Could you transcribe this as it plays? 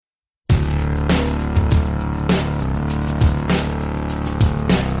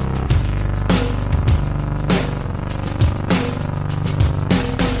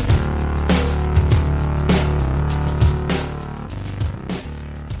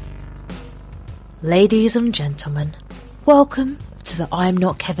Ladies and gentlemen, welcome to the I'm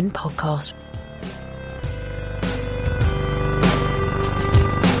Not Kevin podcast.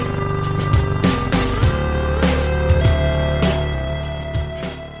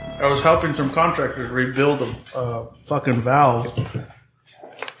 I was helping some contractors rebuild a fucking valve.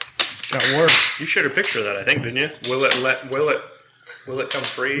 Got work. You shared a picture of that, I think, didn't you? Will it come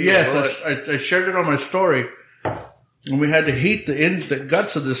free? Yes, I shared it on my story. And we had to heat the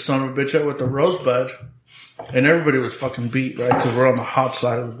guts of this son of a bitch up with the rosebud. And everybody was fucking beat, right? Because we're on the hot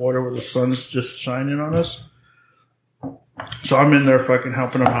side of the border where the sun's just shining on us. So I'm in there fucking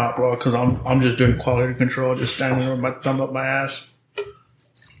helping them out, bro, because I'm just doing quality control, just standing there with my thumb up my ass.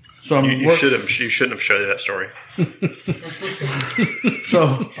 So you shouldn't have showed that story.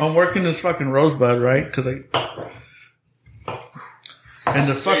 So I'm working this fucking rosebud, right? And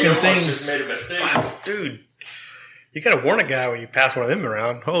the fucking thing just made a mistake. Dude, you gotta warn a guy when you pass one of them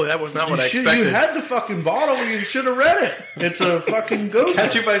around. Holy, that was not what I expected. You had the fucking bottle. You should have read it. It's a fucking ghost.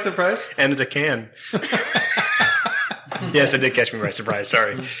 Catch you by surprise? And it's a can. Yes, it did catch me by surprise.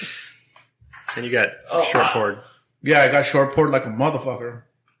 Sorry. And you got short poured. Yeah, I got short poured like a motherfucker.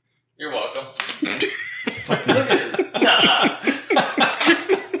 You're welcome.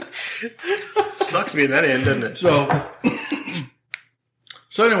 Sucks being that end, doesn't it?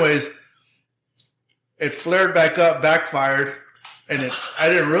 So anyways, it flared back up, backfired, and I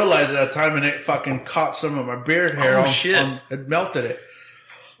didn't realize it at the time, and it fucking caught some of my beard hair. Oh, shit. It melted it.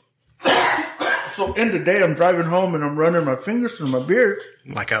 So in the day, I'm driving home, and I'm running my fingers through my beard.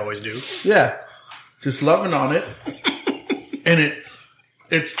 Like I always do. Yeah. Just loving on it. And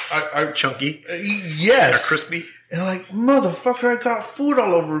it's chunky. Yes. Or crispy. And like, motherfucker, I got food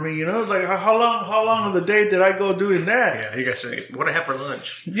all over me, you know? Like, how long of the day did I go doing that? Yeah, you guys say, what I have for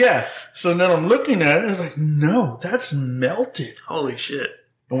lunch? Yeah. So then I'm looking at it, and it's like, no, that's melted. Holy shit.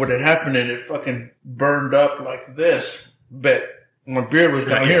 And what had happened is it fucking burned up like this. But my beard was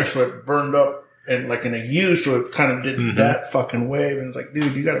down here, so it burned up and like in a U, so it kind of did that fucking wave. And it's like,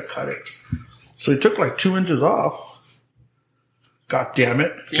 dude, you gotta cut it. So it took like 2 inches off. God damn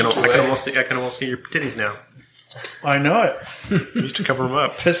it. I can almost see your titties now. I know it. You used to cover them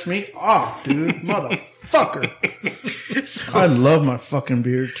up. Pissed me off, dude. Motherfucker. I love my fucking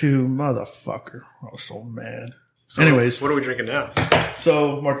beard too. Motherfucker. I was so mad. So anyways. What are we drinking now?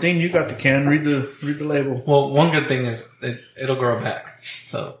 So, Martin, you got the can. Read the label. Well, one good thing is it'll grow back.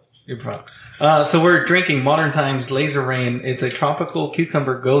 So, you're proud. So we're drinking Modern Times Laser Rain. It's a tropical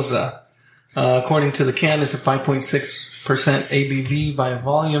cucumber goza. According to the can, it's a 5.6% ABV by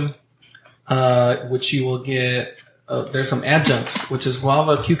volume, which you will get. There's some adjuncts, which is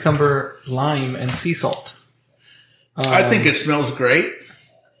guava, cucumber, lime, and sea salt. I think it smells great.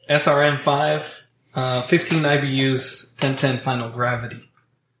 SRM 5, 15 IBUs, 1010 final gravity.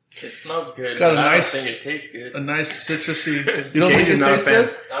 It smells good. Got I don't think it tastes good. A nice citrusy. You don't think it tastes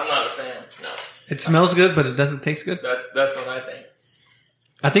good? I'm not a fan. No. It smells good, but it doesn't taste good. That's what I think.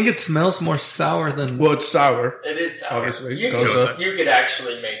 I think it smells more sour than. Well, it's sour. It is sour. Obviously, you could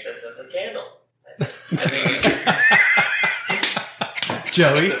actually make this as a candle. I think you could.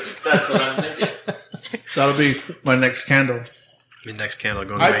 Joey. That's what I'm thinking. That'll be my next candle. The next candle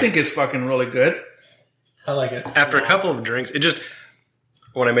going. I think it's fucking really good. I like it. After a couple of drinks, it just.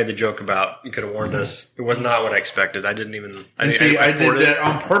 When I made the joke about you could have warned us, it was not what I expected. I didn't even. I did that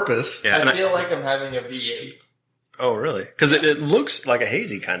on purpose. Yeah, I feel like I'm having a V8. Oh, really? Because it looks like a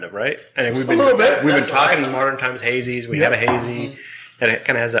hazy, kind of, right? And we've been, a little bit. We've been talking Modern Times hazies. We have a hazy, and it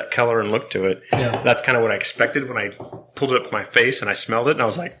kind of has that color and look to it. Yeah. That's kind of what I expected when I pulled it up to my face and I smelled it, and I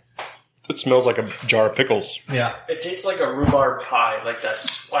was like, it smells like a jar of pickles. Yeah. It tastes like a rhubarb pie, like that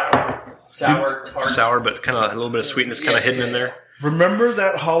sour tart. Sour, but kind of a little bit of sweetness kind of hidden in there. Remember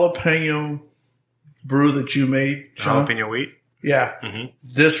that jalapeno brew that you made, Sean? Jalapeno wheat? Yeah. Mm-hmm.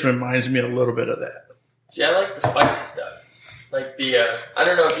 This reminds me a little bit of that. See, I like the spicy stuff. Like I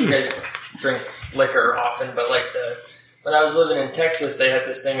don't know if you guys drink liquor often, but like when I was living in Texas, they had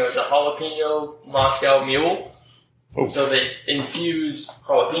this thing, it was a jalapeno Moscow Mule. Oh. So they infuse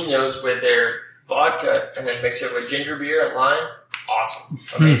jalapenos with their vodka and then mix it with ginger beer and lime. Awesome.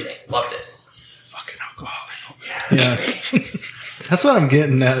 Amazing. Loved it. Fucking alcoholic. Yeah. That's what I'm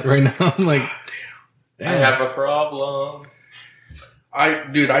getting at right now. I'm like, damn. I have a problem. I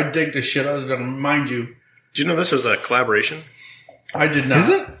dig the shit out of them. Mind you. Did you know this was a collaboration? I did not. Is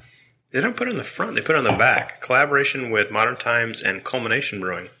it? They don't put it in the front. They put it on the back. Collaboration with Modern Times and Culmination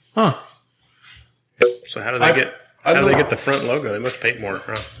Brewing. Huh. So how do they get the front logo? They must pay more,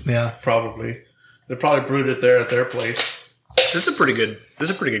 huh? Yeah. Probably. They probably brewed it there at their place. This is pretty good.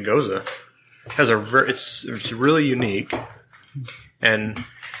 Goza. Has it's really unique. And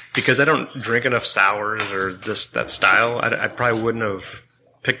because I don't drink enough sours or that style, I probably wouldn't have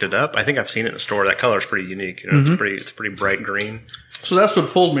picked it up. I think I've seen it in the store. That color is pretty unique. You know, it's a pretty bright green. So that's what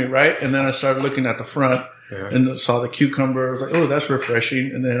pulled me, right? And then I started looking at the front and saw the cucumber. I was like, oh, that's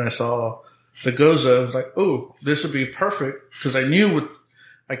refreshing. And then I saw the Goza. I was like, oh, this would be perfect. Because I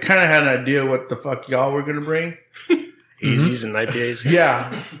I kind of had an idea what the fuck y'all were going to bring. Easies and IPAs.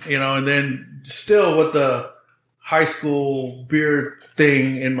 Yeah. You know, and then still with the high school beer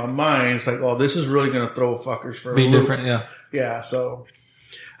thing in my mind, it's like, oh, this is really going to throw fuckers for a loop. different, yeah. Yeah, so.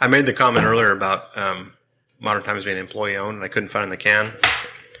 I made the comment earlier about Modern Times being employee owned, and I couldn't find the can.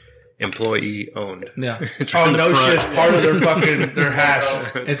 Employee owned. Yeah. It's Oh, right in the no front. shit. It's part of their fucking, their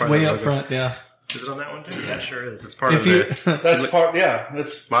hash. It's Part way of up the front, yeah. Is it on that one too? Yeah, sure is. It's part If of you, the That's part, yeah.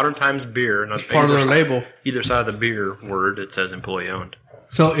 That's Modern Times beer. Not part of their label. Either side of the beer word, it says employee owned.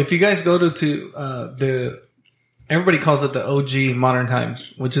 so if you guys go to everybody calls it the OG Modern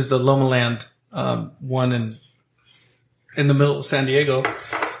Times, which is the Loma Land one in the middle of San Diego.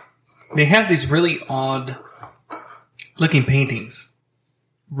 They have these really odd looking paintings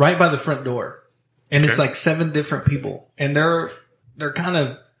right by the front door. And it's like 7 different people. And they're kind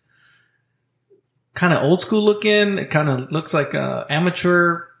of old school looking. It kind of looks like a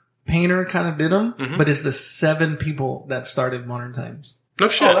amateur painter kind of did them. But it's the 7 people that started Modern Times. No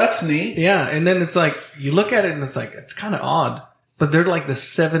shit. Oh, that's neat. Yeah. And then it's like, you look at it and it's like, it's kind of odd. But they're like the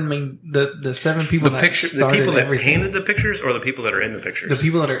 7 people the that picture, the started people that everything. painted the pictures, or the people that are in the pictures. The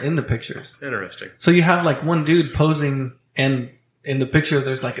people that are in the pictures. Interesting. So you have like one dude posing, and in the picture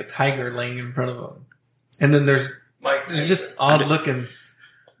there's like a tiger laying in front of him, and then there's Mike, just odd looking,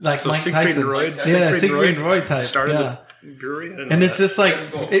 like So Mike Siegfried Tyson. and Roy, Yeah, Siegfried and Roy type. started Yeah, the brewery. I didn't and know it's that. just like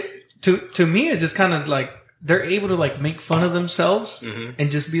That's cool. to me, it just kind of like they're able to like make fun of themselves and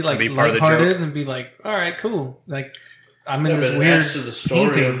just be like Be part of the lighthearted joke. and be like, all right, cool, like. I'm in Yeah, this but it weird adds to the story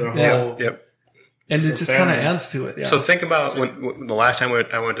painting, of their yeah. whole. Yep. And it just kind of family. adds to it. Yeah. So think about when the last time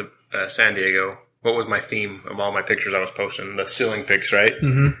I went to San Diego. What was my theme of all my pictures I was posting? The ceiling pics, right?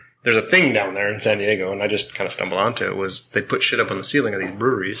 Mhm. There's a thing down there in San Diego, and I just kind of stumbled onto it. Was they put shit up on the ceiling of these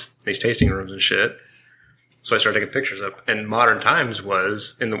breweries, these tasting rooms and shit. So I started taking pictures up. And Modern Times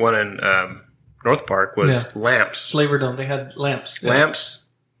was in the one in North Park was lamps, Flavor Dome, they had lamps. Yeah. lamps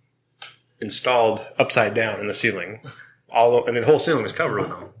installed upside down in the ceiling. And the whole ceiling was covered with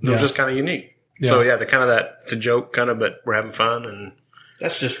them. It was Yeah. just kind of unique. Yeah. So yeah, the kind of that, it's a joke kind of, but we're having fun, and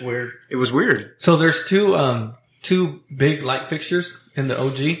That's just weird. it was weird. So there's two big light fixtures in the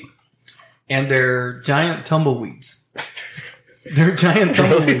OG, and they're giant tumbleweeds. They're giant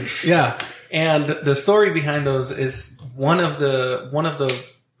tumbleweeds. Yeah. And the story behind those is one of the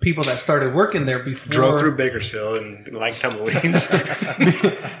people that started working there before Drove through Bakersfield and like tumbleweeds.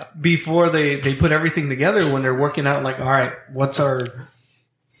 before they put everything together, when they're working out like, all right, what's our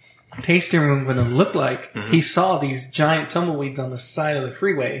tasting room going to look like? He saw these giant tumbleweeds on the side of the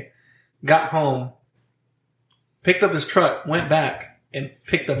freeway, got home, picked up his truck, went back and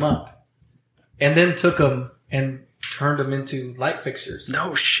picked them up, and then took them and turned them into light fixtures.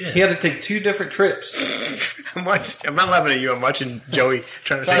 No shit. He had to take 2 different trips. I'm not laughing at you. I'm watching Joey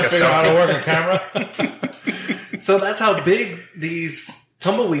trying to Trying take to a figure out how to selfie. work a camera. So that's how big these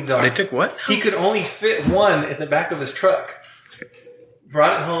tumbleweeds are. They took what? He could only fit one in the back of his truck.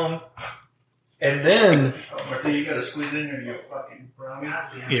 Brought it home, and then Oh, Marty, you gotta squeeze in here, you fucking brownie.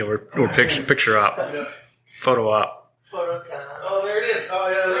 Yeah, we're picture op, photo op. oh, there it is. Oh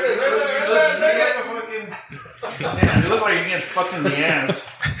yeah, There it is, right there. Yeah, you look like you're getting fucked in the ass.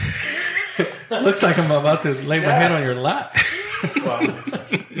 Looks like I'm about to lay my head on your lap. Well,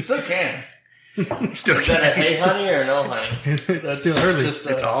 you still can. Still Is that a hey honey or no honey? It's still early. Just,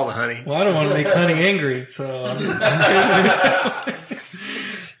 It's all the honey. Well, I don't want to make Honey angry, so I'm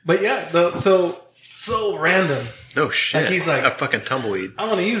but yeah, so random. No shit. Like, he's like- a fucking tumbleweed. I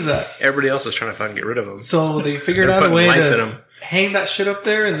want to use that. Everybody else is trying to fucking get rid of them. So they figured They're out a putting way lights in to 'em. hang that shit up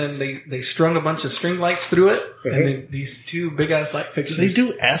there, and then they strung a bunch of string lights through it, and then these 2 big ass light fixtures. do they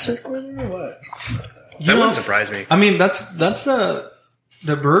do acid with it or what? That wouldn't surprise me. I mean, that's the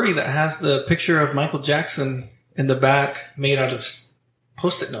brewery that has the picture of Michael Jackson in the back, made out of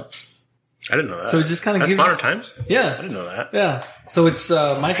Post-it notes. I didn't know that. So it just kind of That's gives Modern Times? I yeah, didn't know that. yeah. So it's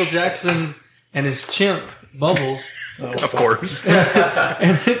Michael Jackson and his chimp Bubbles, Of course.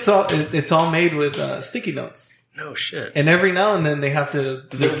 and it's all made with sticky notes. No shit. And every now and then they have to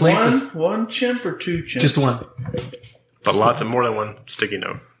Is it replace this. one chimp or 2 chimps? Just one. But lots of more than one sticky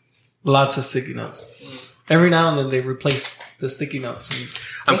note. Lots of sticky notes. Every now and then they replace the sticky notes.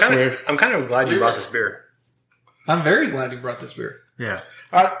 And I'm weird. kind of glad you brought this beer. I'm very glad you brought this beer. Yeah.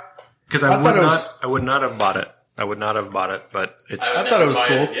 I Because I I thought it would was- not have bought it I would not have bought it, but it's I thought it was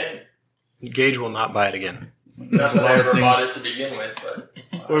cool. Again. Gage will not buy it again. Not that I ever bought it to begin with, but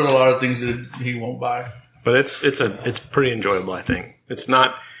There's a lot of things that he won't buy. But it's pretty enjoyable. I think it's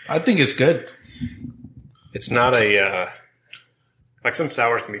not. I think it's good. It's not a like some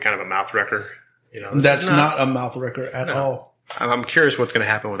sours can be kind of a mouth wrecker. You know, That's not a mouth wrecker at all. I'm curious what's going to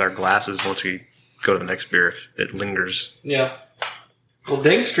happen with our glasses once we go to the next beer if it lingers. Yeah. Well,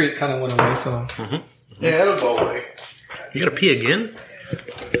 Dang Street kind of went away, so. Yeah, it'll go away. You got to pee again?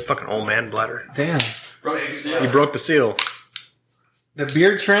 Fucking old man bladder. Damn. You broke the seal. The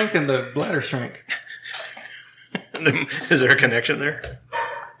beard shrank and the bladder shrank. Is there a connection there?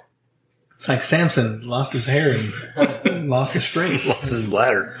 It's like Samson lost his hair and lost his strength. Lost his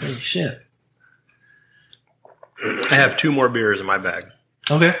bladder. Holy shit. I have 2 more beers in my bag.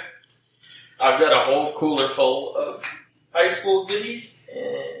 Okay. I've got a whole cooler full of high school goodies.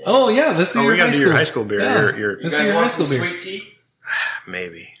 And Oh, yeah. Let's do Oh, your we got high to do school. your high school beer. Yeah. Your you Let's do guys your high want school some beer. sweet tea?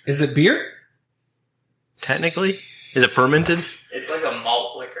 maybe. Is it beer? Technically? Is it fermented? It's like a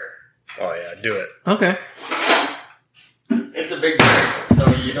malt liquor. Oh, yeah. Do it. Okay. It's a big drink, so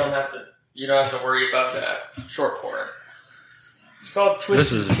you don't have to worry about that short pouring. It's called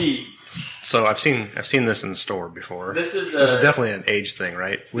Twisted This is- Tea. So I've seen this in the store before. This is definitely an age thing,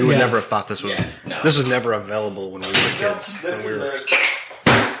 right? We would Yeah. never have thought this was. Yeah, no. This was never available when we were kids. This when we is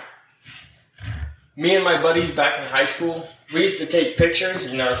were, me and my buddies back in high school. We used to take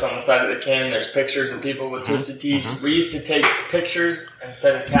pictures. You notice on the side of the can, there's pictures of people with twisted teas. We used to take pictures and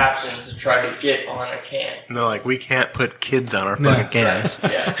send captions to try to get on a can. no, like we can't put kids on our No. fucking cans.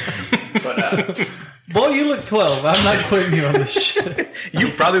 Yeah, but Boy, you look 12. I'm not putting you on this shit. You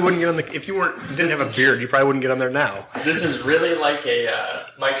probably wouldn't get on the if you didn't have a beard. You probably wouldn't get on there now. this is really like a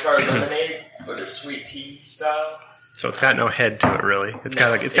Mike's Hard Lemonade, but a sweet tea style. So it's got no head to it, really. It's got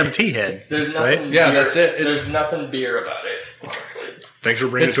like it's got a tea head. There's nothing. Right? Yeah, beer, that's it. There's nothing beer about it. Honestly, Thanks for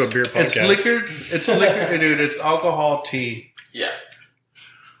bringing it to a beer podcast. It's liquored. It's liquor, dude. It's alcohol tea. yeah.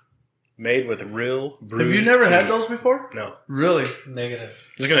 Made with real brewed Have you never tea. had those before? No. Really? Negative.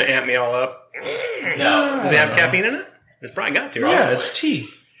 It's gonna amp me all up. No, Does it have caffeine in it? It's probably got to, right? Yeah, it's tea.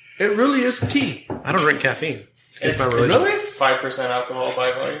 It really is tea. I don't drink caffeine. It's against It's my religion. Really? 5% alcohol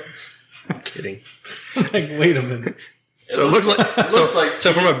by volume. I'm kidding. Like, wait a minute. So it looks like It looks like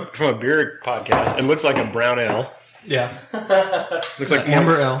so from a beer podcast, it looks like a brown ale. Yeah. Looks like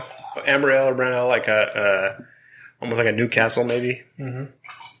Amber Ale. amber ale or brown ale, like a almost like a Newcastle maybe.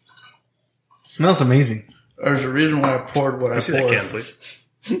 Smells amazing. There's a reason why I poured what I I see that poured. can, please.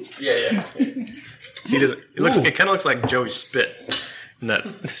 yeah. He doesn't. It kind of looks like Joey's spit. In that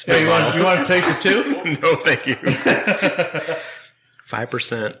Hey, spit you bottle. want to taste it too? No, thank you.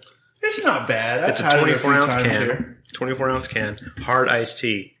 5%. It's not bad. I've It's a had it 24 few ounce times can. here. 24 ounce can. Hard iced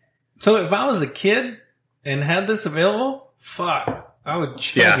tea. So if I was a kid and had this available, fuck, I would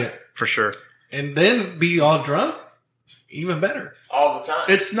chug Yeah, it. for sure. And then be all drunk? Even better. All the time.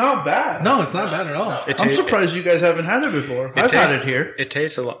 It's not bad. No, it's not bad at all. It I'm tastes- surprised you guys haven't had it before. I've tastes- had it here. It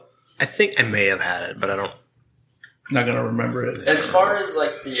tastes a lot. I think I may have had it, but I don't. Not gonna remember it. As far as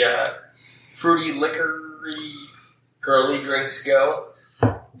like the fruity, liquory, girly drinks go,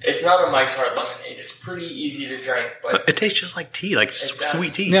 it's not a Mike's Hard Lemonade. It's pretty easy to drink, but It tastes just like tea, like does.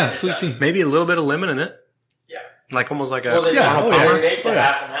 sweet tea. Yeah, It sweet does. tea. Maybe a little bit of lemon in it. yeah. Like almost like a Well, they, Yeah, Arnold oh, yeah. Palmer. they make the Oh, yeah.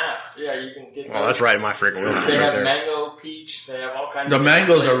 half and halves. Yeah, you can get. Well, those. that's right in my freaking wheelhouse They right have there. mango, peach. They have all kinds. The of different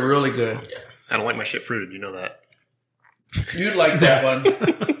mangoes are flavors. really good. Yeah. I don't like my shit fruited. You know that. You'd like that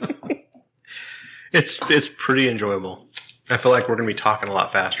one. It's pretty enjoyable. I feel like we're going to be talking a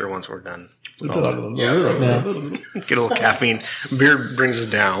lot faster once we're done. Get a little caffeine. Beer brings us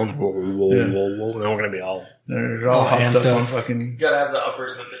down. Whoa, whoa, Yeah. whoa, whoa. Then we're going to be all... They're all hopped amped up up. on fucking. You gotta have the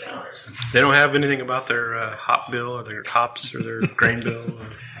uppers with the downers. They don't have anything about their hop bill or their hops or their grain bill. Or...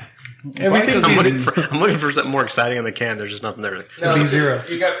 Everything I'm is- looking for something more exciting in the can. There's just nothing there. No, Be it's just- zero.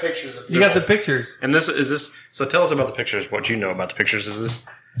 You got pictures of. You got the pictures. And this is this. So tell us about the pictures. What you know about the pictures is this: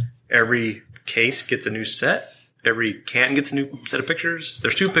 every case gets a new set. Every can gets a new set of pictures.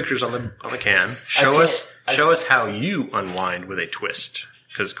 There's 2 pictures on the can. Show us how you unwind with a twist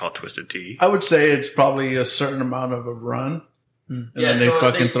because it's called Twisted Tea. I would say it's probably a certain amount of a run, and Yeah, then they so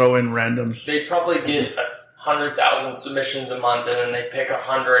fucking throw in randoms. They probably get 100,000 submissions a month, and then they pick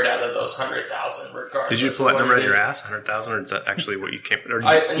 100 out of those 100,000, regardless. Did you pull that of what number out it of your is. ass, 100,000, or is that actually what you came? Or did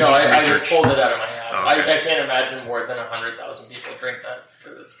I you just I research? pulled it out of my ass. Oh, okay. I can't imagine more than 100,000 people drink that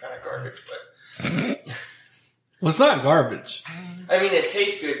because it's kind of garbage. But Well, it's not garbage. I mean, it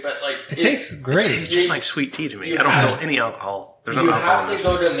tastes good, but like It tastes great. It's just like sweet tea to me. You I don't have- feel any alcohol. There's no You alcohol have in to this.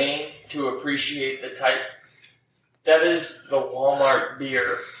 go to Maine to appreciate the type. That is the Walmart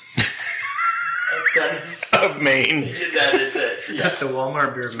beer. That is, of Maine. that is it. Yeah. That's the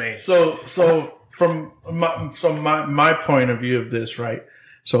Walmart beer of Maine. So from my point of view of this, right?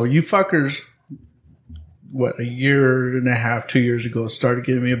 So you fuckers, what, a year and a half, 2 years ago, started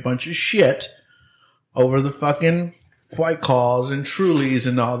giving me a bunch of shit over the fucking White Claws and Trulies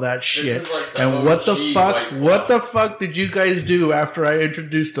and all that shit. is like the And what the OG fuck? White Claw. What the fuck did you guys do after I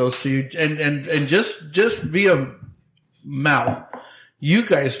introduced those to you? And just via mouth, you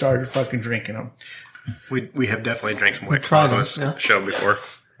guys started fucking drinking them. We have definitely drank some White tried Claws on this them, yeah. show before.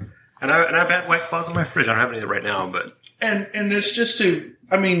 And I've had White Claws in my fridge. I don't have any right now, but And it's just to,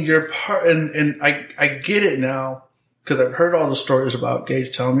 I mean, you're part, and I get it now, because I've heard all the stories about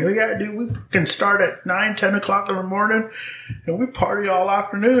Gage telling me, oh yeah, dude, we can start at 9, 10 o'clock in the morning, and we party all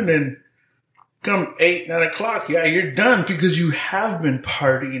afternoon, and come 8, 9 o'clock, yeah, you're done, because you have been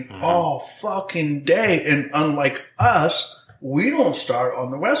partying all fucking day, and unlike us, we don't start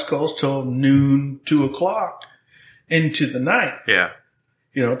on the West Coast till noon, 2 o'clock into the night, yeah.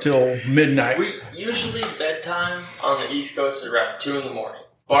 you know, till midnight. We usually bedtime on the East Coast is around 2 in the morning.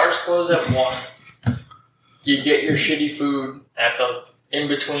 Bars close at 1. You get your shitty food at the in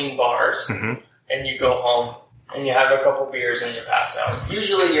between bars, and you go home and you have a couple beers and you pass out.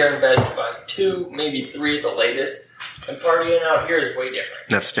 Usually you're in bed by 2, maybe 3 at the latest. And partying out here is way different.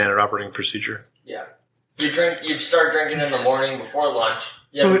 That's standard operating procedure. Yeah, you start drinking in the morning before lunch.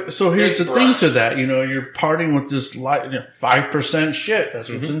 So here's the big thing brunch. to that, you know, you're partying with this 5% shit. That's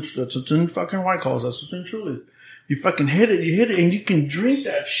what's in fucking White Claws. That's what's in Truly. You fucking hit it, and you can drink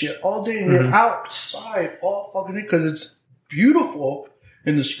that shit all day, and you're outside all fucking day, because it's beautiful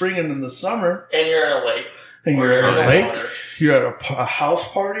in the spring and in the summer, And you're in a lake. and Or you're at in a a lake, water. you're at a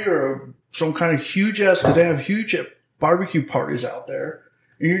house party or some kind of huge ass, because they have huge barbecue parties out there,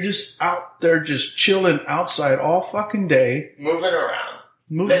 and you're just out there just chilling outside all fucking day. Moving around.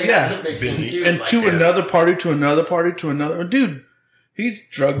 Moving, Then yeah. that's a big Busy. thing too. And like, to another party, to another party, to another. Dude, he's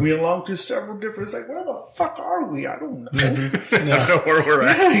drugged me along to several different. It's like, where the fuck are we? I don't know. I don't know where we're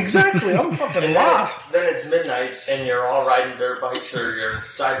at. Yeah, exactly. I'm fucking And lost. Then it's midnight, and you're all riding dirt bikes or your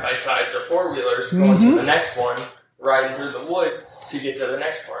side by sides or 4-wheelers going to the next one, riding through the woods to get to the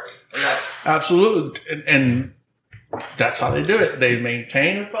next party. And that's Absolutely. And that's how they do it. They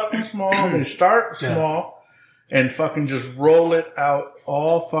maintain it fucking small. They start small and fucking just roll it out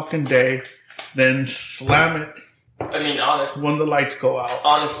all fucking day. Then slam it I mean, when the lights go out.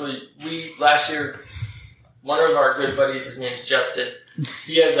 honestly, last year, one of our good buddies, his name's Justin,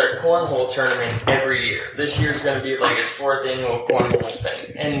 he has our cornhole tournament every year. This year's going to be like his 4th annual cornhole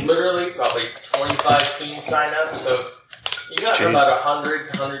thing. And literally, probably 25 teams sign up, so you got Jeez. about 100,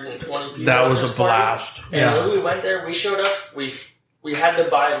 120 people. That at was this a party. blast. And Yeah. when we went there, we showed up, we had to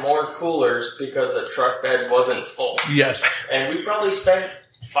buy more coolers because the truck bed wasn't full. Yes. And we probably spent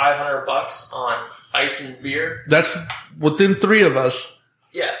 $500 on ice and beer. That's within 3 of us.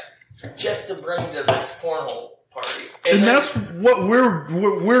 Yeah, just to bring to this cornhole party. And then- that's what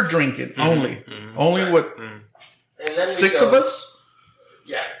we're drinking only. Only what, and then we 6 go- of us?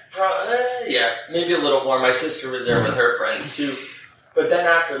 Yeah, yeah, maybe a little more. My sister was there with her friends too. But then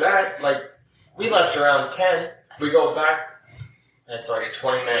after that, like, we left around 10. We go back. It's like a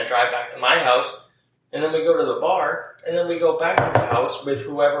 20-minute drive back to my house. And then we go to the bar. And then we go back to the house with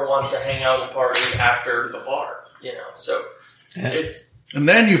whoever wants to hang out and party after the bar. You know, so Yeah. it's And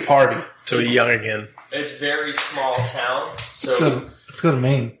then you party. So young again. very small town. So Let's go to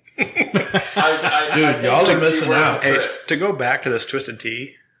Maine. I Dude, think y'all are it'd be missing worth out. the Hey, trip. to go back to this Twisted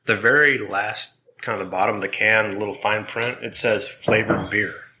Tea, the very last, kind of the bottom of the can, the little fine print, it says flavored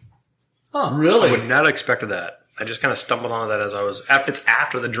beer. I would Really? not have expected that. I just kind of stumbled onto that as I was. It's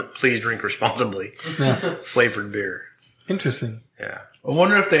after the please drink responsibly Yeah. flavored beer. Interesting. Yeah. I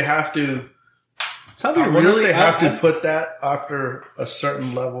wonder if they have to. So I wonder if they have to put that after a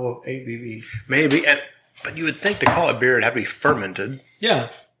certain level of ABV. Maybe. But you would think to call it beer, it'd have to be fermented, Yeah.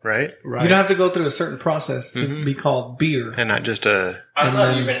 right? Right. You don't have to go through a certain process to be called beer. And not just a. I'm And not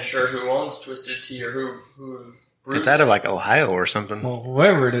then- even sure who owns Twisted Tea or who brews It's out of like Ohio or something. Well,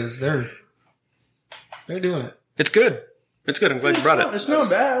 whoever it is, they're doing it. It's good. It's good. I'm glad you brought it. It's not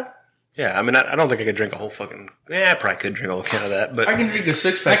bad. Yeah. I mean, I don't think I could drink a whole fucking. Yeah, I probably could drink a whole can of that. But I can drink a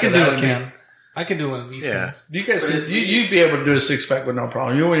 6 I pack. can of do that a and can. I can do one of these Yeah. cans. You guys, you'd be able to do a 6 pack with no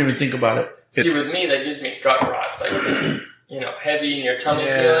problem. You wouldn't even think about it. See, with me, that gives me gut rot. Like, you know, heavy in your tummy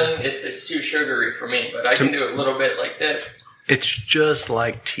Yeah. feeling. It's too sugary for me, but I can do it a little bit like this. it's just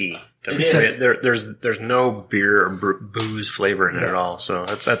like tea. To It me. is. There's no beer or booze flavor in it at all. So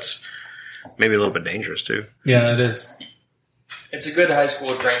that's maybe a little bit dangerous too. Yeah, it is. It's a good high school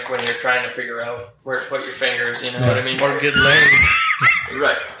drink when you're trying to figure out where to put your fingers. You know what I mean? Or get laid.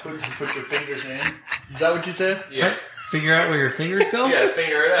 Right. Put your fingers in. Is that what you said? Yeah. Figure out where your fingers go? Yeah,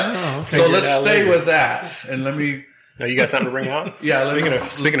 figure it out. Oh, So let's stay with that, and let me. No, you got something to bring out? Yeah.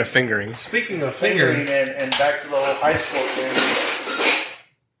 Speaking of fingering. Speaking of fingering fingering. and back to the whole high school thing.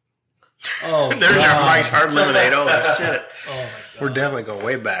 Oh, There's God. our Mike's Hard Lemonade. Oh, shit. Oh, my God. We're definitely going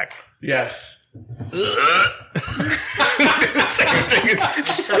way back. Yes. Same thing.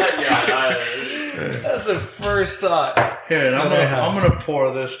 That's the first thought. Here, and What I have. I'm gonna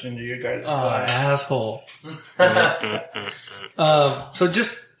pour this into you guys' Oh, glass. asshole. So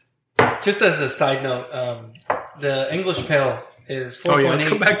just as a side note, the English Pale is 4.8. Oh, yeah, let's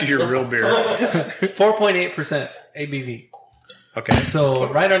go back to your real beer. 4.8% ABV. Okay. So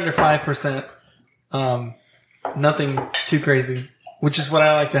right under 5%. Nothing too crazy, which is what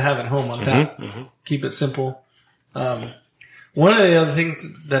I like to have at home on tap. Keep it simple. One of the other things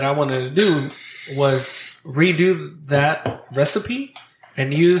that I wanted to do was redo that recipe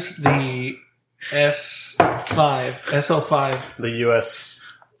and use the SO5. The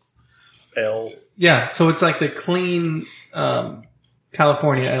USL. Yeah, so it's like the clean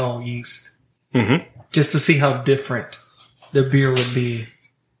California ale yeast. Mm-hmm. Just to see how different the beer would be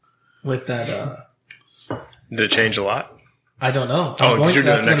with that. Did it change a lot? I don't know. Oh, because you're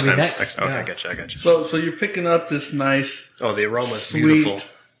doing it that's next gonna time. be next. Okay, Yeah. I got you. So you're picking up this nice, Oh, the aroma's sweet, beautiful.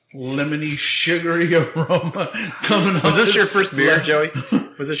 lemony, sugary aroma coming up. Was this your first beer, Joey?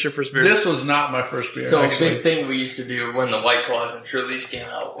 Was this your first beer? This was not my first beer. So a actually. big thing we used to do when the White Claws and Trulies came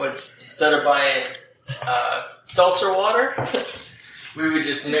out was instead of buying seltzer water, we would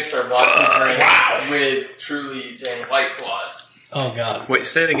just mix our vodka drink with Trulies and White Claws. Oh God. Wait,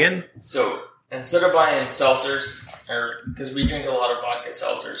 say it again. So instead of buying seltzers, or because we drink a lot of vodka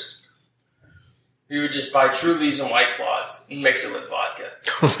seltzers, we would just buy Trulies and White Claws and mix it with vodka.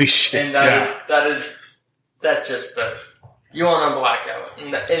 Holy shit. And that's just the you want to blackout,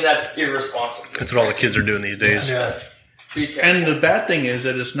 and that's irresponsible. That's what all the kids are doing these days. Yeah. Be careful. And the bad thing is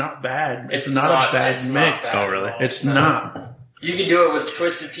that it's not bad. It's not a bad it's mix. not bad Oh, at really? all. It's not. You can do it with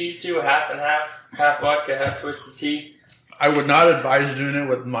twisted teas too, half and half vodka, half twisted tea. I would not advise doing it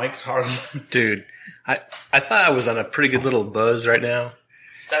with Mike's Hard. Dude, I thought I was on a pretty good little buzz right now.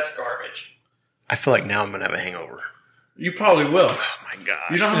 That's garbage. I feel like now I'm going to have a hangover. You probably will. Oh, my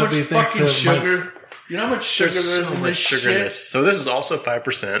gosh. You know how much Nobody thinks fucking that sugar? Mike's- You know how much sugar There's there is so in much this sugar shit? in this. So this is also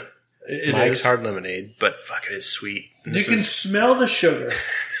 5%. It Mike's is. Hard Lemonade, but fuck, it is sweet. And You this can is- smell the sugar.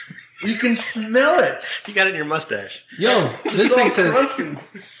 You can smell it. you got it in your mustache. Yo, this It's thing all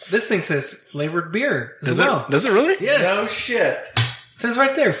says crunching. flavored beer as Does well. it? Does it really? Yes. No shit. It says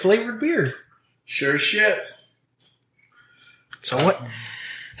right there, flavored beer. Sure shit. So what?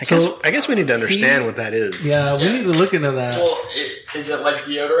 So- I guess we need to understand See? what that is. Yeah, we Yeah. need to look into that. Well, is it like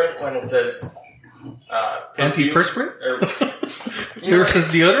deodorant when it says Antiperspirant? Or, Yours says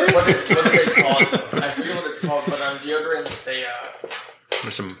deodorant? what do they call it? I forget what it's called, but on deodorant, they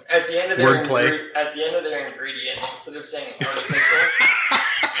There's some at the end of their Wordplay. at the end of their ingredient, instead of saying artificial,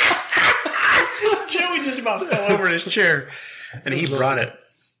 Joey just about fell over in his chair, and he brought it.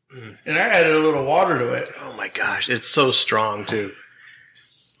 And I added a little water to it. Oh my gosh, it's so strong too.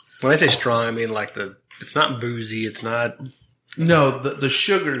 When I say strong, I mean like it's not boozy. It's not. No, the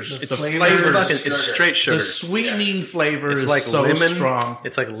sugars, the flavor. It's, flavors, fucking, it's straight sugar. the sweetening flavor It's is like so lemon. strong.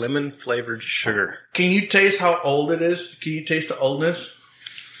 It's like lemon flavored sugar. Can you taste how old it is? Can you taste the oldness?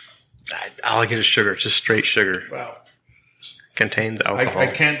 All I get is sugar. It's just straight sugar. Wow. Contains alcohol. I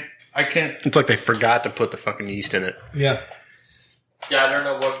can't. It's like they forgot to put the fucking yeast in it. Yeah. yeah, I don't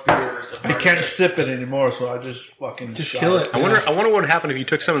know what beer is. I can't sip it anymore, so I just fucking Just shot kill it. I wonder what would happen if you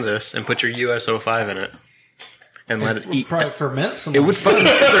took some of this and put your USO5 in it and let it Would eat. probably ferment some It more. would fucking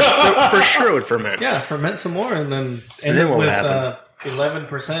for sure it would ferment. Yeah, ferment some more and then end then it what would with happen?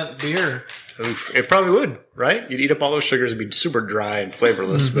 11% beer. Oof. It probably would, right? You'd eat up all those sugars, it'd be super dry and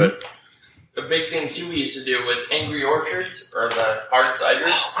flavorless, Mm-hmm. but The big thing too we used to do was Angry Orchards or the hard ciders.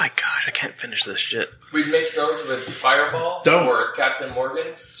 oh my gosh, I can't finish this shit. We'd mix those with Fireball Don't. or Captain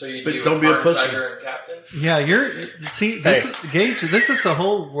Morgan's. So you But do don't be a hard pussy. cider and Captain's. Yeah, Gage, this is the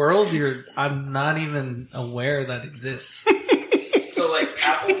whole world I'm not even aware that exists. So like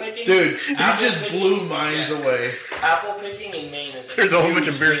apple picking, Dude, you Apple just picking, blew minds yeah. away. Apple picking in Maine is There's a whole bunch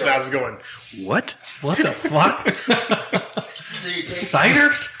huge of beer deal. snobs going, what? What the fuck? So you take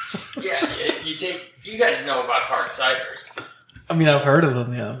Ciders? Yeah, you take. You guys know about hard ciders. I mean, I've heard of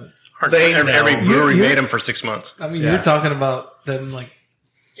them, yeah. They Every know. brewery You- made them for 6 months. I mean, Yeah. you're talking about them like,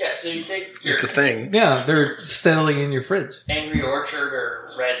 Yeah, so you take your It's a thing. yeah, they're steadily in your fridge. Angry Orchard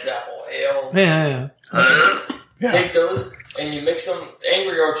or Red's Apple Ale. Yeah. Yeah. Take those and you mix them.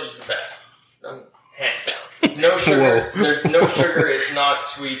 Angry Orchard's the best, hands down. No sugar. There's no sugar. It's not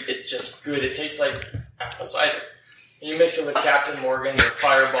sweet. It's just good. It tastes like apple cider. And you mix it with Captain Morgan or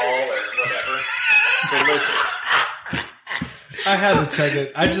Fireball or whatever. Delicious. I had to chug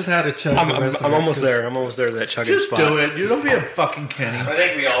it. I just had to chug it. I'm almost there. I'm almost there to that chugging Just spot. do it. You don't be a fucking Kenny. I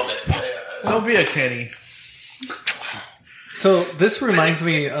think we all did. Don't be a Kenny. So this reminds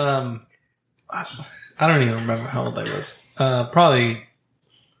me, I don't even remember how old I was. Probably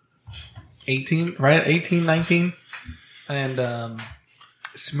 18, right? 18, 19. And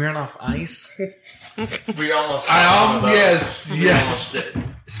Smirnoff Ice. We almost. Yes. We almost did.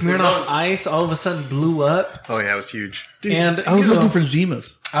 Smirnoff Ice all of a sudden blew up. Oh yeah, it was huge. Dude, And I was looking for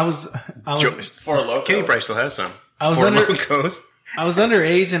Zimas. I was For a local. Kenny Price still has some. I was Four under- Locos. I was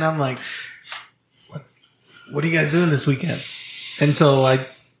underage, and I'm like, "What are you guys doing this weekend?" And so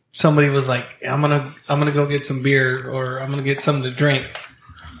somebody was like, "I'm gonna go get some beer, or I'm gonna get something to drink."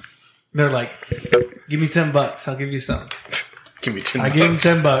 They're like, "Give me $10. I'll give you some." Give me 10 I gave them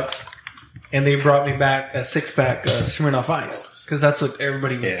 $10, and they brought me back a 6-pack of Smirnoff Ice because that's what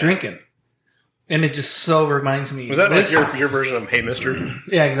everybody was drinking. And it just so reminds me. Was that this, like your version of Hey Mister?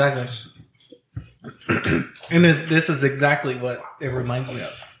 Yeah, exactly. And this is exactly what it reminds me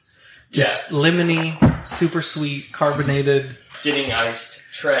of. Just lemony, super sweet, carbonated. Getting iced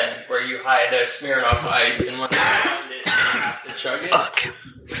trend where you hide a Smirnoff Ice and when you find it, you have to chug it.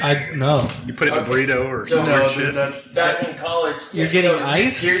 I know. You put it in a burrito or So- some No, weird dude, shit. that's Back in college, You're getting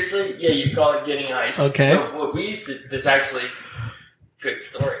ice? Seriously, yeah, you call it getting ice. Okay. So what we used to, this actually, good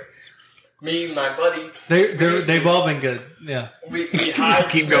story. Me and my buddies, They've all been good. Yeah. we hide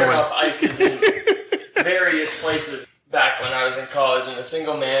Keep going. Smirnoff Ices in various places. Back when I was in college and a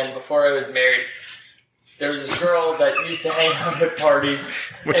single man before I was married, there was this girl that used to hang out at parties.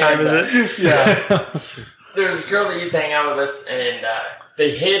 What time is it? Yeah. There was this girl that used to hang out with us, and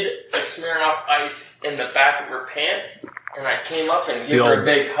they hid a Smirnoff Ice in the back of her pants, and I came up and gave her a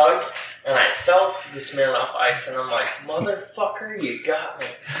big hug, and I felt the Smirnoff Ice, and I'm like, motherfucker, you got me.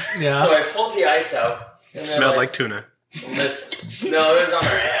 Yeah. So I pulled the ice out. And they're Smelled like tuna. listen. No, it was on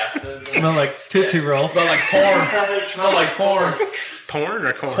her ass. It was Smell like Tootsie Roll. smell like corn. it smelled like corn. Porn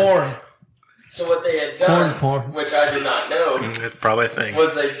or corn? Corn. So what they had done, Corn. which I did not know, It's probably a thing.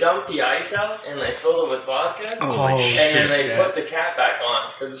 was they dumped the ice out and they filled it with vodka. Holy And shit. then they put the cap back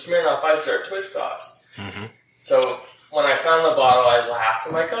on because the Smirnoff Ice are twist tops. So when I found the bottle, I laughed.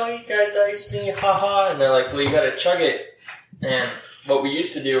 I'm like, "Oh, you guys iced me, haha!" And they're like, "Well, you got to chug it." And what we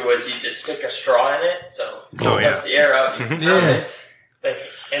used to do was you just stick a straw in it, so it lets the air out. And you pound it.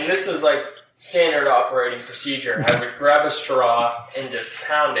 And this was like standard operating procedure. I would grab a straw and just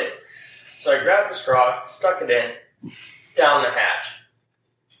pound it. So I grabbed the straw, stuck it in, down the hatch.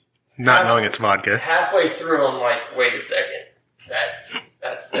 Not knowing it's vodka. Halfway through, I'm like, wait a second.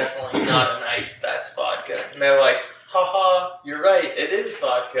 That's definitely not an ice. That's vodka. And they're like, haha, you're right. It is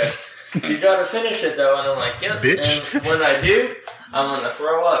vodka. You gotta finish it, though. And I'm like, yep. Bitch. And when I do, I'm gonna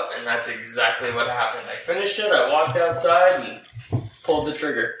throw up. And that's exactly what happened. I finished it. I walked outside and pulled the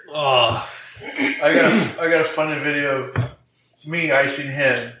trigger. Oh. I got a funny video of me icing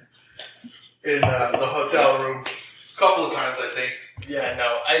him in the hotel room a couple of times, I think. Yeah,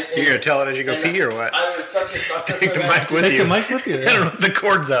 no. You're going to tell it as you go pee or what? I was such a sucker Take for the that. mic with Take you. the mic with you. I don't know if the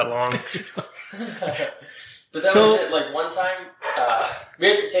cord's that long. But that So- was it. Like one time, we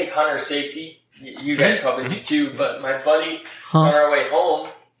had to take Hunter safety. You guys probably do too. But my buddy, on our way home,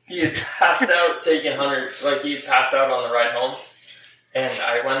 he had passed out taking Hunter. Like he had passed out on the ride home, and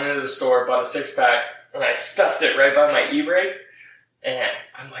I went into the store, bought a 6-pack, and I stuffed it right by my e-brake. And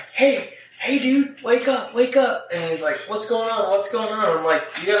I'm like, "Hey, dude, wake up!" And he's like, "What's going on?" I'm like,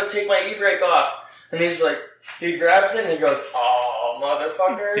 "You gotta take my e-brake off." And he's like, he grabs it and he goes, "Oh,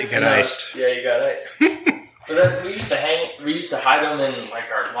 motherfucker!" You got And I was- iced. Yeah, you got iced. But then we used to hide them in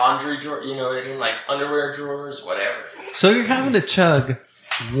like our laundry drawer, you know what I mean? Like underwear drawers, whatever. So you're having to chug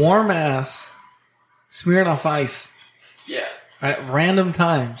warm ass Smirnoff Ice Yeah. at random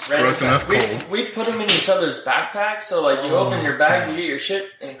times. Gross enough we, cold. We put them in each other's backpacks, so like you open your bag to get your shit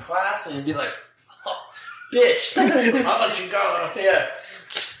in class and you'd be like, "Oh, bitch." How much you got? Yeah.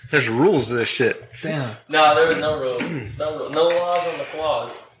 There's rules to this shit. Damn. No, there was no rules. No laws on the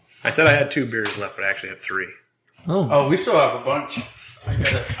clause. I said I had 2 beers left, but I actually have 3. Oh. Oh, we still have a bunch. I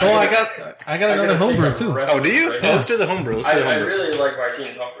got another homebrew too. Oh, do you? Right. Oh, let's do the homebrew. Let's do the I homebrew. really like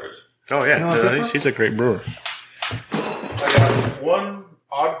Martine's homebrews. Oh, yeah. You want this one? He's a great brewer. I got one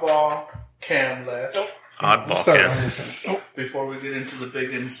oddball can left Oddball Start on can. this one. before we get into the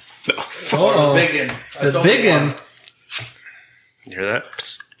biggins. Uh-oh. Biggin. That's The only big one. one. You hear that?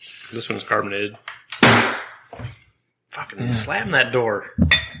 This one's carbonated. Fucking slam that door.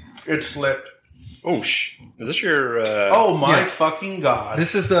 It slipped. Oh, is this your Oh my Yeah. fucking god!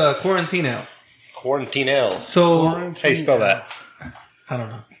 This is the Quarantine Ale. quarantine ale? So, How do you spell that? I don't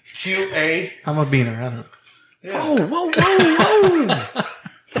know. QA. I'm a beaner. I don't know. Oh, whoa.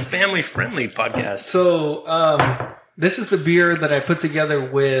 It's a family-friendly podcast. So, this is the beer that I put together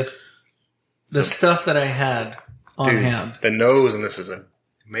with the stuff that I had on Dude, hand. the nose on this is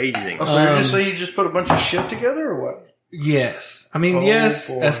amazing. Oh, so you're just saying you just put a bunch of shit together, or what? Yes. I mean, Oh, yes,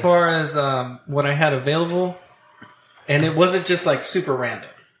 boy. as far as what I had available. And it wasn't just like super random.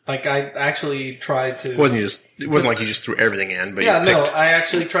 Like, I actually tried to. It wasn't like you just threw everything in, but Yeah, you no, picked. I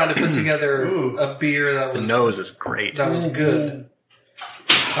actually tried to put together Ooh. a beer that The was nose is great. that was good.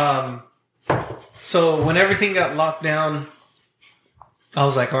 So when everything got locked down, I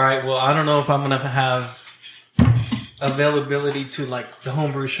was like, all right, well, I don't know if I'm going to have availability to like the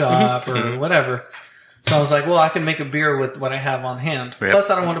homebrew shop or whatever. So I was like, well, I can make a beer with what I have on hand. Yep. Plus,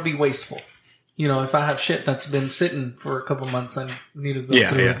 I don't want to be wasteful. You know, if I have shit that's been sitting for a couple months, I need to go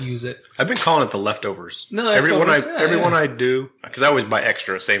through it and use it. I've been calling it the leftovers. No, everyone leftovers, I do, because I always buy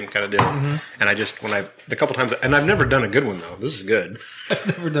extra, same kind of deal. And I just the couple times, and I've never done a good one though. This is good I've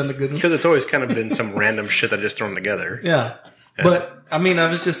never done a good one. because it's always kind of been some random shit that I just thrown together. Yeah. But I mean, I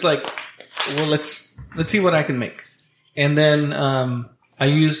was just like, well, let's see what I can make. And then I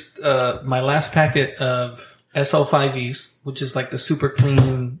used my last packet of SL5 yeast, which is like the super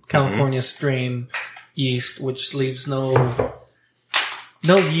clean California strain yeast, which leaves no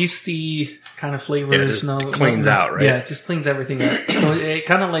yeasty kind of flavors. Yeah, it cleans out, right? Yeah, it just cleans everything out. So it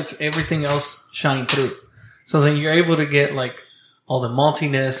kind of lets everything else shine through. So then you're able to get like all the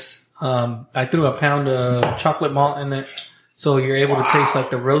maltiness. I threw a pound of chocolate malt in it. So you're able to taste like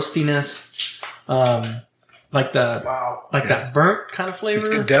the roastiness, like the that burnt kind of flavor. It's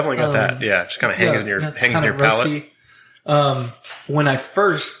definitely got that. Yeah, it just kind of hangs in your that's hangs in kind your of palate. roasty. When I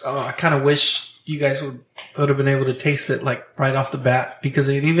first, I kind of wish you guys would have been able to taste it like right off the bat, because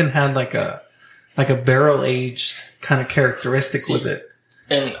it even had like a barrel aged kind of characteristic with it.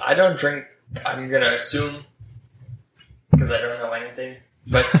 And I don't drink. I'm gonna assume because I don't know anything,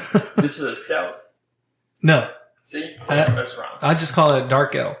 but this is a stout. No, See, I that's wrong. I just call it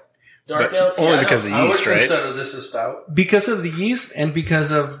dark ale Dark But ale, see, only I because don't- of I the would yeast, right? consider this a stout. because of the yeast and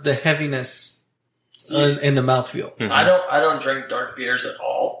because of the heaviness see, in the mouthfeel. I don't drink dark beers at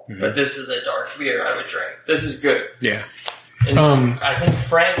all. But this is a dark beer I would drink. This is good. Yeah, And Um, I think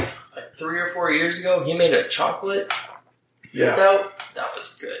Frank, like 3 or 4 years ago, he made a chocolate Yeah. stout. That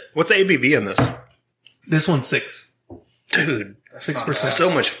was good. what's the ABV on this, This one's 6. dude? 6%. So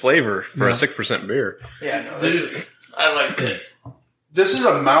much flavor for Yeah. a 6% beer. Yeah, no, this is. I like this. This is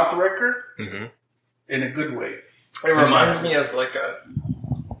a mouth wrecker Mm-hmm. in a good way. It reminds me of like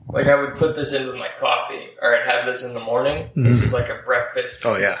I would put this in with my coffee, or I'd have this in the morning. This is like a breakfast.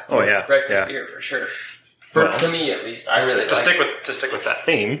 Oh yeah, breakfast beer for sure. To me, at least, I really like. To stick with that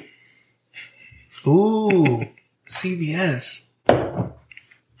theme. Ooh, CVS.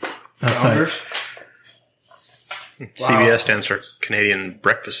 That's tight. Founders. CBS stands for Canadian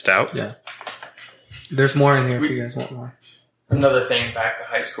Breakfast Stout. Yeah. There's more in here if you guys want more. Another thing, back to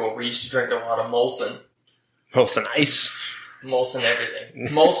high school, we used to drink a lot of Molson. Molson Ice. Molson everything.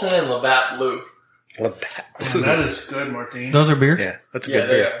 Molson and Labatt Blue. Labatt. Man, that is good, Martine. Those are beers? Yeah, that's a Yeah, good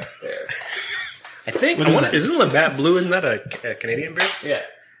they beer. are. They are. I think. What is that? Isn't Labatt Blue? Isn't that a Canadian beer? Yeah.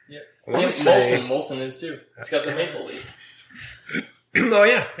 Yeah. I wanna Same say- Molson is too. It's got the maple leaf. Oh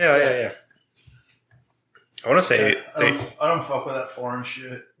yeah. I want to say I don't fuck with that foreign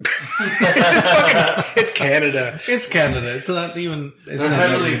shit. it's Canada. It's Canada. It's not even. It's They're not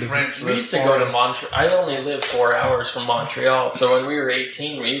heavily even- French. We used to go to Montreal. I only lived 4 hours from Montreal, so when we were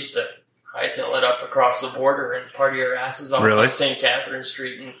 18, we used to hightail it up across the border and party our asses off Really? on St. Catherine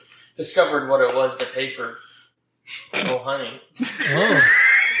Street, and discovered what it was to pay for honey. Oh.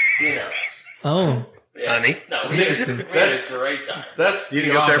 You know, Oh. yeah. Honey? No, we had Interesting. a great time. That's You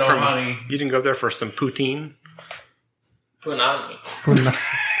didn't go up beyond there no for honey. You didn't go up there for some poutine. Punani.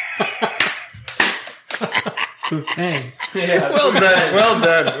 Dang. Yeah, Well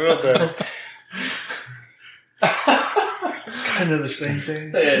done. Kind of the same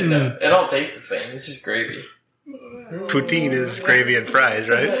thing. Yeah, no, it all tastes the same. It's just gravy. Poutine is gravy and fries,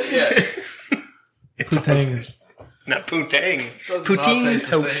 right? Yeah. Tang is Not poutine. Does not Poutine,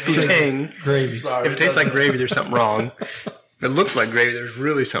 taste the same either. poutine. gravy. Sorry, If it tastes like gravy, there's something wrong. If it looks like gravy, there's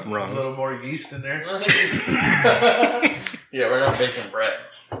really something a wrong. little more yeast in there. Yeah, we're not baking bread.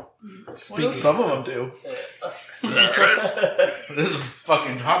 Well, some of them do. This is a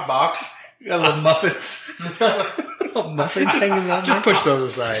fucking hot box. You got little muffins. Little muffins hanging on there. Just push those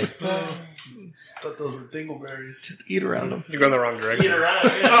aside. thought those were dingleberries. Just eat around them. You're going the wrong direction. Eat around.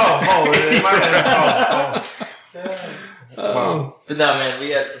 Yeah. In my head. Wow. But no, man, we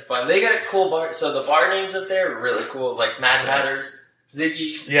had some fun. They got cool bar. So the bar names up there are really cool, like Mad Hatters,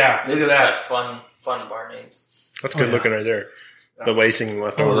 Ziggy's. Yeah, They look at just that. got fun bar names. That's good looking right there. The lacing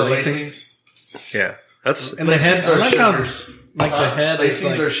left Oh, over. the Lacings. Yeah. That's And the head, Lacings I are like how, sugars. like the head is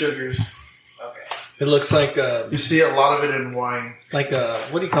Lacings like, are sugars. Okay. it looks like You see a lot of it in wine. what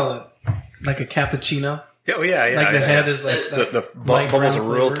do you call it? Like a cappuccino. yeah, well, yeah. Like the yeah. head is like The light bubbles are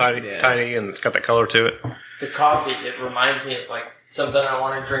brown real flavor. tiny, and it's got that color to it. The coffee, it reminds me of like something I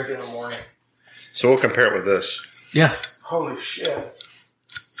want to drink in the morning. So we'll compare it with this. Yeah. Holy shit.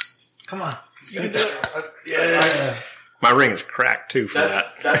 Come on. Yeah. My ring is cracked too from that.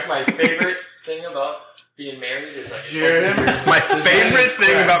 That's my favorite thing about being married is like Jared, My favorite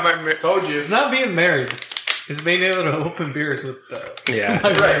thing about my told you. It's not being married. It's being able to open beers with yeah.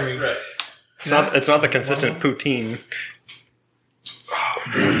 my right, ring. right. It's not the consistent poutine.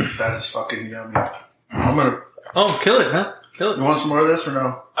 That is fucking yummy. I'm gonna. Oh, kill it, huh? Kill You it. want some more of this or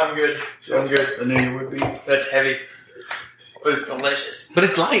no? I'm good. I'm good. I knew you would be. That's heavy, but it's delicious. But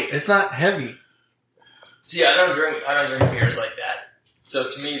it's light. It's not heavy. See, I don't drink beers like that. So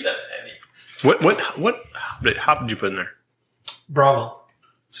to me, that's heavy. What hop did you put in there? Bravo.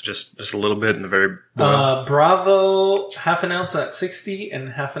 So just a little bit in the very boil. Bravo, half an ounce at 60 and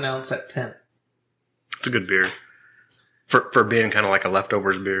half an ounce at 10. It's a good beer for being kind of like a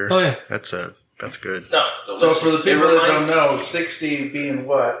leftovers beer. Oh, yeah. That's good. No, it's delicious. So for the people It that remind- don't know, 60 being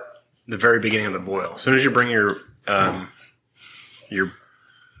what? The very beginning of the boil. As soon as you bring you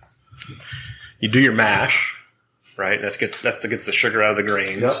do your mash, right? That gets the sugar out of the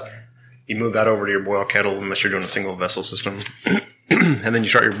grains. Yep. You move that over to your boil kettle unless you're doing a single vessel system. And then you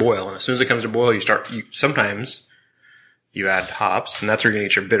start your boil. And as soon as it comes to boil, sometimes you add hops, and that's where you're going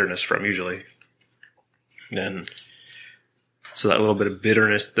to get your bitterness from usually. Then, so that little bit of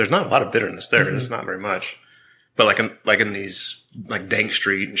bitterness, there's not a lot of bitterness there. There's not very much. But like in these, like Dank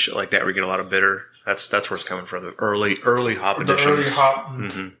Street and shit like that, where you get a lot of bitter, that's where it's coming from. The early hop The additions. early hop.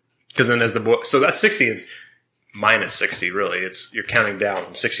 Because then as the boil, so that 60 is minus 60 really. You're counting down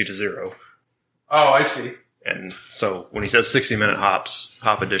from 60 to 0. Oh, I see. And so when he says 60-minute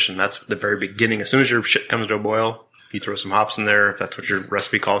hop addition, that's the very beginning. As soon as your shit comes to a boil, you throw some hops in there if that's what your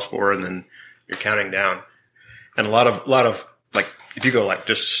recipe calls for, and then you're counting down. And a lot of like if you go like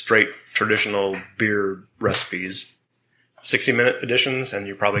just straight traditional beer recipes, 60-minute additions, and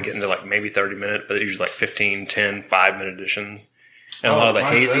you're probably getting to like maybe 30-minute, but usually like 15, 10, 5-minute additions. And a lot of the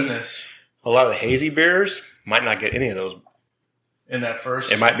my goodness. hazy beers might not get any of those. In that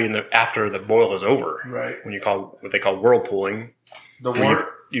first. It might be after the boil is over. Right. When you call what they call whirlpooling. The Where one.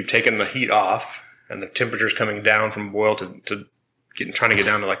 you've taken the heat off and the temperature's coming down from boil to trying to get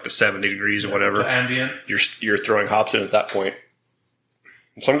down to like the 70 degrees or whatever. The ambient. You're throwing hops in at that point.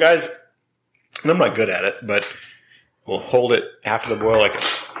 And some guys, and I'm not good at it, but will hold it after the boil like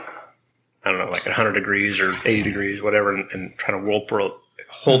I don't know, like 100 degrees or 80 degrees, whatever, and try to whirlpool,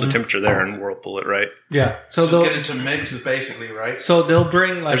 hold the temperature there and whirlpool it, right? Yeah. So Just they'll, get it to mixes basically, right? so they'll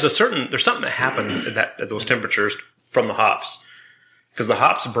bring like, There's something that happens at those temperatures from the hops. Because the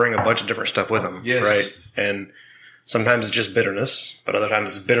hops bring a bunch of different stuff with them, Yes. right? And sometimes it's just bitterness, but other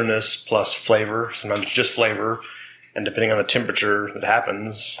times it's bitterness plus flavor. Sometimes it's just flavor, and depending on the temperature that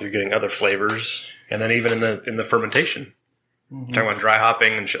happens, you're getting other flavors. And then even in the fermentation, talking about dry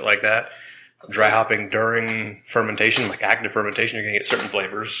hopping and shit like that. Dry hopping during fermentation, like active fermentation, you're going to get certain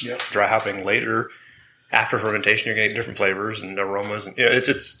flavors. Yep. Dry hopping later, after fermentation, you're going to get different flavors and aromas. And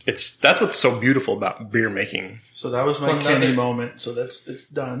it's that's what's so beautiful about beer making. So that was my Kenny moment. So it's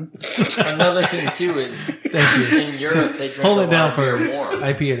done. Another thing too is thank you. in Europe they drink Hold a it down lot for of beer warm.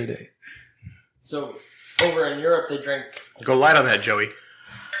 IPA today. So over in Europe they drink. Go light on that, Joey.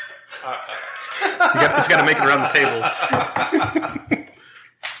 It's got to make it around the table.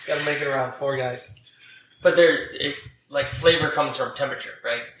 Got to make it around 4 guys. But like flavor comes from temperature,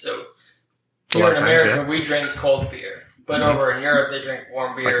 right? So A here lot in of times, America yeah. we drink cold beer, but over in Europe they drink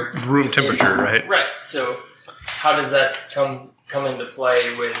warm beer, Room temperature, right? Right. So how does that come into play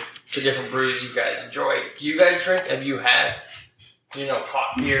with the different brews you guys enjoy? Do you guys drink? Have you had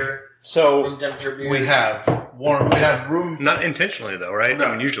hot beer, So room temperature beer? We have warm. We have room. not intentionally though, right? No.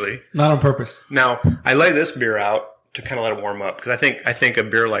 I mean, usually. Not on purpose. Now, I lay this beer out to kind of let it warm up because I think a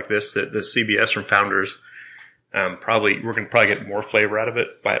beer like this, the CBS from Founders, we're going to probably get more flavor out of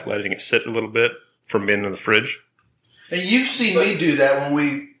it by letting it sit a little bit from being in the fridge. And you've seen me do that when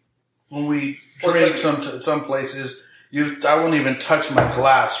we Well, drink it's some places. I won't even touch my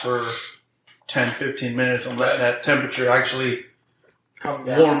glass for 10, 15 minutes. I'm letting that temperature actually come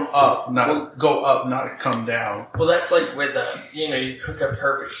down. warm up, not go up, not come down. Well, that's like with you cook a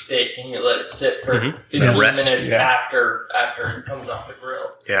perfect steak and you let it sit for 15 Rest. minutes Yeah. after it comes off the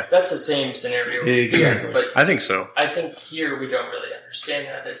grill. Yeah. That's the same scenario with Exactly. beer, but I think so. I think here we don't really understand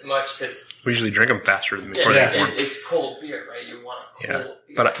that as much because We usually drink them faster than before they warm. it's cold beer, right? You want a cold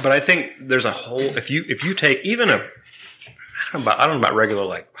beer. But I think there's a whole if you take even I don't know about regular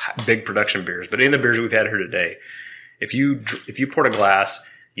like big production beers, but any of the beers we've had here today, if you poured a glass,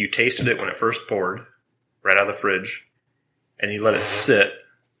 you tasted it when it first poured, right out of the fridge, and you let it sit.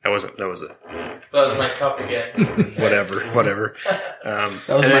 That was it. That was my cup again. Whatever. That was And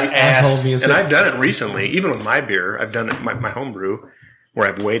my then- Asshole ass. music. And I've done it recently, even with my beer. I've done it my home brew, where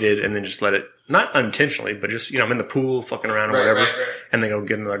I've waited and then just let it, not unintentionally, but just I'm in the pool fucking around or whatever, Right. and they go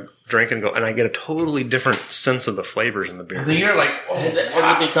get another drink and I get a totally different sense of the flavors in the beer. Then you're like, oh, Has it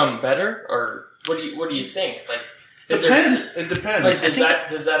become better, or what do you think? Like, is depends. there, It depends. like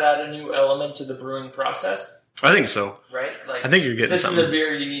does that add a new element to the brewing process? I think so. Right? Like, I think you're getting this something. is a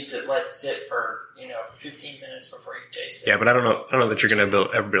beer you need to let sit for 15 minutes before you taste it. Yeah, but I don't know that you're going to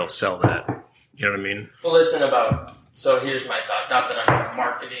ever be able to sell that. You know what I mean? Well, listen about. So here's my thought. Not that I'm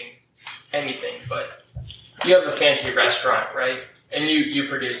marketing anything, but you have a fancy restaurant, right? And you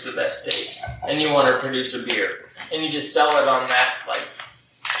produce the best steaks, and you want to produce a beer, and you just sell it on that like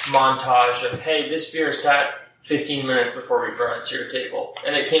montage of, hey, this beer sat 15 minutes before we brought it to your table,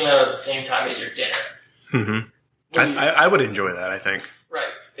 and it came out at the same time as your dinner. Mm-hmm. What do you- I would enjoy that. I think. Right.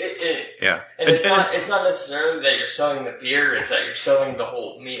 Yeah. And it's not necessarily that you're selling the beer; it's that you're selling the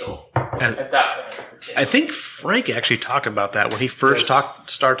whole meal at that point. I think Frank actually talked about that when he first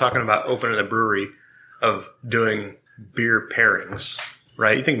started talking about opening a brewery, of doing beer pairings,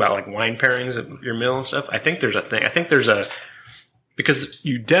 right? You think about like wine pairings at your meal and stuff. I think there's a thing. I think there's because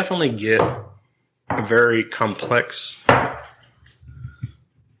you definitely get a very complex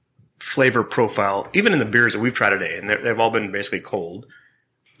flavor profile, even in the beers that we've tried today, and they've all been basically cold.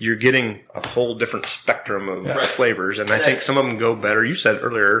 You're getting a whole different spectrum of flavors, and I think some of them go better. You said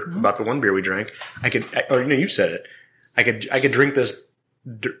earlier about the one beer we drank. You said it. I could drink this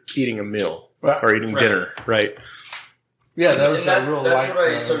eating a meal or eating dinner, right? Yeah, that was that's real. That's what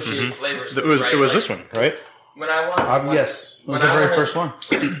I associate flavors with. It was this one, right? When I want, Yes, it was when the I very wanna- first one.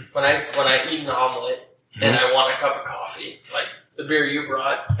 when I eat an omelet and I want a cup of coffee, like the beer you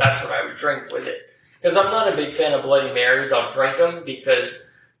brought, that's what I would drink with it. Because I'm not a big fan of Bloody Marys. I'll drink them because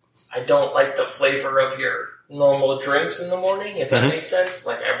I don't like the flavor of your normal drinks in the morning, if that makes sense.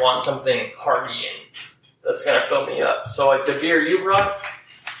 Like, I want something hearty and that's going to fill me up. So, like, the beer you brought,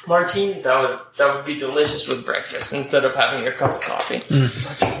 Martine, that would be delicious with breakfast instead of having a cup of coffee.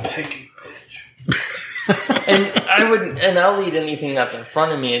 Such a picky bitch. And I'll eat anything that's in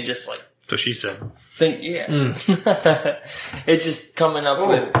front of me and just, like, So she said. think, it's just coming up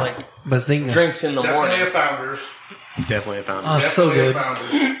with, like, Bazinga. drinks in the Definitely morning. a Founders. Definitely a founder. Oh, so Definitely a good.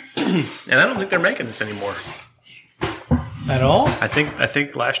 Founders. And I don't think they're making this anymore. At all? I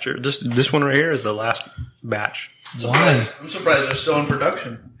think last year this one right here is the last batch. Why? I'm surprised they're still in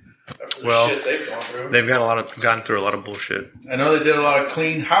production. After the Well, shit they've gone through. They've gotten through a lot of bullshit. I know they did a lot of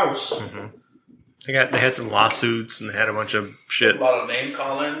clean house. They had some lawsuits and they had a bunch of shit. A lot of name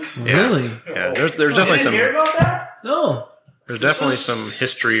call-ins. Yeah. Really? Yeah, there's You definitely didn't hear some about that? No. some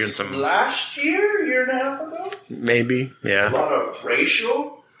history and some Last year and a half ago? maybe A yeah. lot of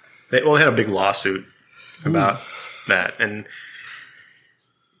racial. They had a big lawsuit about that and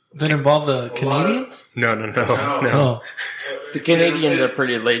Did it involve the Canadians? no. Oh. The Canadians are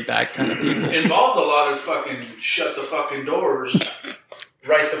pretty laid back kind of people. Involved a lot of fucking shut the fucking doors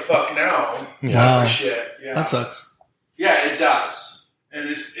right the fuck now. Wow. Shit. Yeah. That sucks. Yeah, it does. And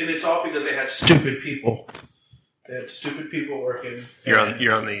it's all because they had stupid people. They had stupid people working. You're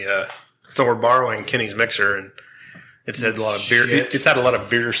on the so we're borrowing Kenny's mixer and it's had a lot of beer. Shit. It's had a lot of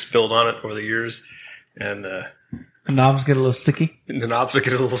beer spilled on it over the years, and The knobs get a little sticky. the knobs get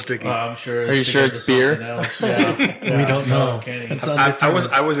a little sticky. I'm sure. Are you sure it's beer? Yeah. We don't know. Kenny. It's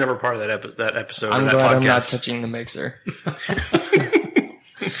I was never part of that episode. I'm of that glad podcast. I'm not touching the mixer.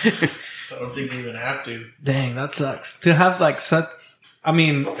 I don't think you even have to. Dang, that sucks. To have like such. I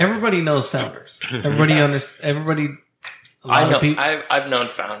mean, everybody knows Founders. Everybody Everybody. A lot I know. of people. I've known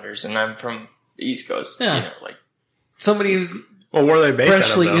Founders, and I'm from the East Coast. Yeah. You know, like Somebody who's Well, where are they based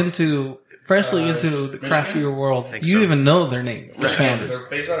freshly out of, though? into the craft Michigan? beer world. think You so. even know their name. The Right. Founders. They're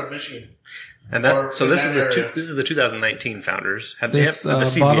based out of Michigan. And or that so in this that is area. this is the 2019 founders. Have they This have the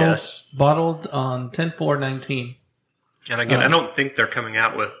CBS? bottled on 10/4/19. And again, I don't think they're coming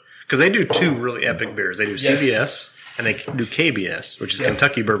out with because they do two really epic beers. They do CBS and they do KBS, which is Yes.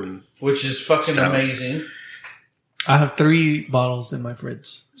 Kentucky Bourbon. Which is fucking Stout. amazing. I have 3 bottles in my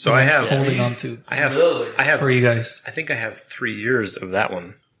fridge. So I have holding on to I have Really? I have for you guys. I think I have 3 years of that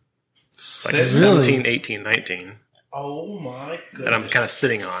one. It's like Really? 17, 18, 19 Oh my goodness. that I'm kind of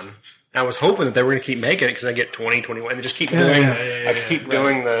sitting on. I was hoping that they were going to keep making it because I get 20, 21. They just keep Yeah, doing. yeah, I keep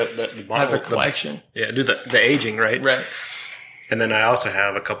doing the I bottle. have a collection. do the aging right. Right. And then I also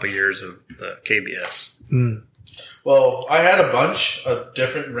have a couple years of the KBS. Well, I had a bunch of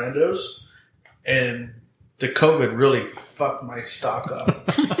different randos, and the COVID really fucked my stock up.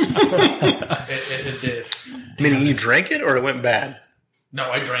 it did. Meaning you drank it or it went bad? No,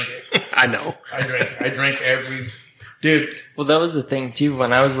 I drank it. I know. I drank every... Dude, Well, that was the thing too.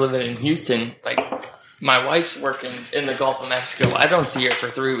 When I was living in Houston, like my wife's working in the Gulf of Mexico. I don't see her for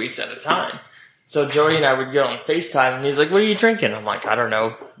 3 weeks at a time. So Joey and I would get on FaceTime, and he's like, "What are you drinking?" I'm like, "I don't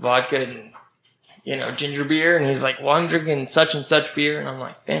know, vodka and ginger beer." And he's like, "Well, I'm drinking such and such beer," and I'm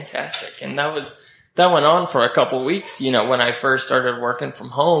like, "Fantastic." And that went on for a couple weeks. When I first started working from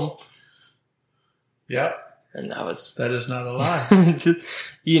home, yeah, and that was that is not a lie.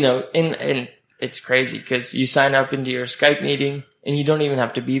 and it's crazy because you sign up into your Skype meeting and you don't even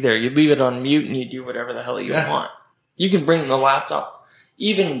have to be there. You leave it on mute and you do whatever the hell you want. You can bring the laptop.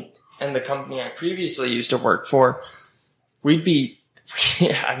 Even in the company I previously used to work for, when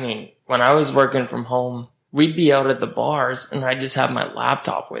I was working from home, we'd be out at the bars and I just have my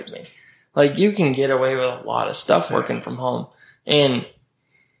laptop with me. Like, you can get away with a lot of stuff working from home. And,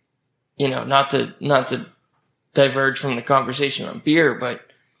 not to diverge from the conversation on beer, but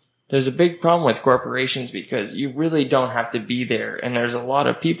there's a big problem with corporations because you really don't have to be there. And there's a lot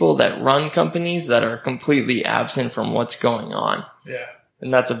of people that run companies that are completely absent from what's going on. Yeah.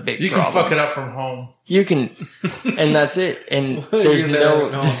 And that's a big You problem. can fuck it up from home. You can, and that's it. And there's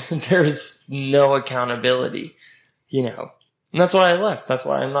there's no accountability, And that's why I left. That's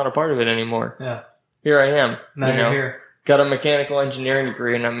why I'm not a part of it anymore. Yeah. Here I am. Now you're here. Got a mechanical engineering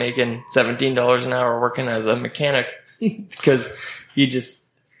degree and I'm making $17 an hour working as a mechanic because you just,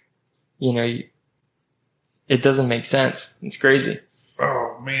 it doesn't make sense. It's crazy.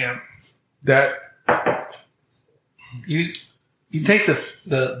 Oh man, that You taste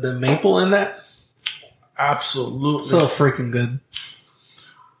the maple in that? absolutely. So freaking good.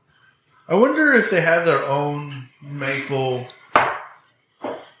 I wonder if they have their own maple,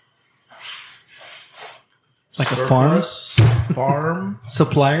 Like a farm? farm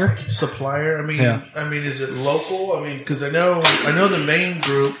Supplier? supplier. I mean, Yeah. Is it local? I mean, because I know the main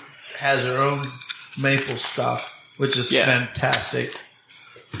group has their own maple stuff, which is fantastic.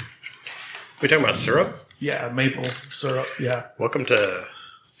 We talking about syrup? Yeah, maple syrup. Yeah, Welcome to.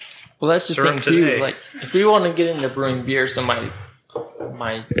 Well, that's the Syrup thing too. today. Like, if we want to get into brewing beer, so my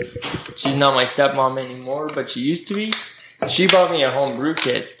she's not my stepmom anymore, but she used to be. She bought me a home brew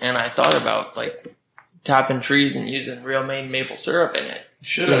kit, and I thought about like tapping trees and using real made maple syrup in it.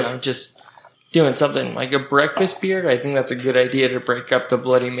 should have. Just doing something like a breakfast beer. I think that's a good idea to break up the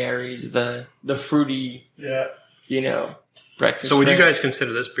Bloody Marys, the fruity, Yeah. breakfast. So would you drinks. guys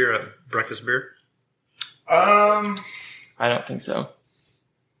consider this beer a breakfast beer? I don't think so.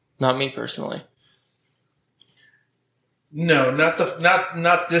 Not me personally. No,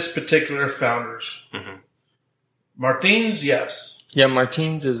 not this particular Founders. Mm-hmm. Martins, yes. Yeah,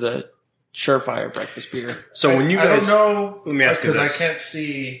 Martins is a surefire breakfast beer. So when you I guys, don't know, let me ask you because I this. can't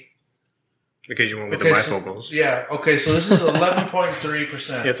see. because you went with Okay, the so- bifocals. Yeah. Okay. So this is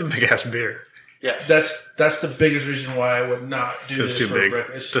 11.3%. Yeah, it's a big ass beer. Yeah. That's the biggest reason why I would not do It was this too for big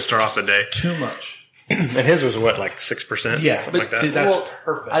breakfast. to start off the day. Too much. And his was what, like 6%? Yeah, something like that. See, that's Well,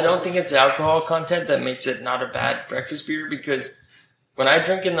 perfect. I don't think it's alcohol content that makes it not a bad breakfast beer because when I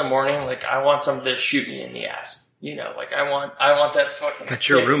drink in the morning, like I want something to shoot me in the ass. Like I want that fucking. That's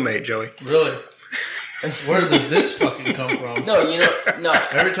your kick. roommate, Joey. Really. Where did this fucking come from? No, no.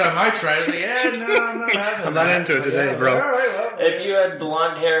 Every time I try, it's like, yeah, no, I'm not having I'm not that. into it today, Yeah, bro. All right, well. If you had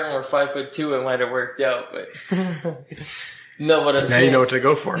blonde hair and were 5'2", it might have worked out. But no, what I'm Now saying. you know what to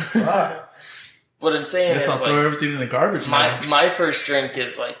go for. What I'm saying Guess is I'll like, throw everything in the garbage now. my first drink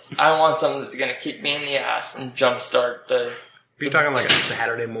is like I want something that's gonna kick me in the ass and jumpstart the. You're talking like a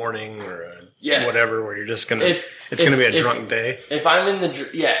Saturday morning or a Yeah. whatever, where you're just gonna. If gonna be a drunk day. If I'm in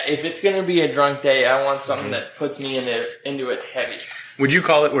if it's gonna be a drunk day, I want something that puts me into it heavy. Would you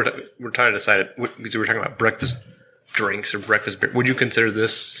call it? We're trying to decide it because we're talking about breakfast drinks or breakfast beer. Would you consider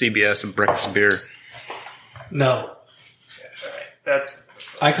this CBS a breakfast beer? No. That's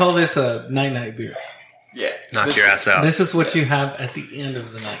I call this a night-night beer. yeah. Knock your ass out. This is what you have at the end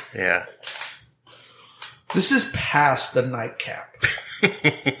of the night. Yeah. This is past the nightcap.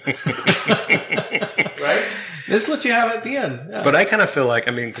 Right? This is what you have at the end. Yeah. But I kind of feel like,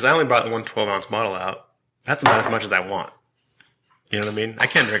 because I only brought the 1 12-ounce bottle out. That's about as much as I want. You know what I mean? I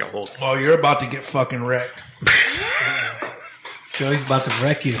can't drink a whole. Oh, you're about to get fucking wrecked. Joey's about to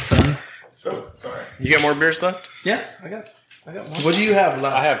wreck you, son. Oh, sorry. You got more beers left? Yeah, I got one. What do you have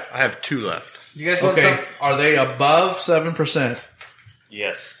left? I have 2 left. You guys want Okay, some? are they above 7%?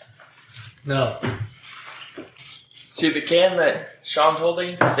 Yes. No. See, the can that Sean's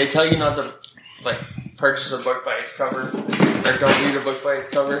holding, they tell you not to, purchase a book by its cover, or don't read a book by its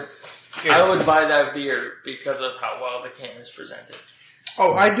cover. I would buy that beer because of how well the can is presented.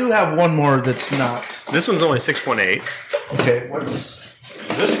 Oh, I do have one more that's not. This one's only 6.8. Okay, what's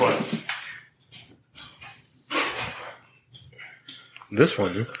This one. This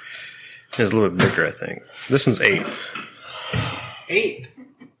one is a little bit bigger, I think. This one's 8. 8.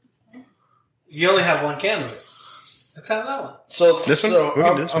 You only have one can of it. Let's have that one. so? This one? So We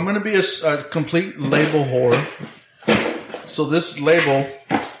can do this I'm one. going to be a complete label whore. So this label,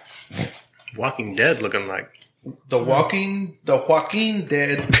 Walking Dead looking like. the Joaquin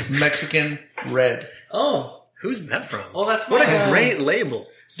Dead Mexican Red. Oh. Who's that from? Oh, that's What mine. a great label.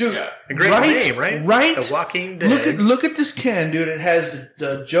 Dude, A great name, right? Right. The Walking Dead. Look at this can, dude. It has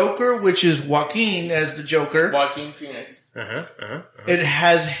the Joker, which is Joaquin as the Joker. Joaquin Phoenix. It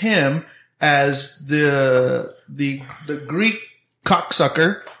has him as the Greek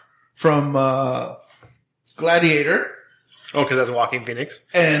cocksucker from Gladiator, Oh, because that's Walking Phoenix?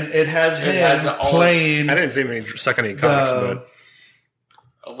 and it has him has all- playing I didn't see him suck any cocks, but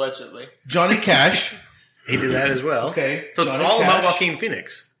Allegedly. Johnny Cash. he did that as well. Okay, So it's Johnny all about Cash. Joaquin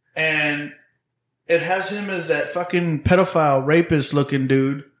Phoenix. And it has him as that fucking pedophile rapist looking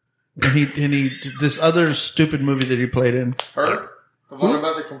dude. And he this other stupid movie that he played in. Her? The one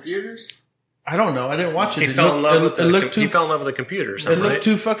about the computers? I don't know. I didn't watch it. He It fell in love looked- with it the looked too. he fell in love with the computer or It something, looked right?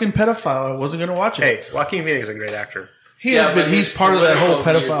 too fucking pedophile. I wasn't going to watch it. Hey, Joaquin Phoenix is a great actor. he Yeah, is, but but he's his part of that whole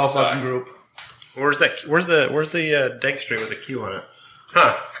political pedophile views suck. fucking group. Where's the Dank Street with the Q on it?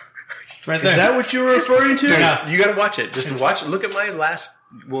 Huh. It's right there. Is that what you're referring to? Yeah. You gotta watch it. Just watch. Look at my last.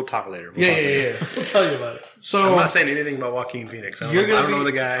 We'll talk later. We'll Yeah, talk later. yeah. We'll tell you about it. So I'm not saying anything about Joaquin Phoenix. I don't, You're know, I gonna don't know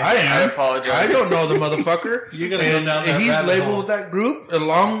be- the guy. I am. I apologize. I don't know the motherfucker. You're gonna go and, down that and he's rabbit labeled hole. that group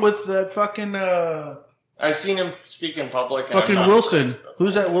along with that fucking I've seen him speak in public. And fucking I'm not Wilson. impressed.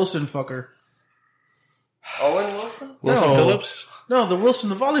 Who's that Wilson fucker? Owen Wilson? Wilson No. Phillips. No, the Wilson,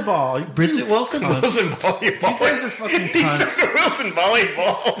 the volleyball. Bridget Wilson? Wilson volleyball. You guys are fucking He cunts. said Wilson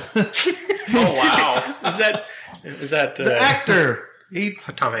volleyball. Oh, wow. Is that The actor.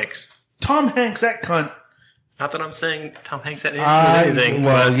 Tom Hanks? Tom Hanks, that cunt. Not that I'm saying Tom Hanks had anything.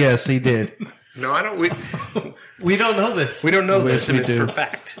 Well, yes, he did. No, I don't. We don't know this. We don't know Yes, this we do. for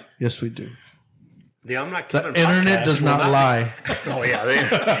fact. Yes, we do. The I'm Not The Kevin internet podcast does will not lie. Oh yeah,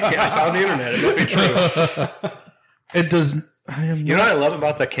 yeah, I saw on the internet. It must be true. It does. I am You know not. what I love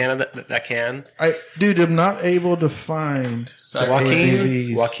about the can of that can? Dude, I'm not able to find.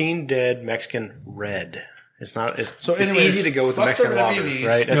 ABVs. Joaquin Dead Mexican Red. It's not. So it's anyways, easy to go with the fuck Mexican them lager, ABVs.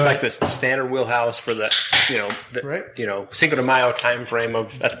 right? It's Right. like this standard wheelhouse for the Right. Cinco de Mayo time frame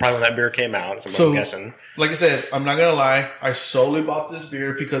of. That's probably when that beer came out. So So- I'm guessing. Like I said, I'm not gonna lie. I solely bought this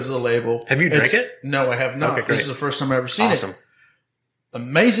beer because of the label. Have you drank It's- it? No, I have not. Okay, great. This is the first time I've ever seen Awesome. it.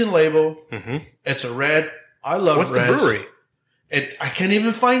 Amazing label. Mm-hmm. It's a red. I love What's reds. the brewery? I can't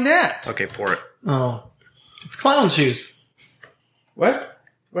even find that. Okay, pour it. Oh. It's clown shoes. What?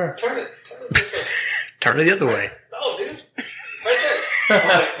 Where? Turn it this way. Turn it the other way. No, dude.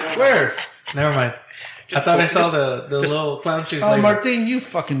 Right Where? Never mind. I thought I saw the little clown shoes. Oh, label. Martin, you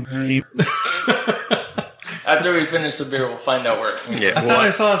fucking. After we finish the beer, we'll find out where it came from. Yeah. I thought I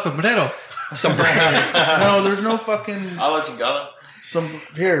saw a sombrero. Some brand. No, there's no fucking. I'll let you go. Some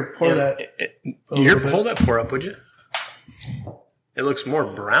here. Pour that. Here, little bit. hold that pour up, would you? It looks more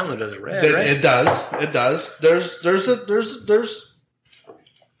brown than it does red, It, right? it does. It does. There's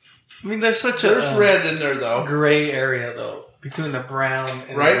I mean, there's such there's a red in there though. gray area, though, between the brown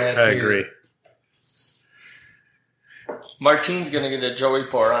and Right? the red. I beer. agree. Martine's going to get a Joey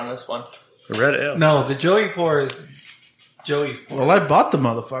pour on this one. The red ale. No, the Joey pour is Joey's pour. Well, I bought the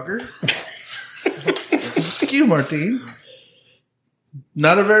motherfucker. Thank you, Martin.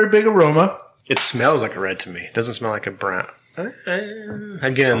 Not a very big aroma. It smells like a red to me. It doesn't smell like a brown.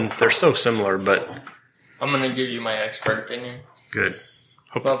 Again, they're so similar, but I'm going to give you my expert opinion. good.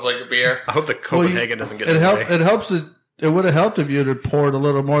 Smells like a beer. I hope that Copenhagen doesn't get It in the helped. way. It helps. It would have helped if you had poured a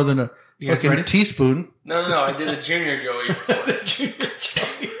little more than a You guys fucking ready? teaspoon. No. I did a junior Joey.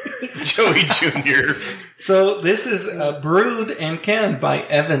 Joey Jr. So this is brewed and canned by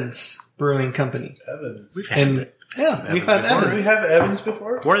Evans Brewing Company. Evans. We've had And that. yeah, we've had before. Did we Evans. have Evans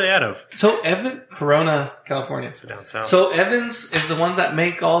before? Where are they out of? So Corona, California. So down south. So Evans is the ones that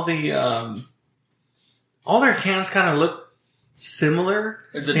make all the all their cans kind of look similar.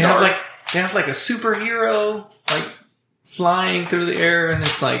 Is it they dark? have like a superhero like flying through the air, and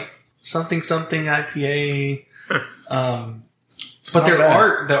it's like something IPA. But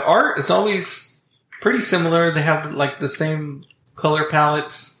their art is always pretty similar. They have like the same color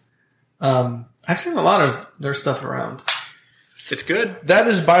palettes. I've seen a lot of their stuff around. It's good. That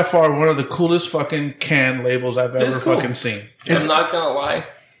is by far one of the coolest fucking can labels I've ever cool. fucking seen. I'm not gonna lie.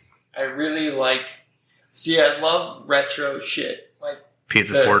 I really like. See, I love retro shit. Like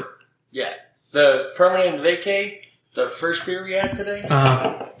Pizza Port. Yeah, the permanent vacay. The first beer we had today.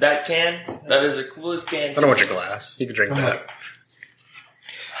 That can. That is the coolest can. I don't want your glass. You can drink that.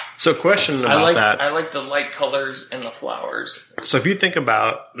 So, question about I like that. I like the light colors and the flowers. So, if you think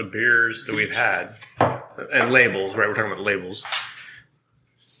about the beers that we've had and labels, right? We're talking about labels.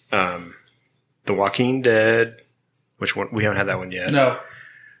 The Joaquin Dead, which one? We haven't had that one yet. No,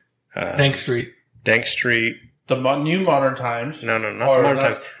 Dank Street. Dank Street. the new Modern Times. No, not Or the Modern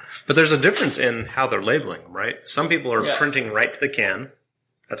not- Times. But there's a difference in how they're labeling them, right? Some people are Yeah. printing right to the can.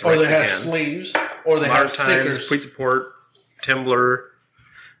 That's Or right they to the have can. sleeves, or they Modern have Times, stickers. Pizza Port, Timbler,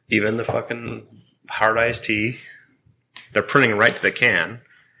 even the fucking hard iced tea. They're printing right to the can.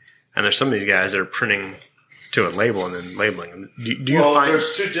 And there's some of these guys that are printing to a label and then labeling them. Do you Well, find...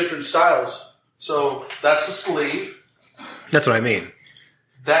 there's two different styles. So that's a sleeve. That's what I mean.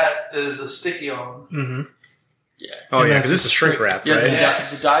 That is a sticky on. Mm-hmm. Yeah. Oh, And yeah, that's because this is shrink wrap, Yeah, right?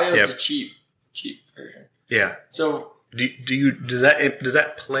 Yes. the diode's Yep. a cheap version. Yeah. So Does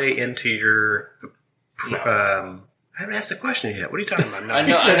that play into your... I haven't asked the question yet. What are you talking about? No. I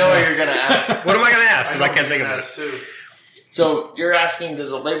know what you're gonna ask. What am I going to ask? Because I know can't what think you of it. asked, too. So you're asking,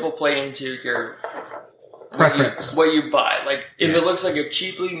 does a label play into your Preference. what you buy? Like, if it looks like a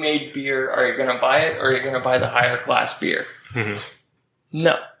cheaply made beer, are you going to buy it, or are you going to buy the higher class beer? Mhm.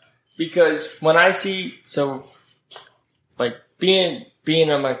 No, because when I see like being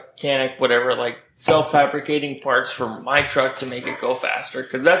a mechanic, whatever, like self-fabricating parts for my truck to make it go faster,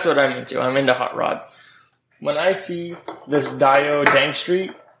 because that's what I'm into. I'm into hot rods. When I see this Dio Dank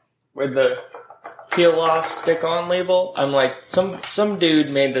Street with the peel-off, stick-on label, I'm like, some dude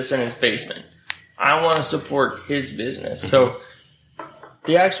made this in his basement. I want to support his business. So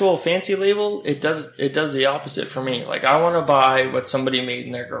the actual fancy label, it does the opposite for me. Like, I want to buy what somebody made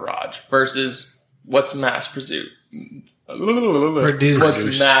in their garage versus what's mass produced.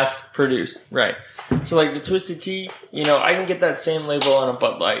 What's mass produced, right? So like the Twisted Tea, I can get that same label on a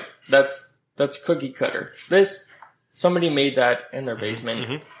Bud Light. That's cookie cutter. This, somebody made that in their basement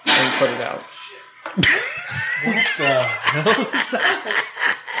and put it out.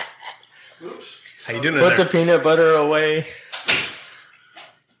 How you doing in Put the there? peanut butter away.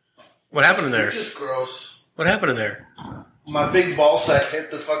 What happened in there? It's just gross. What happened in there? My big ball sack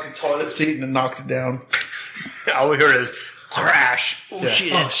hit the fucking toilet seat and it knocked it down. All we heard is crash. Oh, Yeah.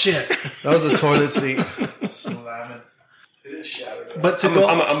 shit. Oh shit! That was the toilet seat. Slamming. It is shattered. But to go.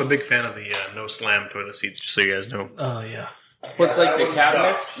 I'm a big fan of the no slam toilet seats, just so you guys know. Oh yeah. What's Yeah, like that the one's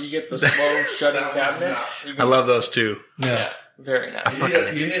cabinets? You get the slow shutting That one's cabinets. not. You I can- love those too. Yeah. very nice.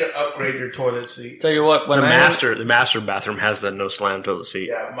 You need to upgrade your toilet seat. Tell you what, when The I master bathroom has the no slam toilet seat.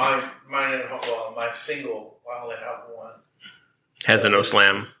 Yeah, mine at home. Well, my single. I only have one. Has a no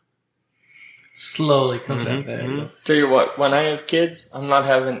slam. Slowly comes out there. tell you what, when I have kids, I'm not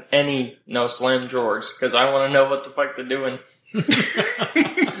having any no slam drawers because I want to know what the fuck they're doing.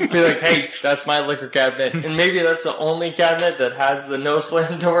 Be like, hey, that's my liquor cabinet, and maybe that's the only cabinet that has the no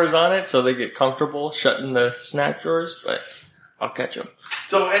slam doors on it, so they get comfortable shutting the snack drawers. But I'll catch them.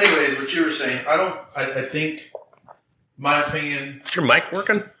 So, anyways, what you were saying, I think, my opinion, Is your mic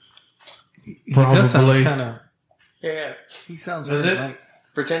working? He does sound Probably. kind of. Yeah, He sounds. Is very it? like-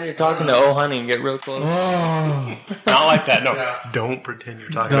 pretend you're talking to Oh Honey and get real close. Oh. Not like that. No. Yeah. Don't pretend you're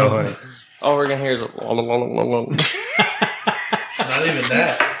talking No. to honey. All we're gonna hear is a not even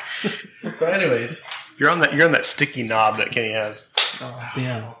that. So, anyways, You're on that sticky knob that Kenny has. Oh,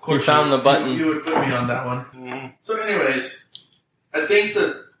 damn. of course, found the button. You would put me on that one. So, anyways, I think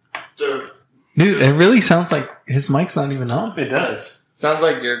the Dude, it really sounds like his mic's not even on. It does. sounds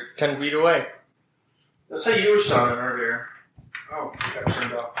like you're 10 feet away. that's how you were sounding earlier. Oh, it got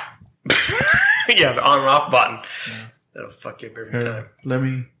turned off. Yeah, the on and off button. That'll fuck you up every Here, time. let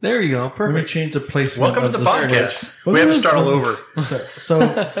me There you go. let me Perfect. change the placement. Welcome to of the podcast. switch. We have to start all over.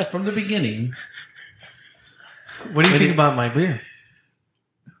 So from the beginning, What do you think about my beer?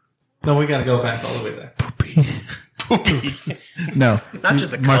 No, we got to go back all the way there. no, Not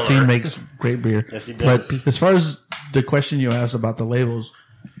just the Martin color. makes great beer. Yes, he does. But as far as the question you asked about the labels,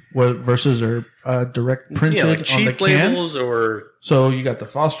 versus are direct printed Yeah, like on the cheap can. labels or So you got the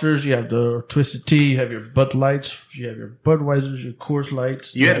Fosters, you have the Twisted Tea, you have your Bud Lights, you have your Budweisers, your Coors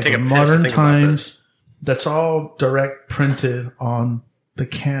Lights. You had to have take the a piss to Modern think about Times. That's all direct printed on the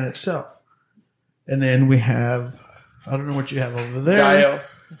can itself. And then we have, I don't know what you have over there.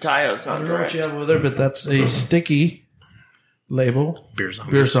 Dio's I not don't know what direct. you have over there, but that's a sticky label. beer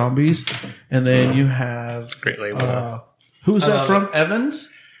zombies. Beer Zombies. And then you have, Great label. who's that from? Evans?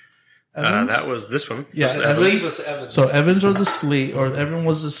 That was this one. Yeah, This is Evans. Sleeve was Evans. So Evans or the sleeve, or Evan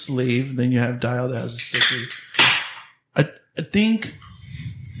was the sleeve. Then you have Dial that has a sticky. I think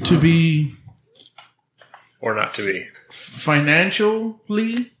to be Or not to be.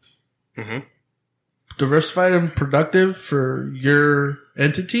 financially diversified and productive for your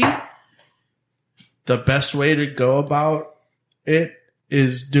entity, the best way to go about it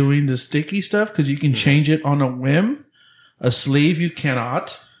is doing the sticky stuff because you can change it on a whim. A sleeve you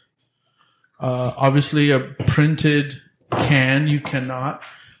cannot. Obviously, a printed can you cannot.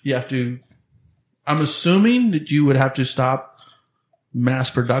 You have to. I'm assuming that you would have to stop mass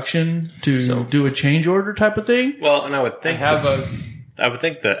production to do a change order type of thing. Well, and I would think I I would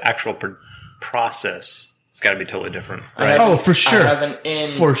think the actual process has got to be totally different, I right? have- Oh, for sure. I have an in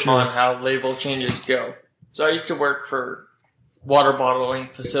For sure. on how label changes go. So I used to work for water bottling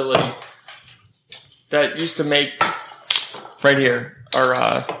facility that used to make right here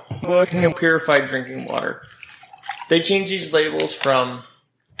our purified drinking water. They change these labels from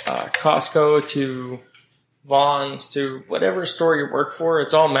Costco to Vaughn's to whatever store you work for.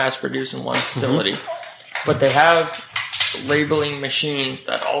 It's all mass produced in one facility, but they have labeling machines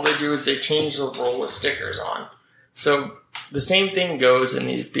that all they do is they change the roll of stickers on. So the same thing goes in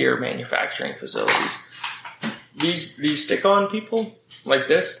these beer manufacturing facilities. These stick-on people like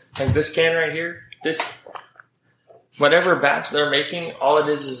this can right here, this whatever batch they're making, all it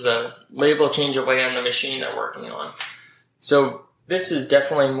is a label change away on the machine they're working on. So this is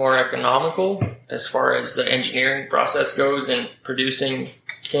definitely more economical as far as the engineering process goes in producing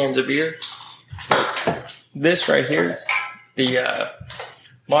cans of beer. This right here, the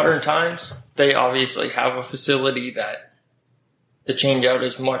Modern Times, they obviously have a facility that the change out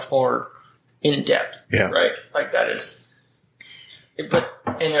is much more in depth, Yeah. right? Like that is. But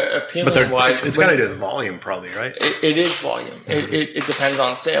in But appealing wise, it's got to do with volume, probably, right? it is volume. It depends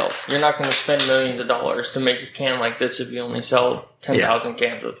on sales. You're not going to spend millions of dollars to make a can like this if you only sell 10,000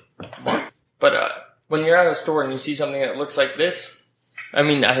 cans a month. But when you're at a store and you see something that looks like this, I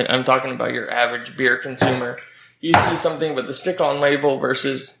mean, I'm talking about your average beer consumer. You see something with the stick-on label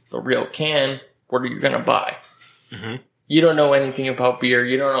versus the real can, what are you going to buy? Mm-hmm. You don't know anything about beer.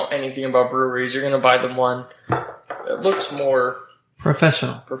 You don't know anything about breweries. You're going to buy the one that looks more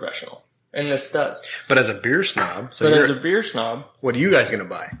professional. And this does. But as a beer snob, But as a beer snob, what are you guys going to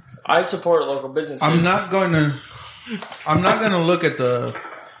buy? I support local businesses. I'm going to look at the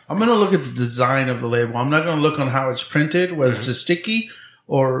design of the label. I'm not going to look on how it's printed, whether it's a sticky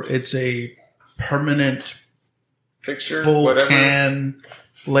or it's a permanent Fixture, full whatever. can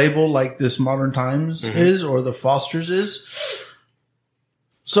label like this Modern Times is or the Foster's is.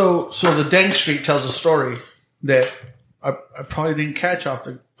 So the Dank Street tells a story that I probably didn't catch off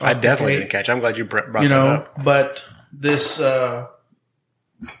the. I definitely gate, didn't catch. I'm glad you brought You that know, up. but this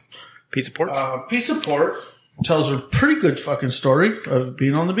Pizza Port? Pizza Port tells a pretty good fucking story of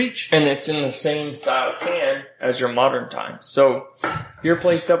being on the beach. And it's in the same style can as your Modern Times. So you're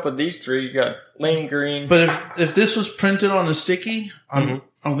placed up with these three. You got Lane Green, But if this was printed on a sticky, I'm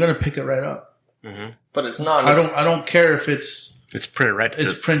gonna pick it right up. but it's not. I don't care if it's Printed right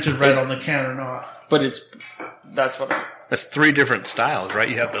to printed right on the can or not. But that's what. That's three different styles, right?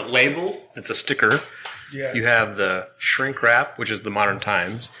 You have the label, it's a sticker. Yeah. You have the shrink wrap, which is the Modern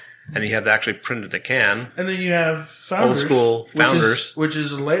Times. And then you have the actually printed the can. And then you have Founders, Old school Founders. which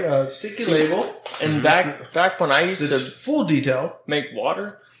is a sticky label. And back when I used It's to full detail. make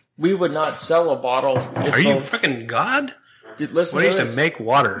water, we would not sell a bottle. If Are you fucking God? listen When I to used this. to make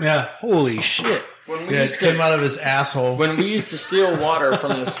water. Yeah. Holy shit. When we Yeah, it used came to, out of his asshole. when we used to steal water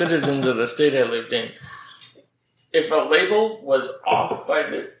from the citizens of the state I lived in, if a label was off by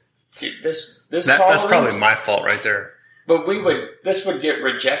this That's tolerance, probably my fault right there. But this would get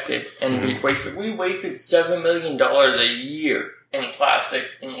rejected, and we wasted $7 million a year in plastic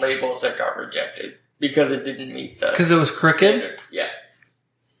and labels that got rejected because it didn't meet the Because it was crooked? standard. Yeah.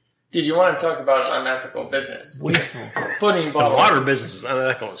 Did you want to talk about an unethical business? Wasteful. Putting The bottles. water business is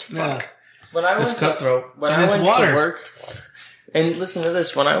unethical as fuck. Yeah. When I It's went cutthroat. when And I it's went water. to work, and listen to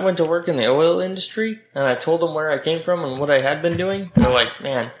this, when I went to work in the oil industry, and I told them where I came from and what I had been doing, they're like,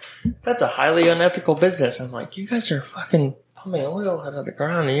 "Man, that's a highly unethical business." I'm like, "You guys are fucking pumping oil out of the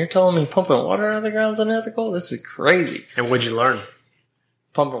ground, and you're telling me pumping water out of the ground is unethical? This is crazy. And what'd you learn?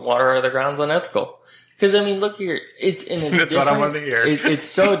 Pumping water out of the ground is unethical. Because, I mean, look here. It's That's different. what I wanted to hear. It's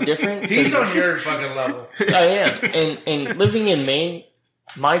so different. He's on your fucking level. I am. And living in Maine,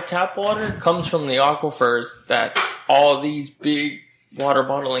 my tap water comes from the aquifers that all these big water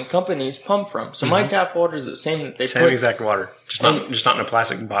bottling companies pump from. So my tap water is the same that they Same put. exact water, just not in a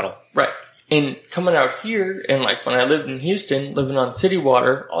plastic bottle. Right. And coming out here, and like when I lived in Houston, living on city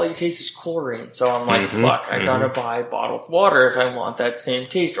water, all you taste is chlorine. So I'm like, fuck, I gotta buy bottled water if I want that same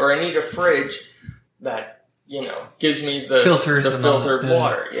taste. Or I need a fridge that, gives me the Filters the and all filtered that, yeah.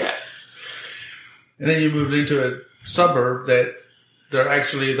 water. Yeah. And then you moved into a suburb that their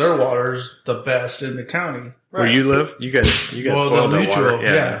water's the best in the county. Where you live, you got Well, boiled the that mutual, water.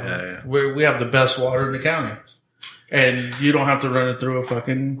 yeah. We have the best water in the county. And you don't have to run it through a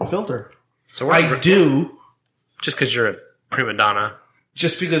fucking filter. So I do, just because you're a prima donna.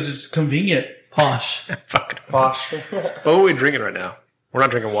 just because it's convenient. Posh. Fucking. Bosh. But what are we drinking right now? We're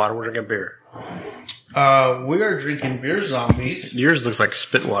not drinking water. We're drinking beer. We are drinking Beer Zombies. Yours looks like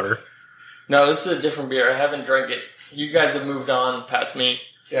spit water. No, this is a different beer. I haven't drank it. You guys have moved on past me.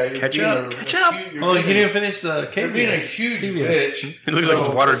 Yeah, you're Catch being up. Catch up. Oh, you didn't finish the cake. You're being a huge CBS. bitch. It looks like it's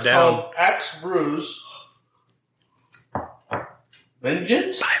watered down. Called Axe Brews.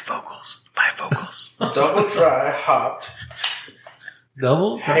 Vengeance. Bifocals. Double dry hopped.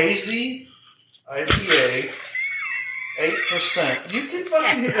 Double? Hazy IPA. 8%. You can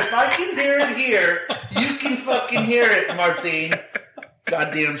fucking hear. If I can hear it here, you can fucking hear it, Martin.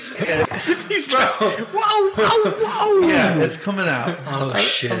 Goddamn spit. He's trying. Whoa. Yeah, it's coming out. Oh,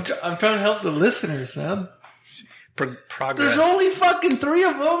 shit. I'm trying to help the listeners, man. Progress. There's only fucking 3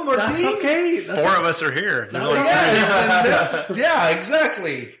 of them, Martin. That's okay. That's 4 of us are here. There's only Yeah,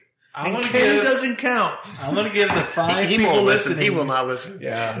 exactly. And Kenny doesn't count. I'm going to give the 5 he people won't listen. listening. He will not listen.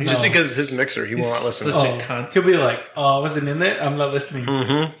 Yeah, he's Just because it's his mixer, he will not listen. such a cunt. He'll be like, oh, I wasn't in it. I'm not listening.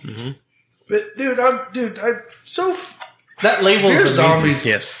 But dude, I'm so. That label Beer is amazing. Zombies.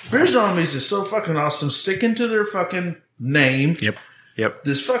 Yes. Beer Zombies is so fucking awesome. Sticking to their fucking name. Yep.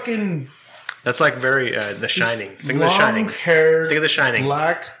 This fucking That's like very The Shining. Think of The Shining. long-haired, Think of The Shining.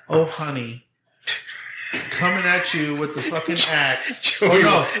 black honey coming at you with the fucking axe. Joey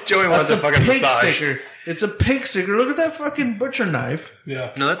wants that's a fucking pig massage. sticker. It's a pig sticker. Look at that fucking butcher knife.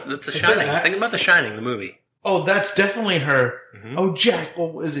 Yeah. No, that's The an Shining. axe. Think about The Shining, the movie. Oh, that's definitely her. Oh, Jack.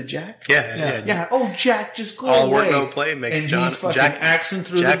 Well, is it Jack? Yeah. Yeah. Oh, Jack, just go All away. work, no play makes and John he's fucking Jack axing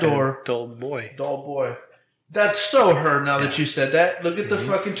through Jack the door. a dull boy. Doll boy. That's so her now that you said that. Look at the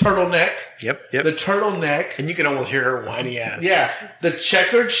fucking turtleneck. Yep. The turtleneck. And you can almost hear her whiny ass. Yeah. The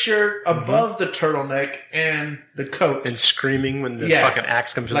checkered shirt above the turtleneck and the coat. And screaming when the Yeah. fucking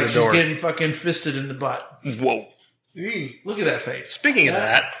axe comes to like the she's door. getting fucking fisted in the butt. Whoa. Look at that face. Speaking of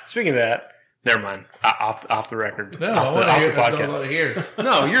that, never mind. Off the record. No, off I want to hear. the I podcast. want to hear.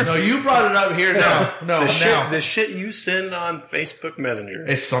 No, you're No, you brought it up here now. No, now. the shit you send on Facebook Messenger.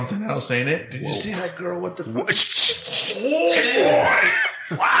 It's something else, ain't it? Did you see that girl? What the fuck?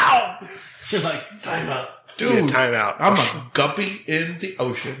 Wow. You're like, time out. Dude, Time out. I'm a guppy in the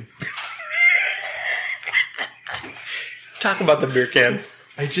ocean. Talk about the beer can.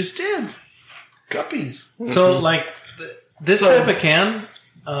 I just did. Guppies. So, like, this type of can,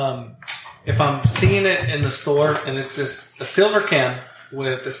 if I'm seeing it in the store and it's just a silver can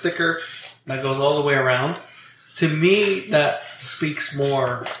with the sticker that goes all the way around, to me, that speaks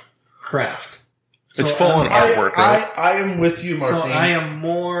more craft. It's So full on I'm- artwork, right? I am with you, So Martin. I am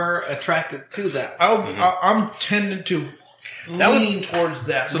more attracted to that. I'm tending to lean towards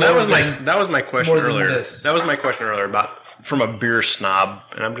that. So more that was my question more than earlier. this. That was my question earlier about from a beer snob,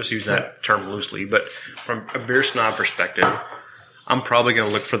 and I'm just using that term loosely, but from a beer snob perspective, I'm probably going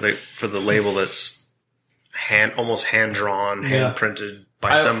to look for the label that's almost hand drawn, hand printed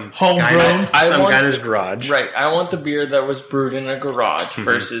by some homegrown. guy in his garage. Right. I want the beer that was brewed in a garage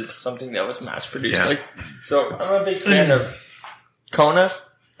versus something that was mass produced. Yeah. Like, so I'm a big fan of Kona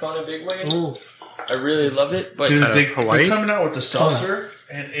Big Wagon. Ooh. I really love it, but Dude, of Hawaii? they're coming out with the seltzer,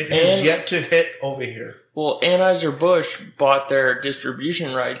 and it is yet to hit over here. well, Anheuser-Busch bought their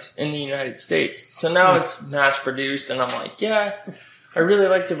distribution rights in the United States. So now it's mass produced, and I'm like, yeah, I really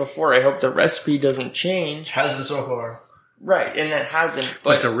liked it before. I hope the recipe doesn't change. Hasn't so far. Right, and it hasn't. It's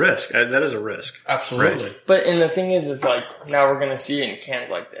But a risk. That is a risk. Absolutely. and the thing is, it's like, now we're going to see it in cans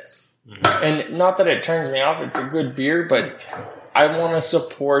like this. And not that it turns me off, it's a good beer, but I want to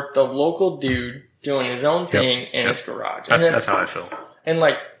support the local dude doing his own thing in his garage. And That's how I feel. And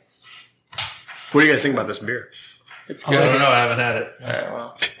like, What do you guys think about this beer? it's I good. don't know. I haven't had it. Alright,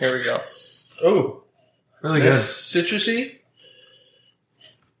 well, here we go. Oh, Really that's citrusy.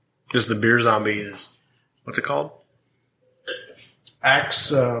 Just the beer zombies. What's it called?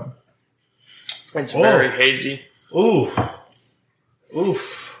 Axe. It's very hazy. Ooh.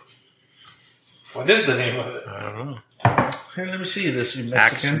 Oof. What is the name of it? I don't know. Hey, let me see this, you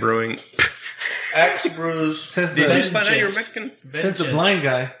Axe Mexican. Brewing. Axe Brews. Says Did you the, just find out you're Mexican? says the blind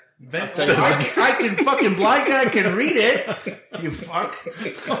guy. Vengeance. I can fucking blind guy can read it. You fuck.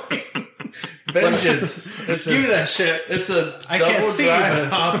 Vengeance. It's Give me that shit. It's a I can't double see, dry but-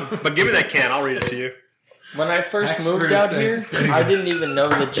 hop. But give me that can. I'll read it to you. When I first Axe moved Bruce out things. here, I didn't even know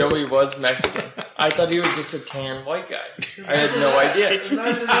that Joey was Mexican. I thought he was just a tan white guy. I had no idea.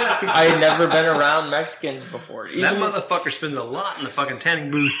 I had never been around Mexicans before. That Even, motherfucker spends a lot in the fucking tanning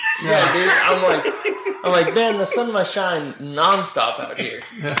booth. yeah, dude. I'm like, man, the sun must shine nonstop out here.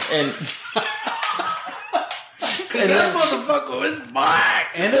 And That motherfucker is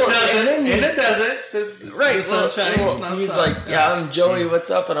black. And it Well, doesn't. and then- And it doesn't. right, The sun shines well, he's nonstop. like, yeah, I'm Joey. What's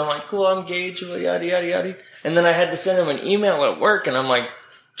up? And I'm like, cool, I'm Gage. Yada yada yada. And then I had to send him an email at work, and I'm like,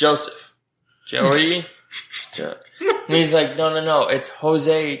 Joseph, Joey. And he's like, no, it's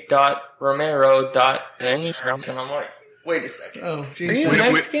Jose.Romero. And I'm like, wait a second. Oh, Are geez. you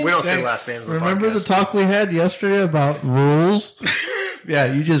Mexican? We don't say Thanks. last names. On Remember the podcast. talk we had yesterday about rules?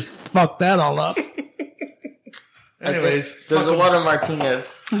 Yeah, you just fucked that all up. Anyways, There's a lot of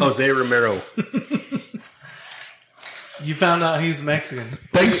Martinez. Jose Romero. You found out he's Mexican.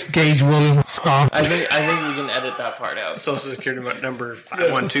 Thanks, Gage Williams. I think we can edit that part out. Social Security number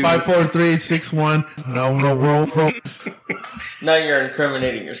 512. 54361. No, roll for. Now you're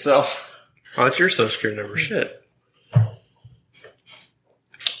incriminating yourself. Oh, that's your Social Security number. Shit.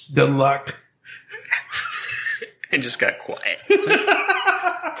 good luck. It just got quiet.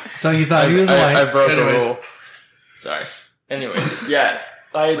 So you thought he was white. I broke Anyways. a rule. Sorry. Anyways, yeah.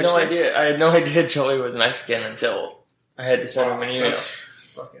 I had no idea. I had no idea Joey was Mexican until I had to send him an email. That's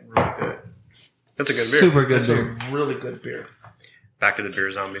fucking really good. That's a good beer. Super good That's beer. a really good beer. Back to the beer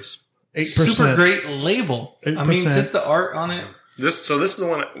zombies. 8%. Super great label. I mean, 8%. just the art on it. This is the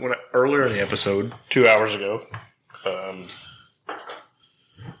one when earlier in the episode, 2 hours ago.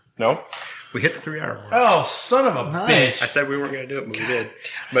 No, we hit the 3 hour mark. Oh, son of a Nice. I said we weren't going to do it, but we did.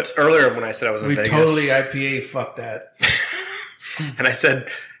 But earlier when I said I was in We Vegas, totally IPA fucked that. and I said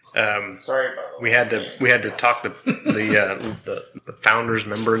Sorry about that. we had to talk the founders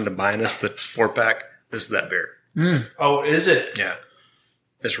member into buying us the 4-pack. This is that beer. Oh, is it? Yeah,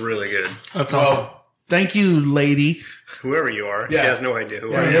 it's really good. That's awesome. Well, thank you, lady. Whoever you are, Yeah. she has no idea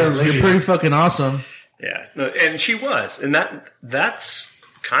who I Yeah, am. You're pretty fucking awesome. Yeah, no, and she was, and that's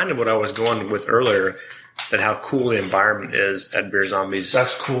kind of what I was going with earlier. That how cool the environment is at Beer Zombies.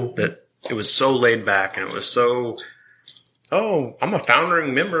 That's cool. That it was so laid back and it was so. Oh, I'm a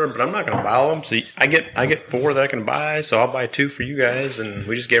founding member, but I'm not going to buy them. So I get 4 that I can buy, so I'll buy 2 for you guys. And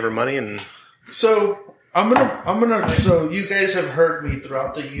we just gave her money, and So I'm gonna. So you guys have heard me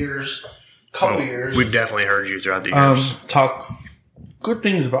throughout the years, couple years, we've definitely heard you throughout the years. talk good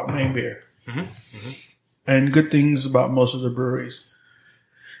things about Maine beer, and good things about most of the breweries.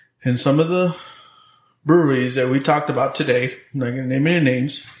 And some of the breweries that we talked about today, I'm not gonna name any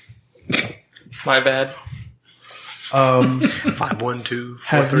names, My bad. 512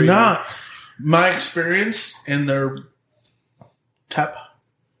 have 43. not. My experience in their tap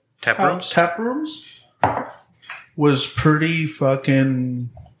rooms was pretty fucking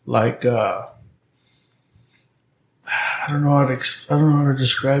like I don't know how to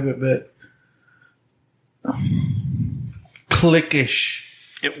describe it, but cliquish,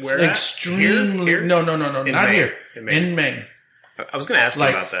 Where at? extremely. Here? No, In not Maine. here. In Maine. In Maine, I was going to ask you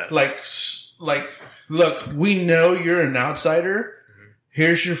about that. like, look, we know you're an outsider.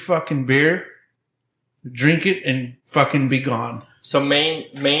 Here's your fucking beer. Drink it and fucking be gone. So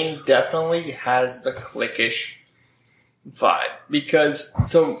Maine definitely has the cliquish vibe because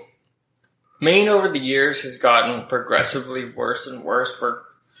Maine over the years has gotten progressively worse and worse.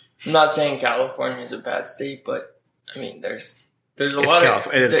 I'm not saying California is a bad state, but I mean there's a lot of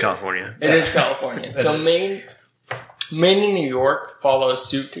It is California. It is California. So Maine and New York follow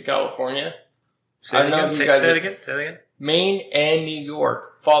suit to California. Say I it don't know again. if Say you guys it again. Say it again. Maine and New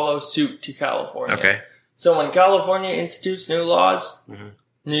York follow suit to California. Okay. So when California institutes new laws, Mm-hmm.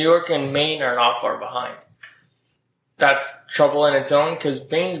 New York and Maine are not far behind. That's trouble in its own because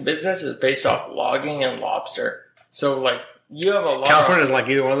Maine's business is based off logging and lobster. So like you have a lot. California doesn't like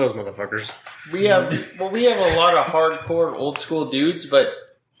either one of those motherfuckers. We have a lot of hardcore old school dudes, but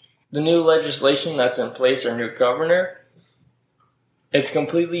the new legislation that's in place, our new governor, it's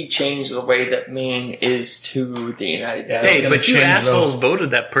completely changed the way that Maine is to the United States. Hey, gonna but you change assholes those.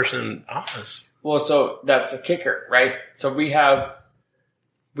 voted that person in office. Well, so that's the kicker, right? So we have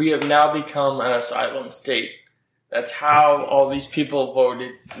we have now become an asylum state. That's how all these people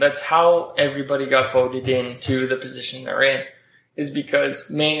voted. That's how everybody got voted into the position they're in, is because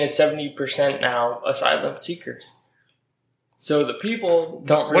Maine is 70% now asylum seekers. So the people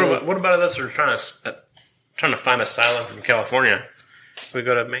don't really... What about us who are trying to find asylum from California? We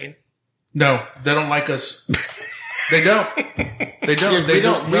go to Maine? No, they don't like us. They don't. They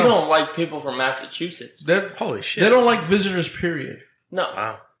don't. We don't like people from Massachusetts. Holy shit. They don't like visitors, period. No.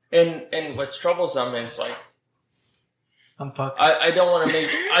 Wow. And what's troublesome is like, I'm fucked. I don't want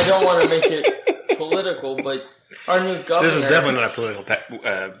to make it political, but our new governor... This is definitely not a political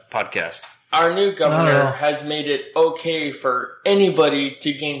podcast. Our new governor No. has made it okay for anybody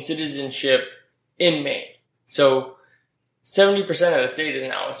to gain citizenship in Maine. So 70% of the state is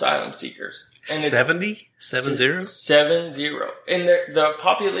now asylum seekers. And it's 70? 70? 70. And the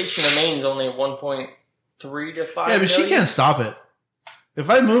population of Maine is only 1.3 to 5 Yeah, but she million. can't stop it. If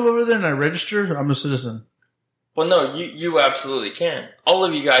I move over there and I register, I'm a citizen. Well, no, you absolutely can. All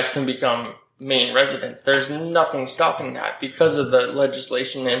of you guys can become Maine residents. There's nothing stopping that because of the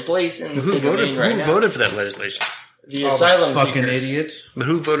legislation in place in the Who state of Maine right now. voted for that legislation? The All the asylum fucking seekers. idiots. But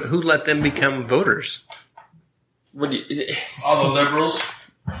who voted? Who let them become voters? What do you, All the liberals.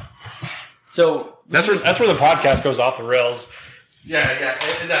 so That's where the podcast goes off the rails. Yeah, it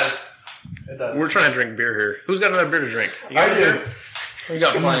does. It does. We're trying to drink beer here. Who's got another beer to drink? You got I another do. beer? we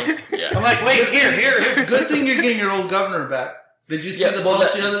got plenty. Yeah. I'm like, wait, here. Good thing you're getting your old governor back. Did you see the well,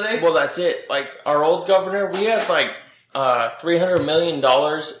 post the other day? Well, that's it. Like our old governor, we had like $300 million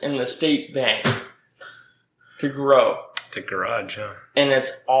in the state bank to grow, It's a garage, huh? and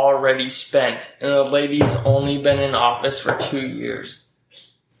it's already spent. And the lady's only been in office for 2 years.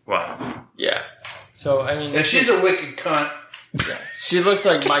 Wow. Yeah. So I mean, and she's a wicked cunt. she looks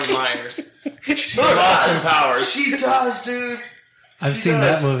like Mike Myers. She's Austin Powers. She does, dude. I've She seen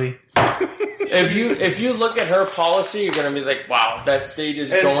does. that movie. If you look at her policy, you're gonna be like, wow, that state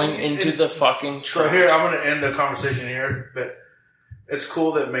is And going into it's- the fucking So trash. here, I'm going to end the conversation here, but it's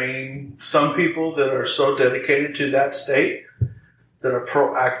cool that Maine, some people that are so dedicated to that state, that are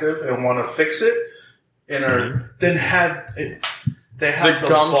proactive and want to fix it, and are then have it, they have The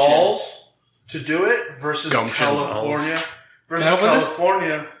the gumption. balls to do it versus Gumption California. Versus Can I open this?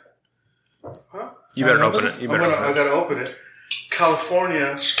 California. You better I open noticed- it. You better I open it. got to open it.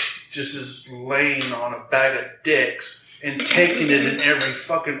 California just is laying on a bag of dicks and taking it in every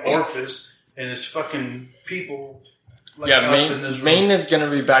fucking orifice, and it's fucking people like Yeah, us in this room. Maine is going to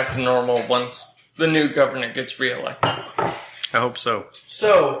be back to normal once the new governor gets reelected. I hope so.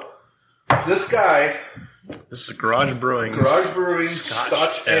 So, this guy, This is Garage Brewing. Garage Brewing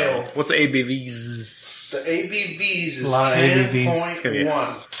Scotch Ale, What's the ABVs? the ABVs is A lot of ABVs. It's gonna be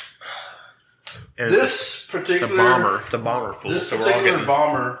 10.1. And This it's particular a bomber. It's a bomber full. This So we're all particular getting.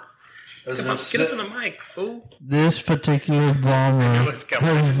 bomber has Come been on, get up sit- in the mic, fool. This particular bomber Let's go.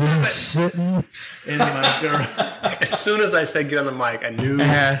 has been sitting. in my garage. As soon as I said get on the mic, I knew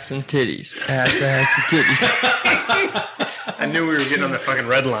Ass and titties. Ass and titties. I knew we were getting on the fucking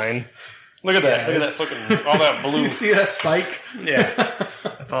red line. Look at that. Look at that fucking all that blue. You see that spike? Yeah.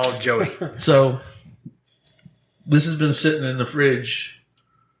 That's all Joey. So, this has been sitting in the fridge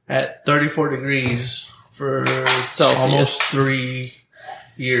at 34 degrees for Celsius. almost 3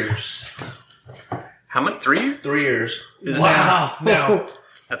 years. How much? 3 years? 3 years. Wow. Now,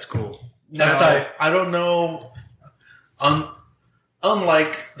 That's cool. now I don't know.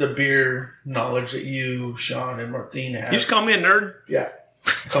 Unlike the beer knowledge that you, Sean, and Martine have. You just call me a nerd? Yeah.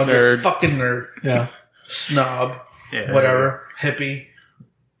 Called you a Nerd. fucking nerd. Yeah. Snob. Yeah. Whatever. Hippie.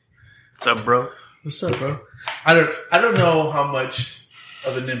 What's up, bro? What's up, bro? I don't know how much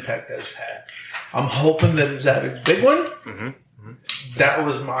of an impact that's had. I'm hoping that it's had a big one. Mm-hmm. That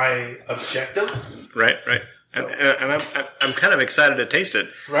was my objective, Right. So- And I'm kind of excited to taste it.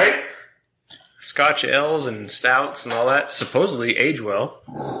 right? Scotch ales and stouts and all that supposedly age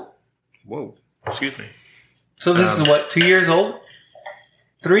well. Whoa. Excuse me. So this is what, 2 years old?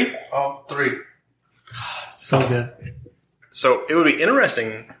 3? All 3. So good. So it would be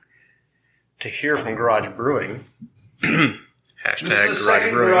interesting to hear from Garage Brewing. Hashtag This is the Garage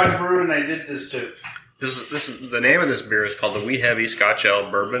second Brewing. garage brewing I did this to. This is the name of this beer is called the Wee Heavy Scotch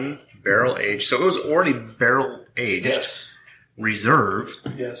Ale Bourbon Barrel Aged. So it was already barrel aged, Yes. reserve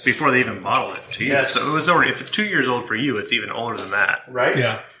Yes. before they even bottled it to you. Yes. So it was already. If it's 2 years old for you, it's even older than that. Right?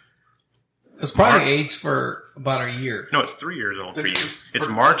 Yeah. It was probably aged for about a year. No, it's 3 years old for you. It's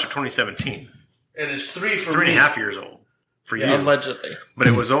March of 2017. And it's 3 for 3.5 me. years old for Yeah. you. Allegedly. But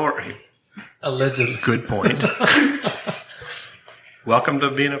it was already. Allegedly. Good point. Welcome to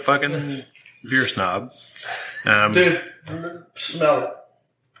being a fucking beer snob. Dude, smell it.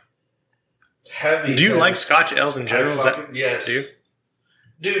 heavy. Do you heavy. like Scotch ales in general? Is that- Yes. Do you?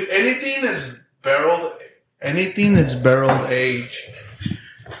 Dude, anything that's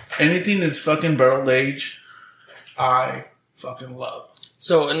barreled aged, I fucking love.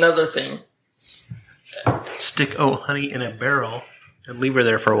 So another thing, Stick honey in a barrel and leave her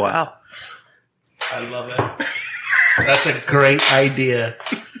there for a while. I love it. That's a great idea.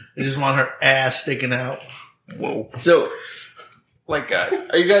 I just want her ass sticking out. Whoa. so like,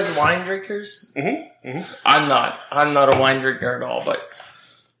 are you guys wine drinkers? I'm not. I'm not a wine drinker at all. But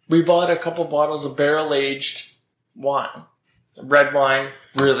we bought a couple bottles of barrel aged wine, red wine,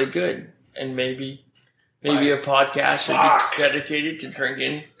 really good, and maybe a podcast should be dedicated to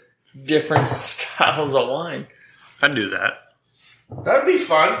drinking different styles of wine. I'd do that. That'd be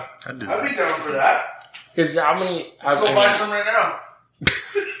fun. I'd do I'd that. be down for that. Because how many? Let's go buy some right now.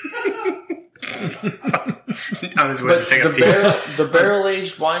 On his way to But take a pee. the barrel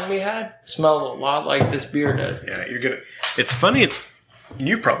aged wine we had smelled a lot like this beer does. Yeah, you're gonna. It's funny.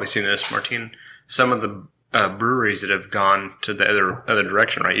 You've probably seen this, Martine. Some of the breweries that have gone to the other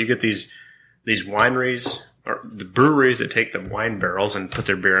direction, right? You get these wineries or the breweries that take the wine barrels and put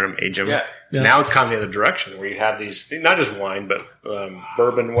their beer in them, age them. Yeah. Yeah. Now it's kind of the other direction where you have these, not just wine, but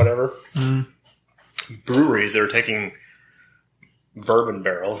bourbon, whatever. Breweries that are taking bourbon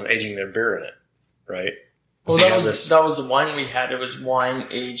barrels and aging their beer in it, right? Well, So you that have was this- that was the wine we had. It was wine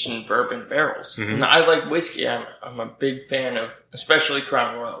aged in bourbon barrels. Mm-hmm. And I like whiskey. I'm a big fan of, especially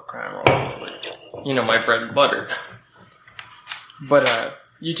Crown Royal. Crown Royal is like, my bread and butter. But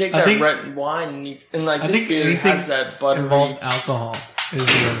you take I that think- red wine and I this think beer anything has that buttery. involved alcohol is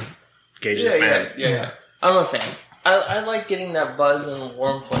the Gage is a fan. Yeah. I'm a fan. I like getting that buzz and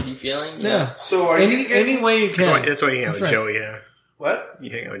warm, fuzzy feeling. yeah. So are you Any way you can. That's why you hang out with That's right. Joey, yeah. What? You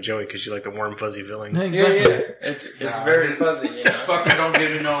hang out with Joey because you like the warm, fuzzy feeling. Yeah, Yeah, exactly. It's Nah, very dude. fuzzy. Fucking don't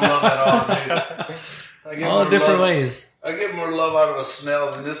give me no love at all, dude. I get All more different love- ways. I get more love out of a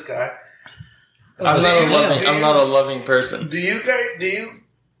snail than this guy. I'm not a loving person. Do you guys?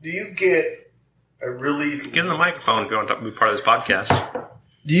 Do you get a really? Get in the microphone if you want to be part of this podcast.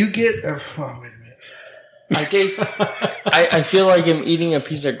 Do you get? Oh, wait a minute. I taste. I feel like I'm eating a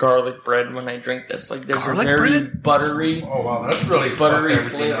piece of garlic bread when I drink this. Like there's Garlic a very bread? buttery, Oh wow, that's really buttery fucked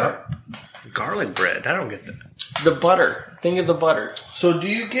everything flavor. up. Garlic bread. I don't get that. The butter. Think of the butter. So do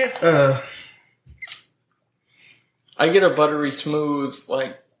you get? I get a buttery smooth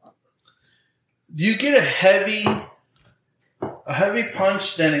like. Do you get a heavy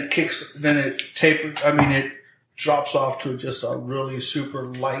punch? Then it kicks. Then it tapers. I mean, it drops off to just a really super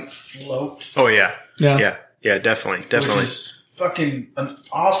light float. Oh, yeah. Yeah. Yeah, definitely. Which Definitely. is fucking an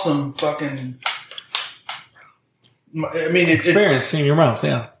awesome fucking. I mean, Experience in your mouth,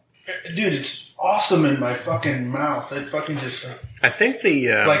 yeah. dude, it's awesome in my fucking mouth. It fucking just I think the.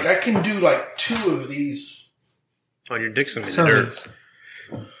 like I can do like 2 of these. on your dick's in the dirt. Servings.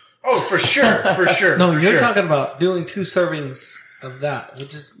 Oh, for sure, for sure. No, for you're sure. talking about doing 2 servings of that,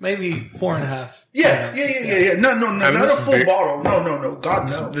 which is maybe 4.5. Yeah. No, mean, not this a full beer- bottle. No. God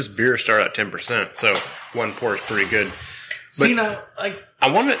no. This beer started at 10%, so one pour is pretty good. See now, like, I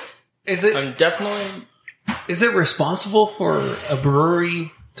want it. is it I'm definitely. responsible for a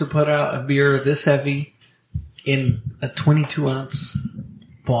brewery to put out a beer this heavy in a 22-ounce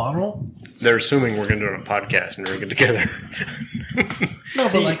bottle? They're assuming we're going to do it on a podcast and drink it together. No,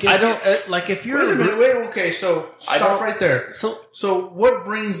 See, but like, I if don't- like if you're Wait a minute. Wait. Okay. So I stop don't- right there. so So what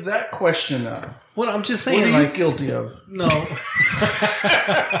brings that question up? what I'm just What saying, are you like, guilty of? no,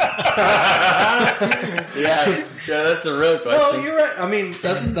 Yeah, that's a real no, question. you're right. I mean,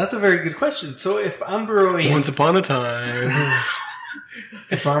 that's a very good question. So if I'm brewing, Once upon a time.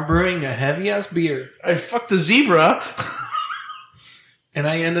 if I'm brewing a heavy ass beer, I fucked a zebra. and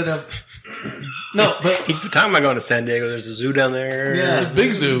I ended up, no, but He's talking about going to San Diego. There's a zoo down there. yeah, It's a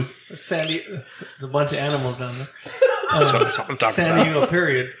big zoo. Sandy, there's a bunch of animals down there. That's what I'm talking San about. Diego,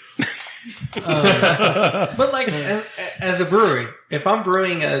 period. But like, as a brewery, if I'm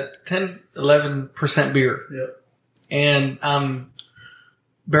brewing a 10-11% beer Yep. and I'm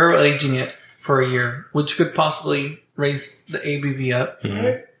barrel aging it for a year, which could possibly raise the ABV up,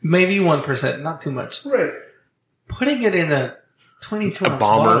 maybe 1%, not too much. Right. Putting it in a 22-ounce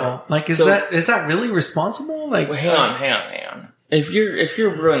bomber. bottle, like, is So- that really responsible? Like, Well, hang on. If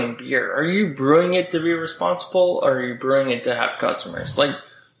you're brewing beer, are you brewing it to be responsible, or are you brewing it to have customers? Like,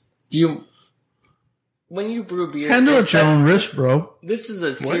 when you brew beer, Handle at your own risk, bro. this is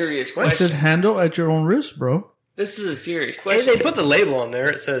a serious I said question. handle at your own risk, bro. This is a serious Hey, question. they put the label on there.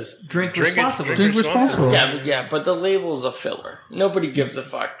 It says Drink it- responsibly. Drink responsible. yeah, but the label's a filler. Nobody gives a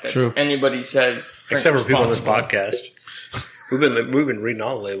fuck that True. anybody says. drink Except for people on this responsibly. podcast. We've been reading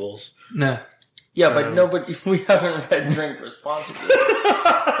all the labels. nah. Yeah, but nobody. We haven't read Drink Responsibly.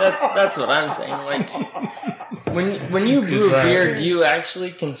 That's what I'm saying. Like, when you brew beer, do you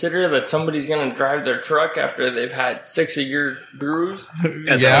actually consider that somebody's going to drive their truck after they've had 6 of your brews?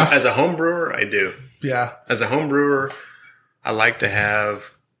 As a home brewer, I do. Yeah. As a home brewer, I like to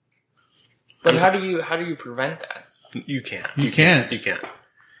have. But how do you prevent that? You can't. You can't. You can't.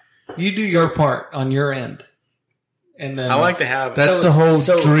 You do your part on your end. And then I like to have. That's the whole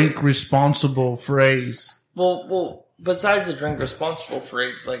drink responsible phrase. Well, besides the drink responsible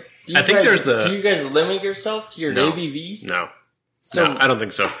phrase, like, do you guys limit yourself to your ABVs? No. So no, I don't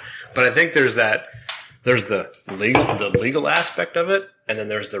think so. But I think there's that. There's the legal aspect of it, and then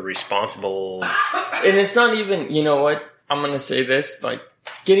there's the responsible. And it's not even. You know what? I'm going to say this: like,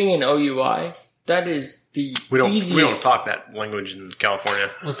 getting an OUI. That is the easiest. We don't talk that language in California.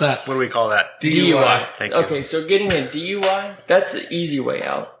 What's that? What do we call that? DUI. Thank you. Okay, so getting a DUI, that's the easy way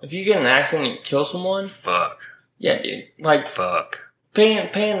out. If you get in an accident and you kill someone, Fuck. Yeah, dude. Like, Fuck. Paying a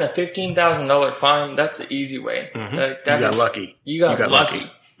 $15,000 fine, that's the easy way. Mm-hmm. You got lucky. You got lucky.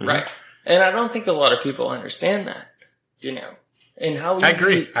 Mm-hmm. Right. And I don't think a lot of people understand that, you know. And how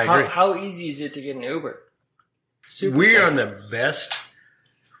easy, I agree. How easy is it to get an Uber? We are in the best.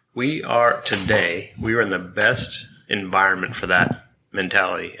 We are in the best environment for that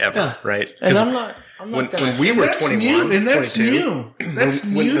mentality ever, right? And I'm not when gonna. we were 21, and that's 22, new. That's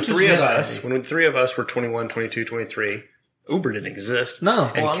when new the to three of society. us, when the three of us were 21, 22, 23, Uber didn't exist. No.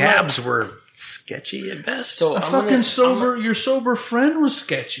 And Well, cabs were sketchy at best. So Your sober friend was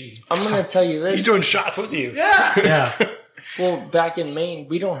sketchy. I'm gonna tell you this. He's doing shots with you. Yeah. Yeah. Well, back in Maine,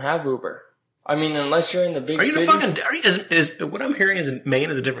 we don't have Uber. I mean, unless you're in the big Are you cities. is what I'm hearing is Maine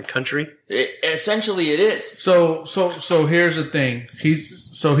is a different country? Essentially, it is. So here's the thing.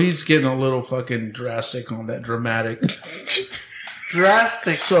 He's getting a little fucking drastic on that dramatic.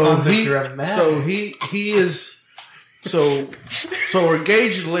 Drastic. So on the he dramatic. he is so where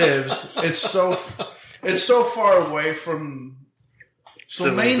Gage lives. It's so far away from.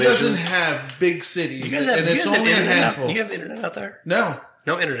 So Maine doesn't have big cities, and it's only a handful. Do you have internet out there? No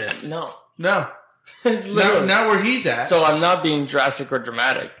internet. No. Now where he's at. So I'm not being drastic or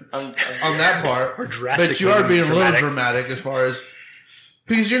dramatic. I'm on that part, Or drastic, but you are being dramatic. a little dramatic as far as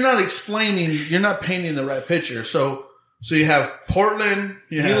because you're not painting the right picture. So you have Portland.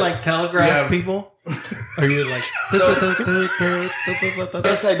 You like telegraph people? Are you like? I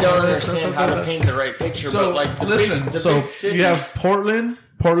guess I don't understand how to paint the right picture. So but like, big cities, you have Portland.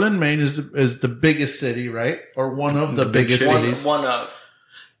 Portland, Maine is the biggest city, right? Or one of the biggest cities. one of.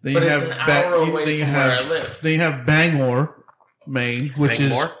 Then But you it's have an hour away from where I live. Then you have Bangor, Maine, which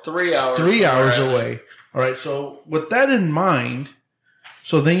is 3 hours. 3 hours from where I live. away. All right. So with that in mind,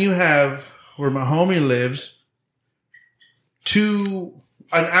 so then you have where my homie lives, an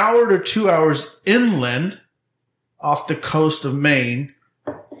hour to 2 hours inland off the coast of Maine.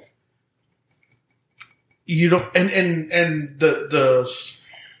 You don't, and the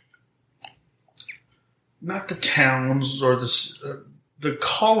not the towns or the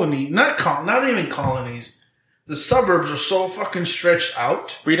colony, not even colonies. The suburbs are so fucking stretched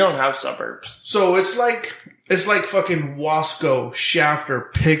out. We don't have suburbs. So it's like fucking Wasco,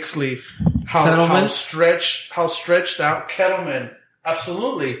 Shafter, Pixley, how stretched out Kettleman.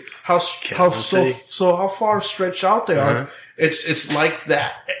 Absolutely. How far stretched out they are. It's like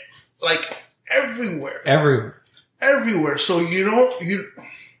that. Like everywhere. Everywhere. So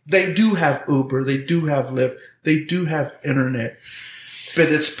they do have Uber, they do have Lyft, they do have internet. But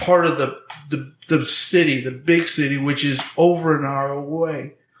it's part of the city, the big city, which is over an hour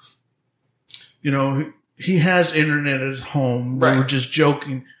away. You know, he has internet at his home. Right. We were just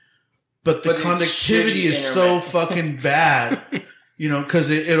joking. But the connectivity is so fucking bad, you know, because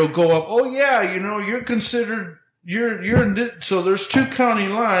it'll go up. Oh yeah, you know, you're considered, you're in this, so there's 2 county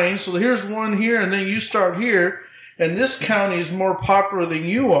lines. So here's one here, and then you start here. And this county is more popular than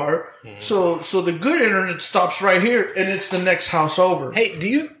you are. Mm-hmm. So the good internet stops right here, and it's the next house over. Hey,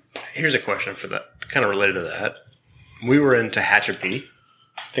 here's a question for that, kind of related to that. We were in Tehachapi.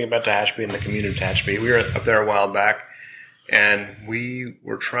 Think about Tehachapi and the community of Tehachapi. We were up there a while back, and we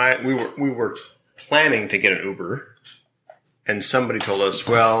were planning to get an Uber, and somebody told us,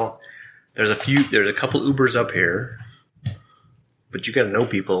 well, there's a couple Ubers up here, but you got to know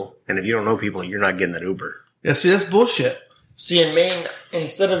people, and if you don't know people, you're not getting that Uber. Yeah, see, that's bullshit. See, in Maine,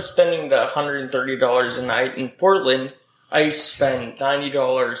 instead of spending the $130 a night in Portland, I spend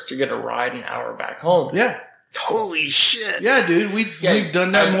 $90 to get a ride an hour back home. Yeah. Holy shit. Yeah, dude, we've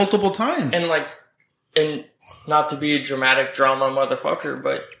done that multiple times. And not to be a dramatic drama motherfucker,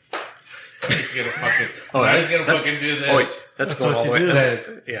 but He's gonna fucking. Oh, he's gonna fucking do this. Oh, that's going all the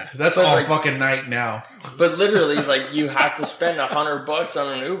way. Yeah. That's But all like- fucking night now. But literally, like, you have to spend $100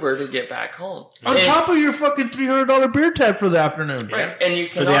 on an Uber to get back home. On top of your fucking $300 beer tab for the afternoon. Right, and you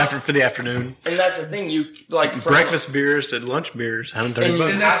For cannot. for the afternoon. And that's the thing. You like from, Breakfast beers to lunch beers, $130. And you-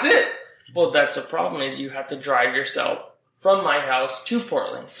 And that's it. Well, that's the problem. Is you have to drive yourself from my house to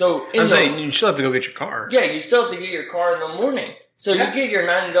Portland. So I'm saying you still have to go get your car. yeah, you still have to get your car in the morning. So you get your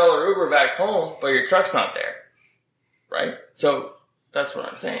 $90 Uber back home, but your truck's not there. Right? So that's what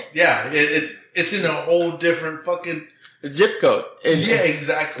I'm saying. Yeah, it's in a whole different fucking. Zip code. Yeah,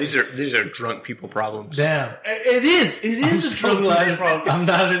 exactly. These are drunk people problems. Damn. It is. It is a So trouble glad problem. I'm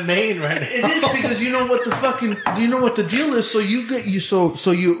not in Maine right now. It is because you know what the fucking. Do you know what the deal is? So you get you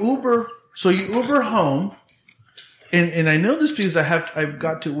so you Uber home. And I know this because I've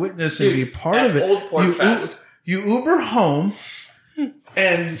got to witness and be part at of it. Old Port Fest. You Uber home,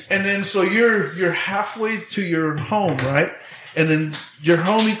 and then so you're halfway to your home, right? And then your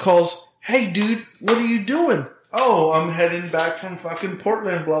homie calls, "Hey, dude, what are you doing?" "Oh, I'm heading back from fucking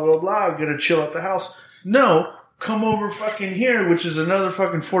Portland. Blah blah blah. I'm gonna chill at the house." "No, come over fucking here," which is another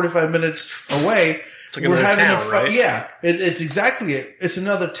fucking 45 minutes away. It's like another town, right? Yeah, it's exactly it. It's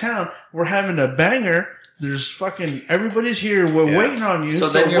another town. We're having a banger. There's fucking everybody's here. We're waiting on you. So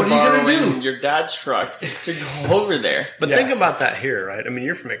So, then you're what are you gonna borrowing do? your dad's truck to go over there. But Yeah. think about that here, right? I mean,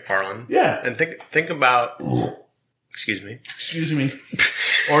 you're from McFarland. Yeah. And think about... Excuse me. Excuse me,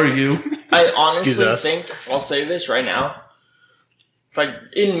 or you? I honestly Excuse us. think I'll say this right now. Like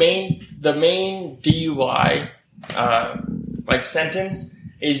in Maine, the Maine DUI sentence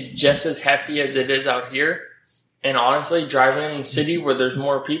is just as hefty as it is out here. And honestly, driving in a city where there's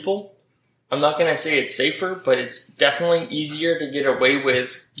more people, I'm not gonna say it's safer, but it's definitely easier to get away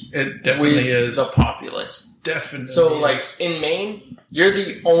with It definitely is. the populace. Definitely. So, is. like, in Maine, you're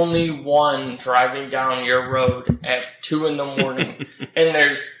the only one driving down your road at 2 in the morning. And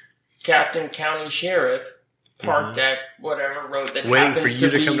there's Captain County Sheriff parked at whatever road that Waiting for happens you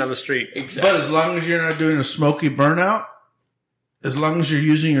to to be. come down the street. Exactly. but as long as you're not doing a smoky burnout, as long as you're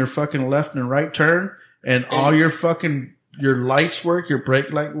using your fucking left and right turn, and all your fucking your lights work, your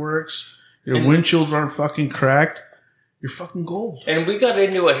brake light works, your And- windshields aren't fucking cracked, you're fucking gold. And we got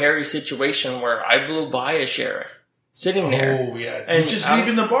into a hairy situation where I blew by a sheriff sitting there. Oh yeah, And you're just I'm-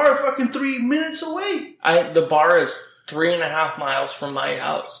 leaving the bar fucking 3 minutes away. The bar is 3.5 miles from my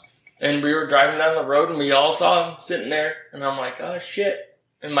house. And we were driving down the road and we all saw him sitting there. And I'm like, oh shit.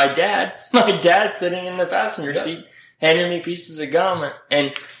 And my dad sitting in the passenger seat, handing me pieces of gum.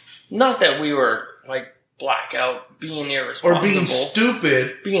 And not that we were like blackout, being irresponsible. Or being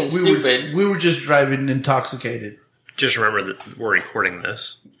stupid. Being We stupid. we were just driving intoxicated. Just remember that we're recording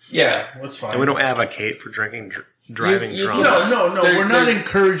this. Yeah. That's fine. And we don't advocate for drinking, driving You drunk. cannot- No, There's- we're not there's-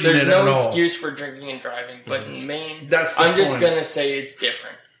 encouraging There's it no at all. excuse for drinking and driving, but in Maine, That's the I'm just point. gonna say it's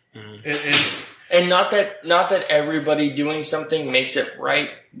different. And- And not that everybody doing something makes it right.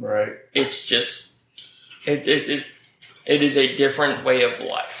 right. It's just it is a different way of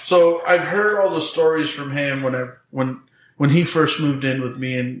life. So I've heard all the stories from him when he first moved in with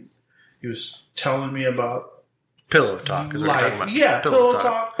me, and he was telling me about Pillow talk is what we're talking life. about. Yeah, pillow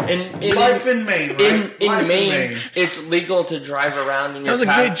talk. And Life in Maine, right? in Life Maine, it's legal to drive around in That your was a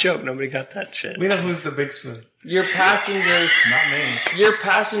great joke. Nobody got that shit. We know who's the big spoon. Your passengers, Not me. your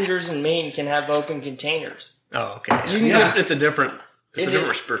passengers in Maine can have open containers. Oh, okay. You can Yeah. It's a different It different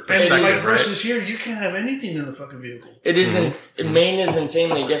is- And perspective, like right? versus here, you can't have anything in the fucking vehicle. It is Maine is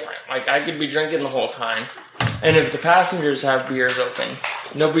insanely different. Like I could be drinking the whole time, and if the passengers have beers open,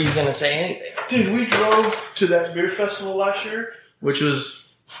 nobody's gonna say anything. Dude, we drove to that beer festival last year, which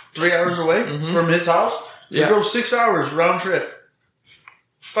was 3 hours away from his house. Yeah. We drove 6 hours round trip.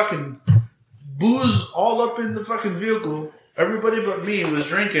 Fucking booze all up in the fucking vehicle. Everybody but me was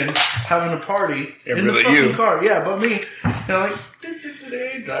drinking, having a party in the Everybody fucking you. car. Yeah, but me. And I'm like,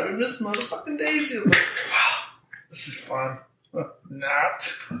 today, driving this motherfucking Daisy. I'm like, wow, this is fun.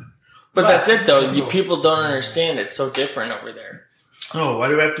 Not. But that's it though. People don't understand it's so different over there. Oh, why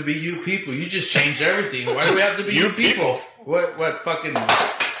do we have to be you people? You just changed everything. Why do we have to be you people? What fucking...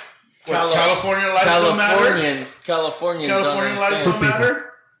 California life don't matter? Californians California don't life understand. don't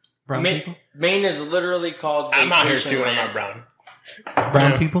matter? Brown people? Maine is literally called I'm out here vacation too, and I'm land. not brown.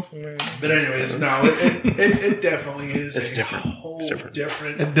 Brown people? But anyways, no, it definitely is. It's a different. Whole It's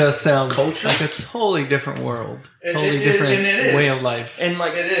different. It does sound Culture? like a totally different world. It- Totally it- different and it is. way of life. And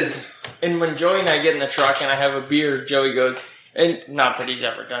like, It is. and when Joey and I get in the truck and I have a beer, Joey goes, And not that he's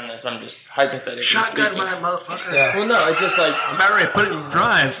ever done this. I'm just hypothetically Shotgun speaking. my motherfucker. Yeah. Well, no, it's just like, I'm about ready to put it in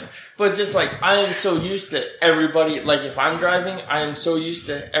drive. but just like I am so used to everybody. Like if I'm driving, I am so used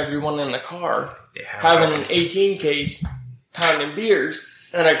to everyone in the car Yeah, having an 18 case, pounding beers,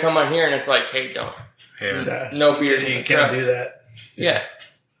 and I come out here and it's like, hey, don't Yeah. no beers in You the can't truck. do that. Yeah,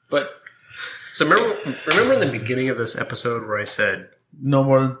 but So remember in the beginning of this episode where I said, No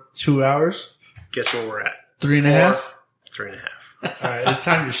more than 2 hours. guess where we're at? 3.5. 3.5. All right, it's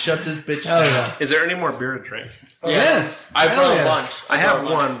time to shut this bitch Oh, down. yeah. Is there any more beer to drink? Yes. I Hell brought a yes. bunch. I have brought a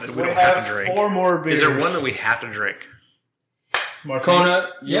bunch. one that we We don't have have to drink. 4 more beers. Is there one that we have to drink? Martini? Kona.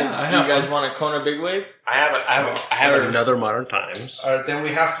 Yeah, I you have guys one. want a Kona Big Wave? I have another Modern Times. All right, then we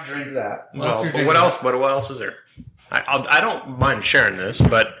have to drink that. Well, you're but what drinking else? What else is there? I don't mind sharing this,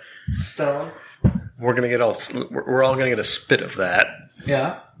 but Stone. we're gonna get we're all gonna get a spit of that.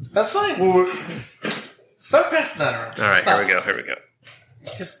 Yeah. That's fine. Well, we're- Start passing that around. All right, Stop. here we go. Here we go.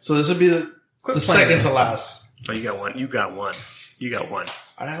 Just so this will be the quit the playing second it. to last. Oh, you got one. You got one. You got one.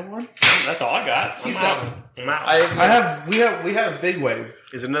 I have one. That's all I got. I'm out. I'm out. I have. We have a big wave.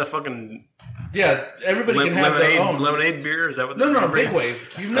 Is it another fucking Yeah, everybody can have their own. lemonade beer? Is that what? No, you're big bringing?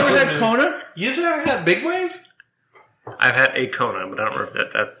 wave. You've never had Kona? You've never had Big Wave? I've had a Kona, but I don't remember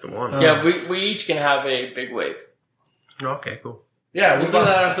if that's the one. Yeah, we each can have a Big Wave. Oh, okay, cool. Yeah, We'll do that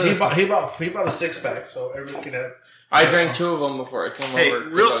after he this. bought he bought a 6-pack, so everybody can have. I drank 2 of them before I came Hey, over.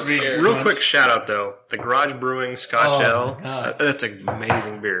 'cause I was scared. real quick shout out though. The Garage Brewing Scotch Oh, Ale. my God. That's an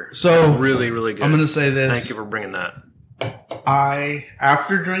amazing beer. So Really, really good. I'm going to say this. Thank you for bringing that.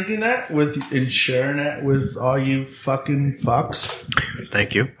 After drinking that and sharing that with all you fucking fucks,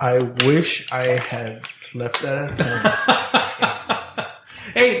 Thank you. I wish I had left that at home.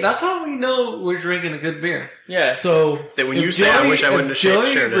 Hey, that's how we know we're drinking a good beer. Yeah. So That when you say I wish I wouldn't have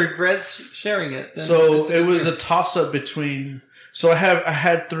Joey shared it. regrets sharing it. then So it's it was a toss up between. So I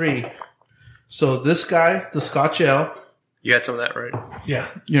had 3. So this guy, the Scotch Ale, You had some of that, right? yeah.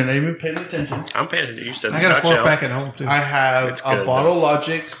 you're not even paying attention. I'm paying attention. You said I got a Scotch 4-pack Ale. at home too. I have It's a good, Bottle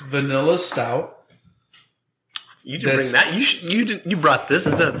Logic's Vanilla Stout. You didn't bring that. You brought this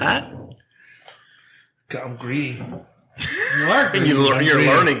instead of that. God, I'm greedy. you are And you're greedy.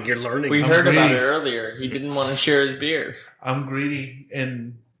 learning. You're learning. We I'm heard about greedy. it earlier. He didn't want to share his beer. I'm greedy,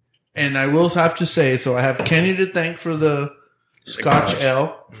 and I will have to say. So I have Kenny to thank for the Scotch Garage.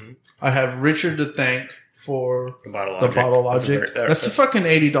 Ale. I have Richard to thank for The Bottle the Logic. Bottle That's a Logic. very- That's a fucking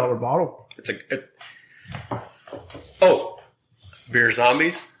 $80 bottle. Oh, Beer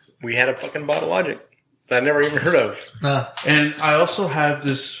Zombies. We had a fucking Bottle Logic that I never even heard of. Nah. And I also have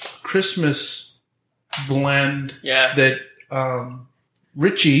this Christmas blend Yeah. that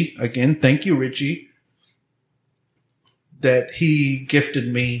Richie, again, thank you, Richie, that he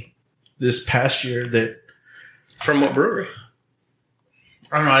gifted me this past year that, From what brewery?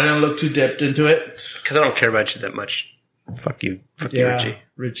 I don't know, I didn't look too deep into it. Because I don't care about you that much. Fuck you. Fuck you, Yeah,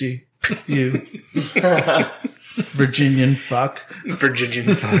 Richie. You Virginian fuck.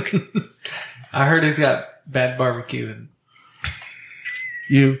 Virginian fuck. I heard he's got bad barbecue. And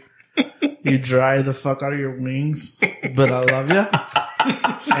You dry the fuck out of your wings, but I love you.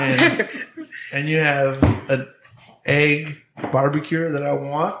 And you have an egg barbecue that I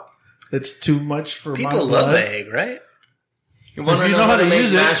want. That's too much for my People blood. love the egg, right? You want If to you know how to make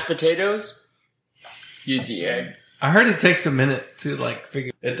use it- mashed potatoes? Use the egg. I heard it takes a minute to like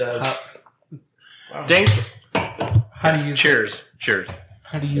figure It does. Dink. how to use Cheers. Cheers.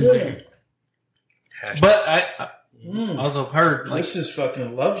 how to use it. But I also heard like This is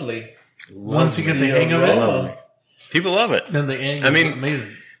fucking lovely. once you get the hang of it, aroma. People love it. then the egg I is mean-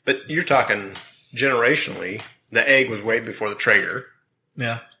 amazing. But you're talking generationally. The egg was way before the Traeger.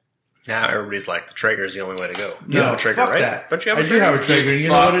 Yeah. Now everybody's like, the Traeger is the only way to go. You No, have a Traeger, fuck right? that. Don't you have I a do Traeger? have a Traeger. You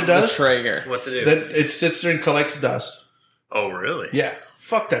know what it Fuck does? The Traeger. What to do? That it sits there and collects dust. Oh, really? Yeah,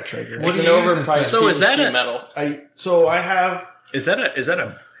 fuck that Traeger. What It's do an you use overpriced instead? So piece is of that sheet a- metal. I have Is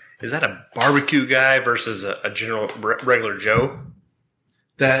that a barbecue guy versus a general regular Joe?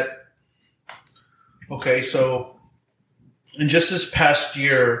 that. Okay, so in just this past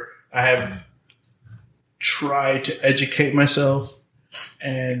year, I have tried to educate myself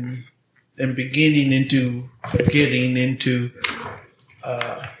and getting into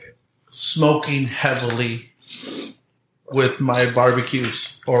smoking heavily with my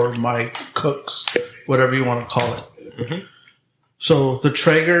barbecues or my cooks, whatever you want to call it. So the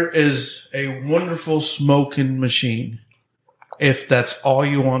Traeger is a wonderful smoking machine if that's all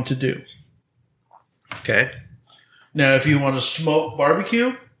you want to do. Okay. Now, if you want to smoke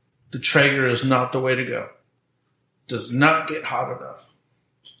barbecue, the Traeger is not the way to go. Does not get hot enough.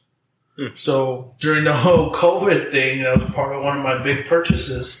 So during the whole COVID thing, that was part of one of my big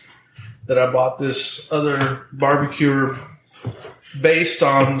purchases that I bought this other barbecue based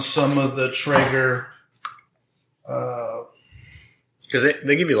on some of the Traeger. Because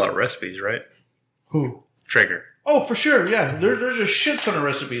they give you a lot of recipes, right? Who? Traeger. Oh, for sure, yeah. There's a shit ton of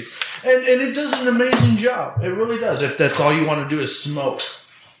recipes. And it does an amazing job. It really does. If that's all you want to do is smoke.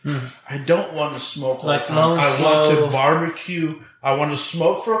 I don't want to smoke all Like the time. long, I want slow- to barbecue. I want to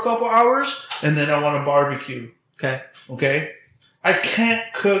smoke for a couple hours, and then I want to barbecue. Okay. Okay? I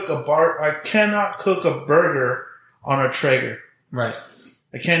cannot cook a burger on a Traeger. Right.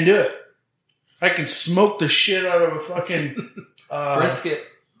 I can't do it. I can smoke the shit out of a fucking... Brisket.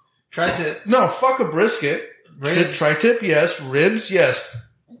 Tri-tip. No, fuck a brisket. Ribs. Tri-tip, yes. Ribs, yes.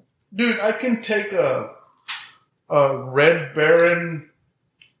 Dude, I can take a Red Baron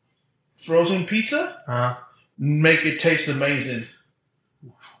frozen pizza, Uh-huh. make it taste amazing.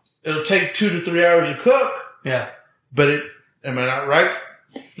 It'll take 2 to 3 hours to cook, Yeah. but am I not right?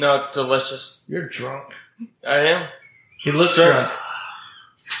 No, it's delicious. You're drunk. I am. He looks drunk.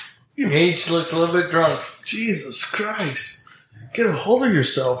 Gage looks a little bit drunk. Jesus Christ. Get a hold of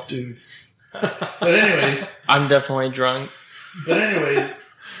yourself, dude. But anyways, I'm definitely drunk. I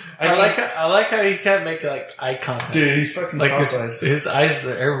like how he can't make like eye contact. Dude, he's fucking Like cross-eyed. his eyes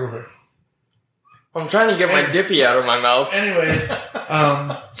are everywhere. I'm trying to get my dippy out of my mouth. Anyways,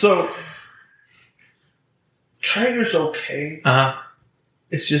 so Traeger's okay. Uh-huh.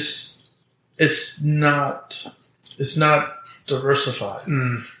 It's just, it's not diversified.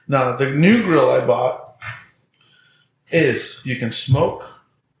 Now, the new grill I bought is you can smoke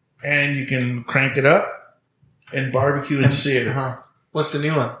and you can crank it up and barbecue and sear. Uh-huh. What's the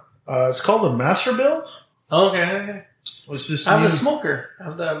new one? It's called a Master Build. Okay. It's this I have new, a smoker. I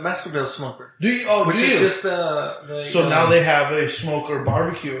have the Masterbuilt smoker. Do you? Oh, Which do is you? just the So now they have a smoker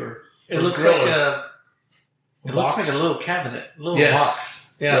barbecuer. it or looks griller. like a it looks Box? like a little cabinet, a little Yes.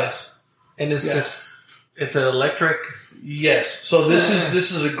 box. Yeah. Yes. And it's Yeah. just it's an electric. Yes. So this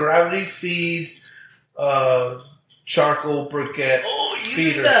is a gravity feed charcoal briquette. Oh, you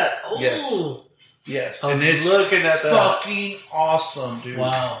feeder. did that. Oh. Yes. Yes. I was And it's looking at that. fucking awesome, dude.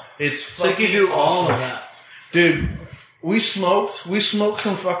 Wow. It's So you fucking can do all awesome. of that. Dude, we smoked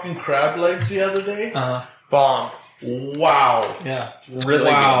some fucking crab legs the other day. Bomb. Wow. Yeah. Really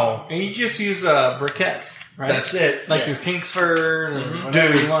Wow. And you just use briquettes, right? That's it. Like your Kingsford and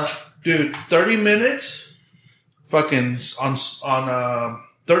whatever Dude. you want. Dude, 30 minutes fucking on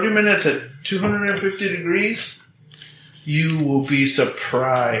 30 minutes at 250 degrees, you will be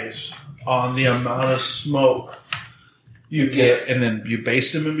surprised on the amount of smoke you get, and then you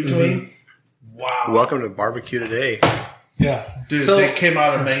baste them in between. Wow. Welcome to Barbecue Today. Yeah. Dude, So- they came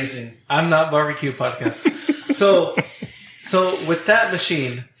out amazing. I'm not barbecue podcast. so with that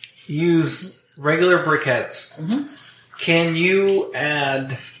machine, use regular briquettes. Can you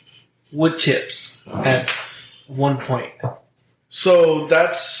add wood chips at one point? So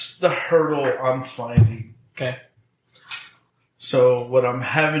that's the hurdle I'm finding. Okay. So what I'm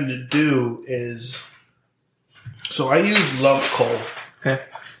having to do is, so I use lump coal. Okay.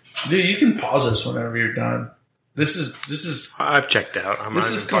 Dude, you can pause this whenever you're done. This is I've checked out. I'm this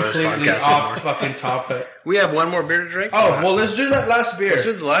not is even part of this completely podcast off anymore. fucking topic. We have one more beer to drink. Oh, well, let's do that last beer. Let's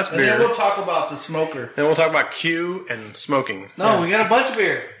do the last and beer. then we'll talk about the smoker. Then we'll talk about Q and smoking. No, we got a bunch of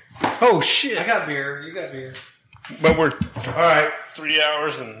beer. Oh shit! I got beer. You got beer. But we're All right. 3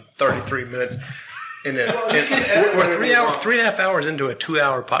 hours and 33 minutes. In it. Well, you can edit We're whatever 3 you hours, want. 3.5 hours into a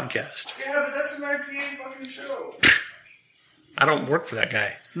 2-hour podcast. Yeah, but that's an IPA fucking show. I don't work for that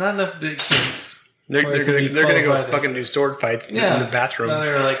guy. Not enough dick things. They're Or it could be going to go qualified as- fucking do sword fights Yeah. in the bathroom. Now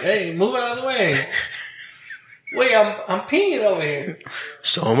they're like, hey, move out of the way. Wait, I'm peeing over here.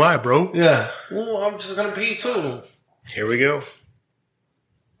 So am I, bro. Yeah. Oh, I'm just gonna pee too. Here we go.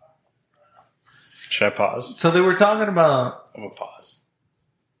 Should I pause? So they were talking about I'm going to pause.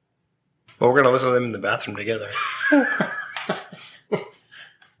 Well, we're going to listen to them in the bathroom together.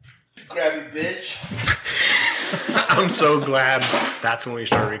 Grabby bitch. I'm so glad that's when we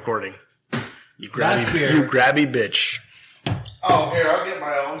started recording. You grabby, Last beer. you grabby bitch. Oh, here, I'll get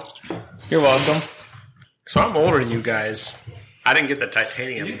my own. You're welcome. So I'm older than you guys. I didn't get the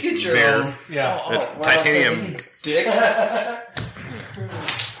titanium You get your beer. own. yeah. The titanium. Dick.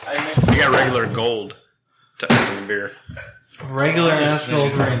 I missed We got regular gold titanium beer. Regular ass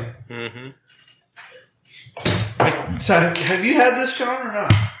gold ring. Mm-hmm. So have you had this, Sean, or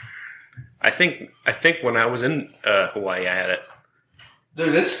not? I think when I was in Hawaii, I had it.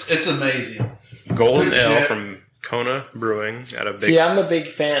 Dude, it's amazing. Golden Good Ale shit. from Kona Brewing out of Big. See, I'm a big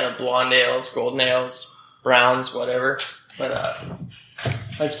fan of blonde ales, golden ales, browns, whatever. But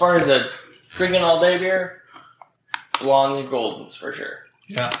as far as a drinking all day beer, blondes and goldens for sure.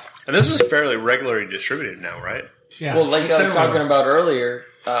 Yeah. And this is fairly regularly distributed now, right? Yeah. Well, like It's I was everywhere. talking about earlier,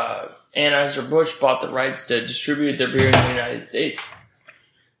 Anheuser-Busch bought the rights to distribute their beer in the United States.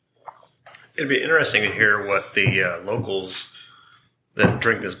 It'd be interesting to hear what the locals that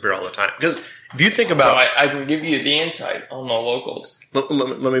drink this beer all the time. Because if you think So about, I can give you the insight on the locals. let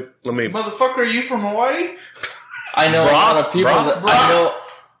me. Motherfucker, are you from Hawaii? I know a lot of people that Brock. I know.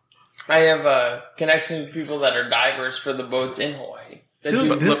 I have a connection with people that are divers for the boats in Hawaii. That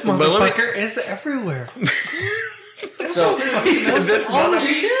Dude, do- this but let me- motherfucker is everywhere. so This Oh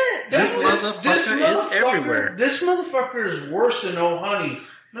shit! this motherfucker is everywhere. This motherfucker is worse than Oh Honey.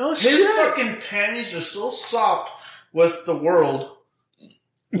 No His shit. fucking panties are so soft with the world.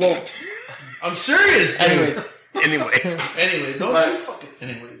 well, I'm serious, dude. anyway, Anyway, Anyway, don't But- you fucking.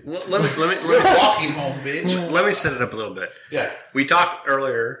 Anyway, let me we're walking home, bitch. let me set it up a little bit. Yeah. We talked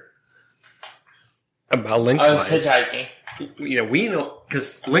earlier about I was Lengthwise. hitchhiking. We know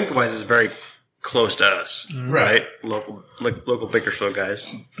because Lengthwise is very close to us, right? Local Bakersfield guys.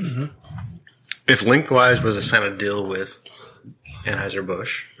 If Lengthwise was to sign a deal with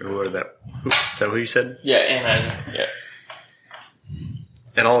Anheuser-Busch, or who are that? Is that who you said? Yeah, Anheuser. Yeah.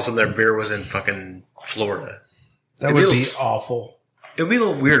 And all of a sudden their beer was in fucking Florida. That would be awful. It would be a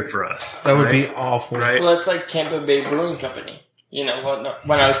little weird for us. That would right? be awful. Right? Well, that's like Tampa Bay Brewing Company. You know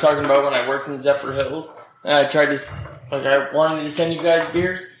when I was talking about when I worked in Zephyr Hills, and I tried to I wanted to send you guys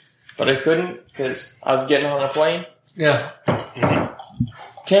beers, but I couldn't because I was getting on a plane. Yeah.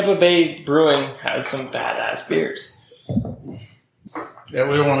 Tampa Bay Brewing has some badass beers. Yeah,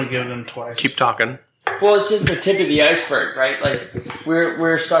 we don't want to give them twice. Keep talking. Well, it's just the tip of the iceberg, right? Like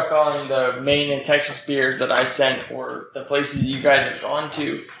we're stuck on the Maine and Texas beers that I've sent, or the places you guys have gone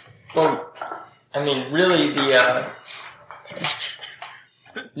to. Well, I mean, really,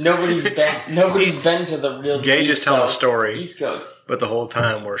 nobody's been to the real. Gage deep is telling a South, story. East Coast. But the whole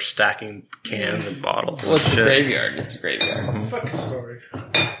time we're stacking cans and bottles. Well, it's and a shit. graveyard. It's a graveyard. Fucking story.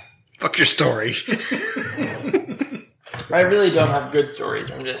 Fuck your story. I really don't have good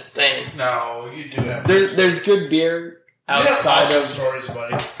stories. I'm just saying. No, you do have. There's good beer outside awesome of, stories,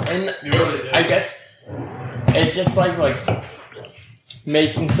 buddy. and You really do. I guess it's just like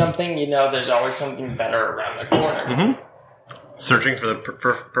making something. You know, there's always something better around the corner. Searching for the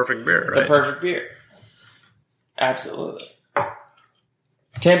perfect beer, The right? perfect beer. Absolutely.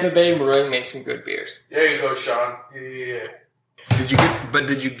 Tampa Bay Brewing makes some good beers. There you go, Sean. Yeah.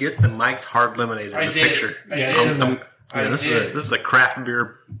 Did you get the Mike's Hard Lemonade in I the did. picture? I Yeah. did. This did. is a craft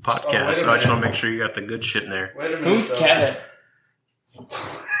beer podcast, Oh, wait a so I just minute. want to make sure you got the good shit in there. Wait a minute. Who's though. Kevin?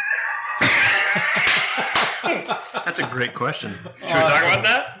 That's a great question. Should we talk about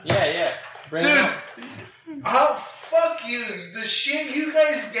that? Yeah. Bring it Dude, up. how fuck you? The shit you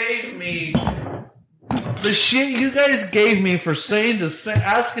guys gave me. The shit you guys gave me for saying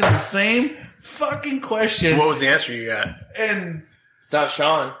asking the same fucking question What was the answer you got? and It's not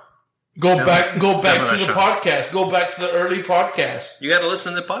Sean. go back definitely to the Sean. podcast. Go back to the early podcast. You got to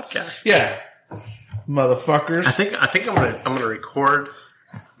listen to the podcast. Yeah, motherfuckers. I think I'm gonna record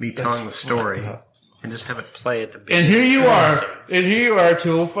me telling the story and just have it play at the And beginning. here you of the are. episode. And here you are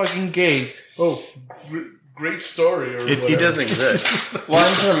to a fucking gate. Oh, great story. Or He whatever. doesn't exist. Well,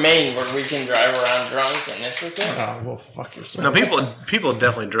 I'm from Maine, where we can drive around drunk, and it's okay. Oh, well, fuck yourself. No, people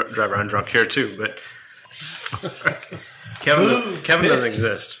definitely drive around drunk here too, but Kevin doesn't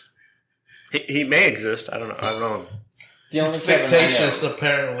exist. He may exist. I don't know. The only It's Kevin I fictitious, know.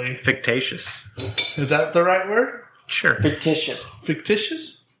 apparently. Fictitious. Is that the right word? Sure. Fictitious.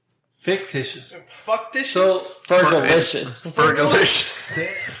 Fictitious? Fictitious. Fucktitious? So, Fergalicious.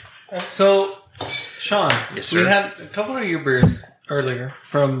 Fergalicious. so, Sean, Yes, we sir. had a couple of your beers earlier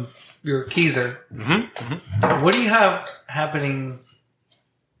from your Keezer. Mm-hmm. What do you have happening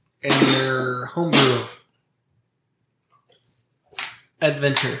in your homebrew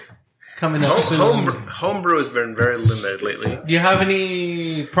adventure coming up soon? Homebrew has been very limited lately. Do you have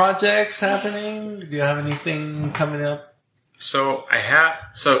any projects happening? Do you have anything coming up? So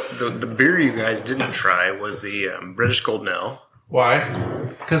the beer you guys didn't try was the British Golden Ale. Why?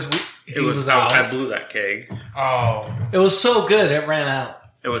 Because It was out. I blew that keg. Oh. It was so good, it ran out.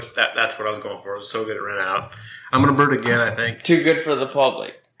 It was that's what I was going for. It was so good it ran out. I'm gonna brew it again. I think. Too good for the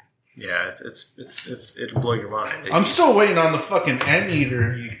public. Yeah, it'll blow your mind. I'm still waiting on the fucking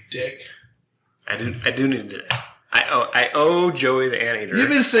anteater, you dick. I do need to. I owe Joey the anteater. You've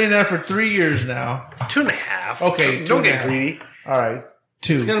been saying that for 3 years now. 2.5. Okay, don't 2.5. get greedy. All right.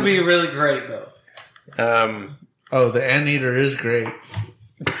 2. It's going to be really great, though. Oh, the anteater is great. And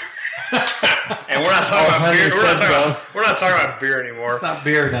we're not talking about beer. Henry said so. We're not talking about beer anymore. It's not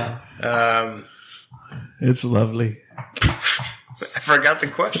beer now. It's lovely. I forgot the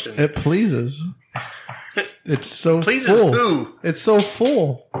question. It pleases. It's so Pleases full. who? It's so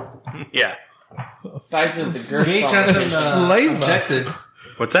full. Yeah. Back to the girth Gage hasn't conversation. Flavor. objected.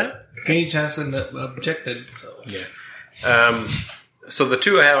 What's that? Gage hasn't objected. So. Yeah. So the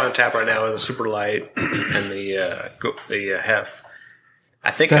two I have on tap right now are the Super Light and the Hef.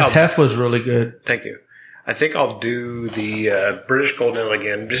 I think That I'll hef was really good. Thank you. I think I'll do the British Golden Ale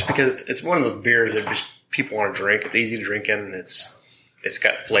again, just because it's one of those beers that just people want to drink. It's easy to drink in, and it's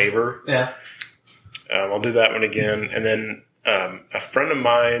got flavor. Yeah. I'll do that one again, and then a friend of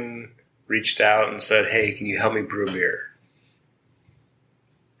mine reached out and said, "Hey, can you help me brew beer?"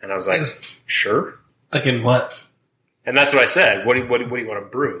 And I was like, "Sure." Like in what? And that's what I said. What do you want to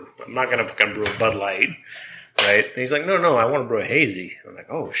brew? I'm not going to fucking brew a Bud Light, right? And he's like, no, I want to brew a hazy. I'm like,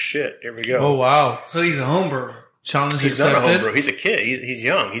 oh shit, here we go. Oh, wow. So he's a homebrewer. Challenge He's not a accepted. homebrew. He's a kid. He's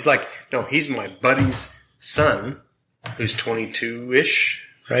young. He's like, no, he's my buddy's son, who's 22-ish,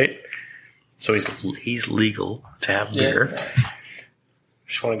 right? So he's legal to have beer.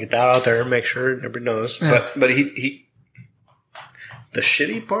 Just want to get that out there and make sure everybody knows. Yeah. But he the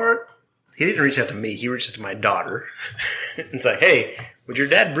shitty part, he didn't reach out to me. He reached out to my daughter and said, "Hey, would your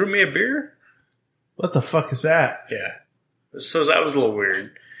dad brew me a beer?" What the fuck is that? Yeah. So that was a little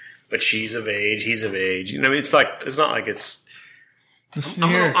weird. But she's of age. He's of age. You know, I mean, it's not like it's. Listen I'm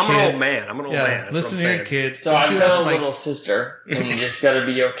here, an kid. old man. I'm an old Yeah, man. That's listen what I'm here, saying. kid. So Don't I've you got ask a my- little sister, and you just got to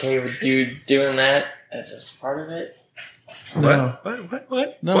be okay with dudes doing that. That's just part of it. No,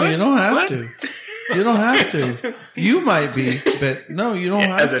 What? no, What? you don't have What? to. You don't have to. You might be, but no, you don't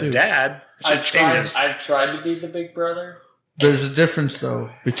have As a to. dad, I've tried to be the big brother. There's a difference,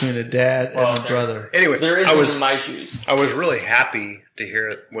 though, between a dad Well, and a there- brother. Anyway, There I isn't was in my shoes. I was really happy to hear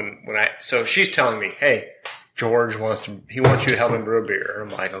it when so she's telling me, "Hey, George wants you to help him brew a beer." I'm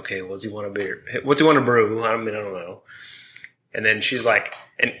like, "Okay, what's he want to beer? What's he want to brew?" I don't know. And then she's like,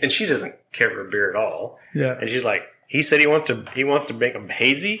 and she doesn't care for beer at all. Yeah. And she's like, he said he wants to make a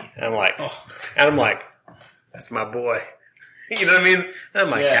hazy. And I'm like, that's my boy. You know what I mean? And I'm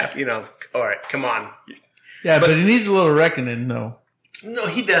like, Yeah. all right, come on. Yeah, but he needs a little reckoning, though. No,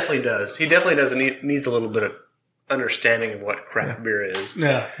 he definitely does. He definitely does. And he needs a little bit of understanding of what craft beer is.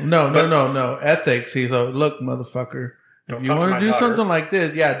 Yeah. No. Ethics. He's like, look, motherfucker. Don't If you talk to want my to do daughter. something like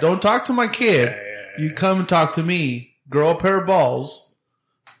this, don't talk to my kid. Yeah. You come and talk to me. Grow a pair of balls.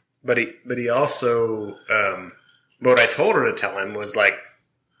 But he also, what I told her to tell him was like,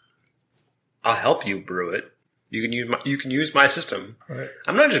 I'll help you brew it. You can use my system. Right.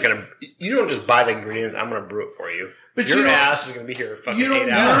 I'm not just gonna. You don't just buy the ingredients. I'm gonna brew it for you. But your you don't- ass is gonna be here fucking You don't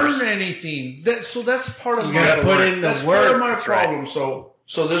 8 hours. learn anything. That's part of You my gotta put in the that's work. part of my That's right. problem.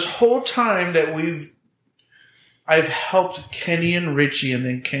 So this whole time that I've helped Kenny and Richie, and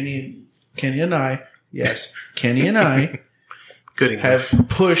then Kenny and I, yes, Kenny and I Good English. have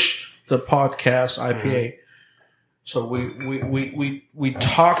pushed the podcast IPA. So we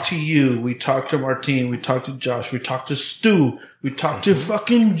talk to you, we talk to Martine, we talk to Josh, we talk to Stu, we talk to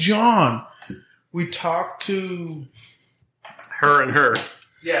fucking John, we talk to her.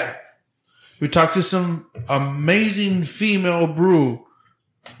 yeah, we talk to some amazing female brewers,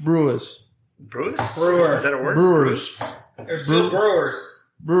 Brewer. Is that a word? brewers, There's two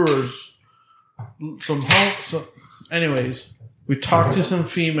brewers. anyways, we talk to some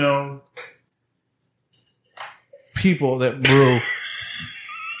female people that brew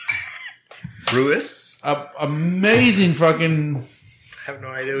Brewis? amazing fucking I have no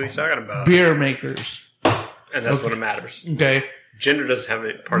idea what he's talking about. beer makers. And that's what it matters. Okay. Gender doesn't have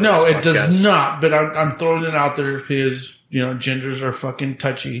any part No, of this it does podcast. not. But I'm throwing it out there because genders are fucking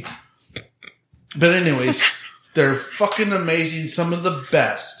touchy. But anyways, they're fucking amazing. Some of the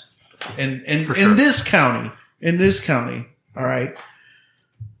best in sure. this county. In this county, all right.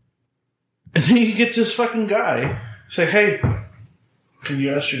 And then you get this fucking guy say, "Hey, can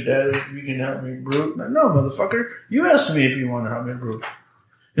you ask your dad if you can help me brew?" No, motherfucker. You asked me if you want to help me brew.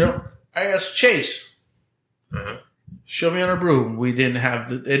 I asked Chase. Show me how to brew. We didn't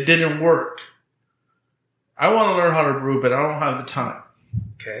have it didn't work. I want to learn how to brew, but I don't have the time.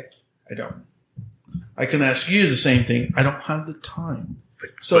 Okay. I don't. I can ask you the same thing. I don't have the time.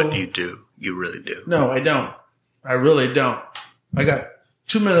 But you do. You really do. No, I don't. I really don't. I got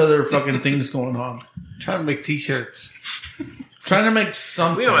too many other fucking things going on. Trying to make t-shirts. Trying to make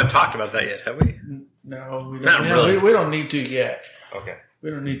something. We haven't talked about that yet, have we? No, we Not don't. really. We don't need to yet. Okay. We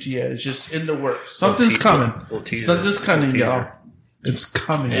don't need to yet. It's just in the works. Something's te- coming. little teaser. Something's coming, Little teaser. y'all. It's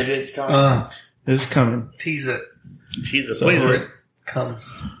coming. It is coming. It's coming. Tease it Tease it. So- Please. before it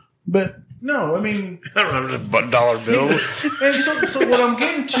comes. But No, I mean, I don't remember the dollar bills. and so what I'm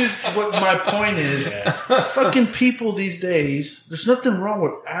getting to, what my point is, fucking people these days, there's nothing wrong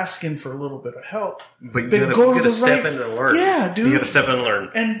with asking for a little bit of help. But you But gotta, go you to gotta the step right- in and learn. Yeah, dude. You gotta step in and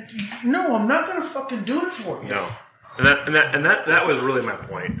learn. And no, I'm not gonna fucking do it for you. No. And that was really my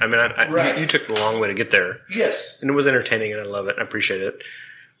point. I mean, Right. you took the long way to get there. Yes. And it was entertaining, and I love it. I appreciate it.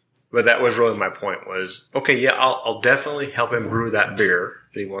 But that was really my point was, okay, yeah, I'll definitely help him brew that beer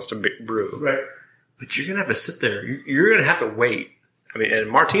that he wants to brew. Right. But you're going to have to sit there. You're going to have to wait. I mean, and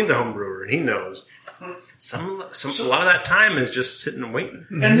Martine's a home brewer, and he knows. A lot of that time is just sitting and waiting.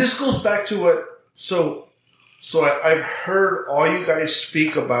 And this goes back to what, so I've heard all you guys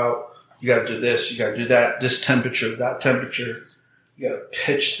speak about, you gotta do this, you gotta do that, this temperature, that temperature, you gotta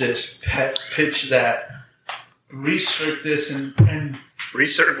pitch this, pitch that, research this, and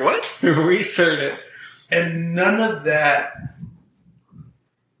Research what? Research it. And none of that,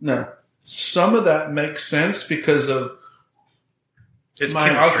 no. Some of that makes sense because of It's my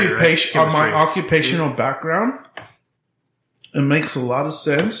chemistry, right? occupation, my Chemistry. occupational background. It makes a lot of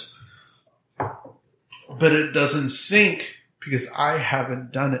sense, but it doesn't sink because I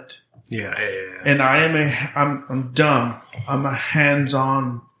haven't done it. Yeah. And I'm dumb. I'm a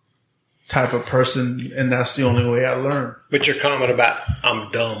hands-on type of person, and that's the only way I learn. But your comment about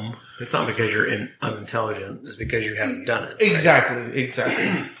I'm dumb, it's not because you're unintelligent. It's because you haven't done it. right?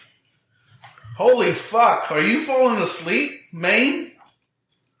 Exactly. Holy fuck. Are you falling asleep, Maine?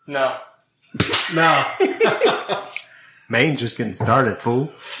 No. No. Maine's just getting started, fool.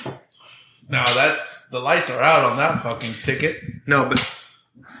 No, the lights are out on that fucking ticket. No, but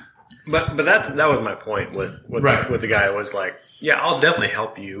that was my point with Right. the guy was like, yeah, I'll definitely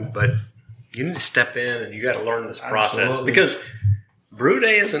help you, but you need to step in and you got to learn this process Absolutely. because brew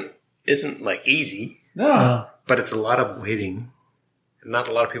day isn't like easy, No. but it's a lot of waiting. And not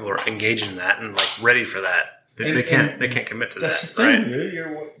a lot of people are engaged in that and like ready for that. They can't commit to That's that, the thing,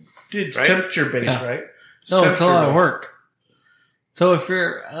 right? dude. It's Right? temperature based, Yeah. right? No, it's a lot of temperature-based. work. So if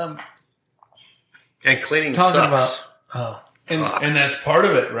you're And cleaning talking sucks. about And that's part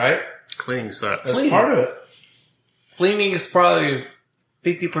of it, right? Cleaning sucks. That's part of it. cleaning is probably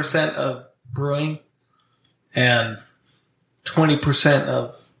 50% of brewing and 20%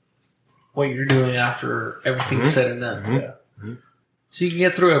 of what you're doing after everything's said and done. Yeah. So you can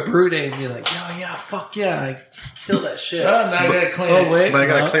get through a brew day and be like, oh yeah, fuck yeah, I killed that shit. Well, now I gotta clean Oh it. wait, But I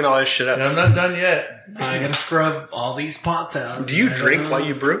gotta no. clean all this shit up. I'm not done yet. I gotta scrub all these pots out. Do you I drink gotta- while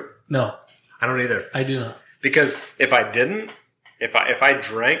you brew? No, I don't either. I do not. Because if I didn't, if I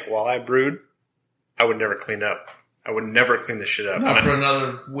drank while I brewed, I would never clean up. I would never clean this shit up. Not And for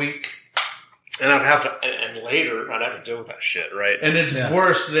another week. I'd have to, and later I'd have to deal with that shit, right? And it's Yeah.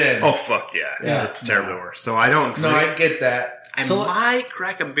 worse then. Oh fuck yeah, Yeah. It's terribly worse. So I don't. no, Drink. I get that. I So- might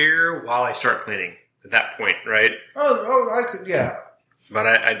crack a beer while I start cleaning at that point, right? Oh, I could, yeah. But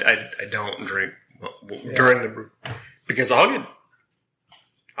I don't drink during the brew because I'll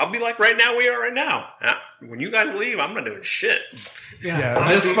be like right now we are right now. When you guys leave, I'm not doing shit. Yeah,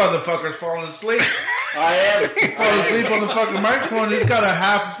 this motherfucker's falling asleep. I am. Falling asleep on the fucking microphone. He's got a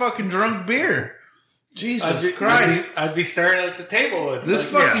half fucking drunk beer. Jesus Christ. I'd be staring at the table with This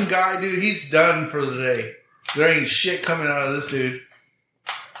fucking guy, dude, he's done for the day. There ain't shit coming out of this dude.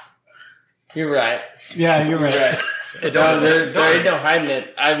 You're right. Yeah, you're right. You're right. No, there ain't no hiding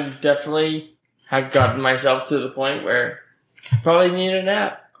it. I'm definitely have gotten myself to the point where I probably need a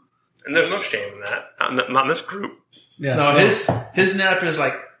nap. And there's no shame in that. Not in this group. Yeah. No, his nap is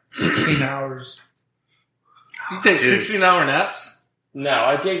like 16 hours. You take Dude. 16-hour naps? No,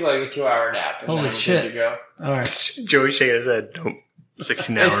 I take like a 2-hour nap and Holy then I'm shit. good to go. All right. Joey shaking his head. Don't.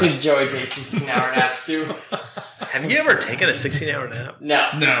 16 It's hours. because Joey takes 16-hour naps too. Have you ever taken a 16-hour nap? No,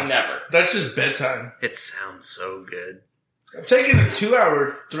 No. never. That's just bedtime. It sounds so good. I've taken a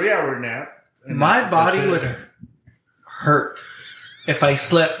 2-hour, 3-hour nap. and My that's- body that's would it. hurt if I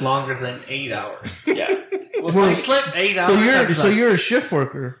slept longer than 8 hours. Yeah. If I slept 8 hours, I'd be like, you're a shift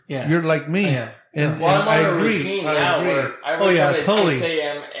worker. Yeah. You're like me. I am. And, Well, and I'm I on a agree. routine I now agree. where I Oh, wake yeah, up at totally. 6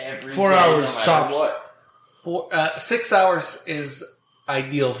 a.m. every 4 day, hours no matter tops. what. 6 hours is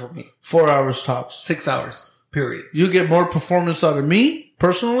ideal for me. 4 hours tops. 6 hours, period. You get more performance out of me,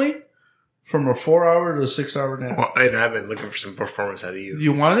 personally, from a 4-hour to a 6-hour nap. Well, I've been looking for some performance out of you.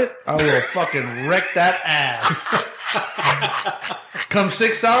 You want it? I will fucking wreck that ass. Come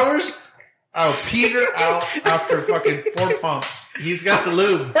 6 hours, I'll peter out after fucking 4 pumps. He's got the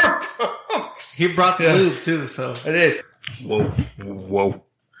lube. He brought the Yeah. lube too, so. I did. Whoa.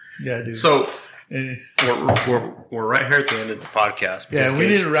 Yeah, dude. So Eh. we're right here at the end of the podcast. Yeah, because we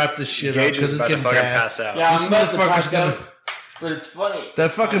Gage- need to wrap this shit up Gage because is it's about to getting fucking bad. pass out. Yeah, This I'm about to motherfucker's pass gonna. out. But it's funny.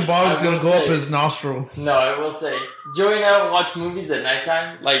 That fucking ball is I gonna will go up say- his nostril. No, I will say, Joey and I will watch movies at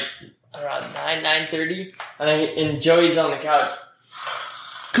nighttime, like around 9:30, and Joey's on the couch.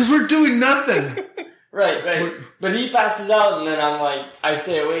 Cause we're doing nothing. Right. But he passes out, and then I'm like, I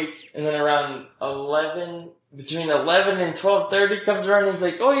stay awake, and then around 11, between 11 and 12:30 comes around, and he's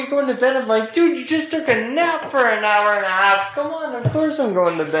like, oh, you're going to bed? I'm like, dude, you just took a nap for an hour and a half. Come on, of course I'm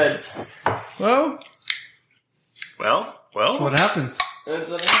going to bed. Well, That's what happens. That's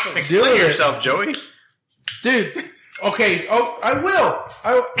what happens. Explain yourself, Joey. dude. Okay. Oh, I will.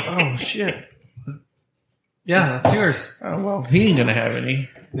 Oh shit. Yeah, that's yours. Oh well, he ain't gonna have any.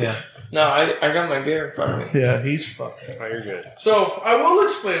 Yeah. No, I got my beer in front of me. Yeah, he's fucked. Oh, you're good. So I will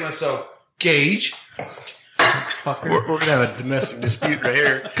explain myself. Gage, Fucker. We're gonna have a domestic dispute right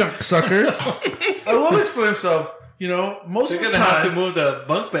here. cocksucker. I will explain myself. You know, most They're of the gonna have to time. move the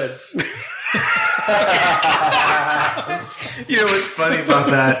bunk beds. You know what's funny about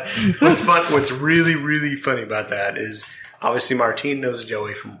that? What's really, really funny about that is obviously Martine knows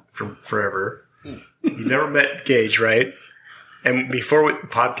Joey from forever. You never met Gage, right? And before the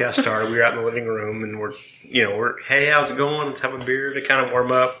podcast started, we were out in the living room and we're hey, how's it going? Let's have a beer to kind of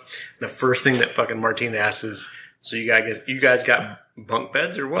warm up. The first thing that fucking Martine asks is, so you guys got bunk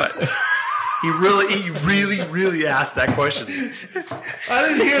beds or what? He really asked that question. I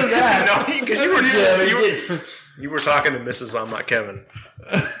didn't hear that. No, because you were talking to Mrs. I'm Not Kevin.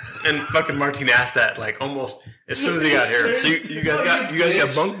 And fucking Martine asked that like almost as soon as he got here. So you guys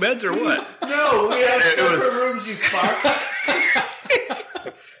got bunk beds or what? No, we have It was- separate rooms. You fuck.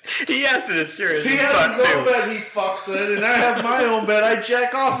 He asked it as serious He as has fuck his own too. bed. He fucks in, and I have my own bed. I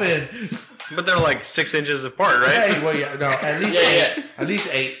jack off in. But they're like 6 inches apart, right? Hey, well, yeah, no, at least Yeah, eight. yeah. At least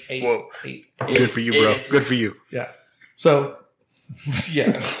eight. Whoa. Eight. Good for you, bro. 8 inches. Good for you. Yeah. So,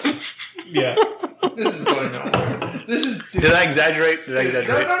 yeah, Yeah. this is going nowhere. This is. Dude, Did I exaggerate? No.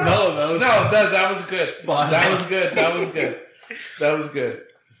 No. That was good. Spot That on. was good. That was good. That was good.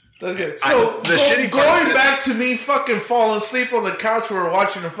 That's good. I- So, the shitty part- going back to me fucking falling asleep on the couch while we're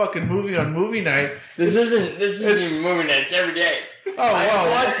watching a fucking movie on movie night. This isn't even movie night. It's every day. Oh, I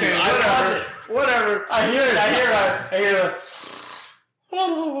well, watch okay, you. I whatever. watch it. Whatever. I hear it. Yeah.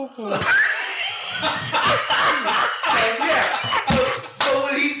 So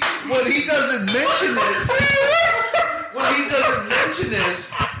what he doesn't mention is,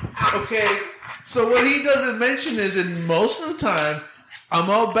 okay. So what he doesn't mention is, and most of the time, I'm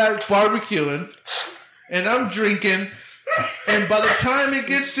out back barbecuing, and I'm drinking, and by the time it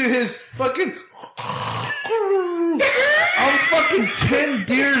gets to his fucking, I'm fucking 10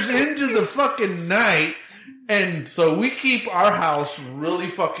 beers into the fucking night. And so we keep our house really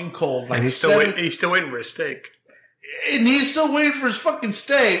fucking cold. Like And he's still waiting for his steak. and he's still waiting for his fucking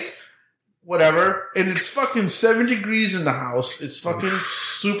steak. Whatever. And it's fucking 7 degrees in the house. It's fucking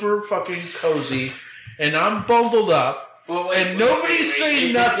super fucking cozy. And I'm bundled up. And nobody's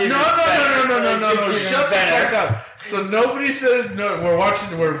saying nothing. No. Shut the fuck up. So nobody says no.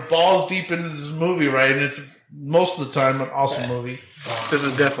 We're balls deep into this movie, right? And it's most of the time an awesome movie.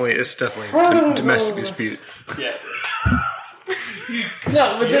 It's definitely a domestic dispute. Yeah.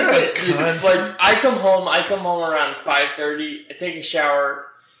 No, but that's it. Dude. Like I come home around 5:30. I take a shower.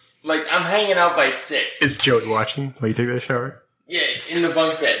 Like I'm hanging out by 6. Is Joey watching while you take that shower? Yeah, in the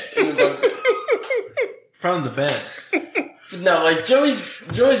bunk bed. From the bed. But no, like Joey's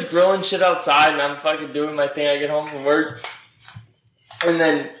grilling shit outside, and I'm fucking doing my thing. I get home from work, and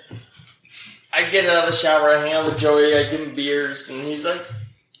then I get out of the shower. I hang out with Joey. I give him beers, and he's like,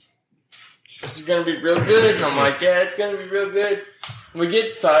 "This is gonna be real good." And I'm like, "Yeah, it's gonna be real good." We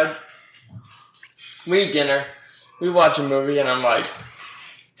get inside, we eat dinner, we watch a movie, and I'm like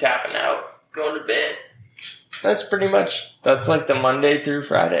tapping out, going to bed. That's like the Monday through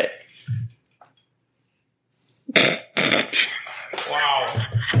Friday. Wow.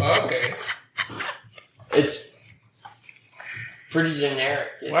 Okay. It's pretty generic.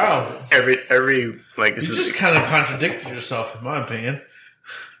 Wow. Every like this You is just kind of contradicted yourself, in my opinion.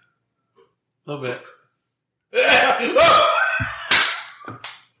 A little bit. A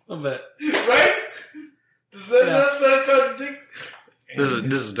little bit. Right? Does that Yeah. not sound contradict? this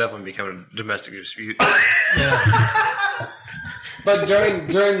is definitely becoming a domestic dispute. Yeah. But during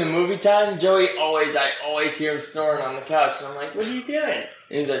the movie time, I always hear him snoring on the couch, and I'm like, "What are you doing?"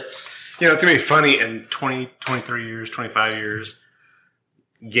 And he's like, You know, it's going to be funny in 20, 23 years, 25 years.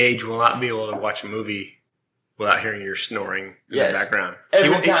 Gage will not be able to watch a movie without hearing your snoring in Yes. the background.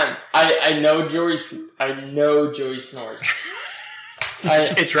 every time. I know Joey snores.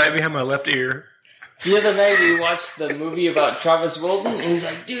 It's right behind my left ear. The other night we watched the movie about Travis Wilton, and he's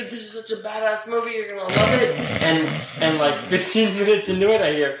like, "Dude, this is such a badass movie. You're gonna love it." And like 15 minutes into it,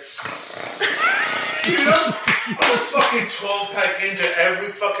 I hear, Dude, I'm a fucking 12-pack into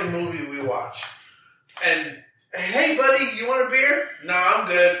every fucking movie we watch. And, hey, buddy, you want a beer? No, I'm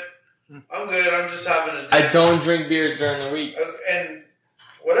good. I'm just having a I don't drink beers during the week. And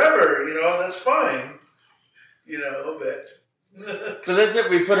whatever, that's fine. But... But that's it.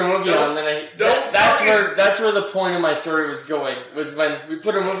 We put a movie on, and that's where the point of my story was going. Was when we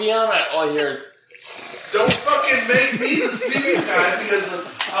put a movie on, all I hear is, don't fucking make me the sleeping guy because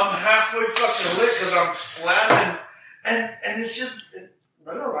I'm halfway fucking lit because I'm slamming, and it's just,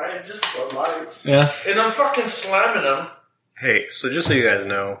 I don't know, right? It's just so light. Yeah. And I'm fucking slamming them. Hey, so just so you guys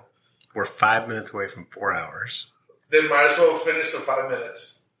know, we're 5 minutes away from 4 hours. Then might as well finish the 5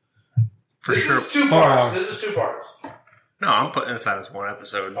 minutes. For this sure. Is 2 4 parts. hours. This is 2 parts. No, I'm putting this out as one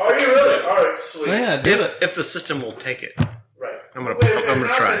episode. Are you really? All right, sweet. Oh, yeah, do it. If the system will take it. Right. I'm gonna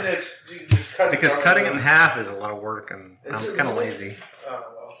If try. not, then you just cut Because down cutting it to- in half is a lot of work, and Is I'm it kind of really? lazy.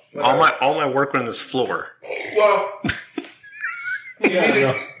 Oh, well. All my work went on this floor. Well, you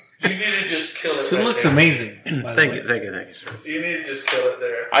need to just kill it. It right looks there. amazing. by the Thank way. you, sir. You need to just kill it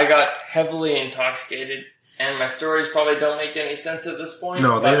there. I got heavily intoxicated, and my stories probably don't make any sense at this point.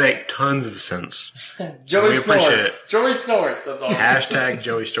 No, they but make tons of sense. Joey we appreciate snores. it. Joey snores. That's all. Hashtag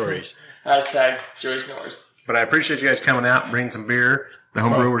Joey Stories. Hashtag Joey snores. But I appreciate you guys coming out, bringing some beer. The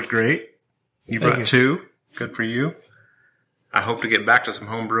home brewer's great. You Thank brought you. 2. Good for you. I hope to get back to some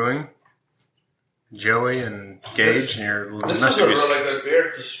home brewing. Joey and Gage and your little This is a messages. really good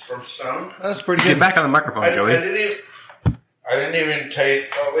beer, just from Stone. That's pretty Get good. back on the microphone, I Joey. didn't even taste.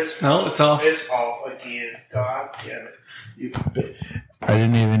 Oh, it's No, it's off. It's off again. God damn it! I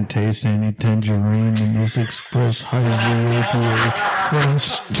didn't even taste any tangerine in this Express High Zero beer from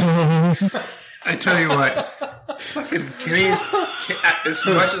Stone. I tell you what, fucking Kenny's. As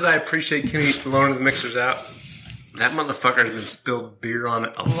much as I appreciate Kenny loaning his mixers out, that motherfucker's been spilled beer on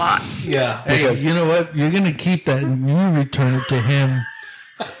it a lot. Yeah. Hey, you know what? You're going to keep that and you return it to him.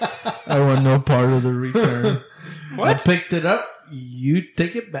 I want no part of the return. I picked it up. You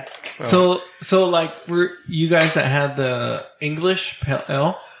take it back. So like for you guys that had the English Pale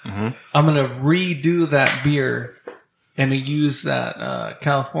Ale, Mm-hmm. I'm gonna redo that beer and use that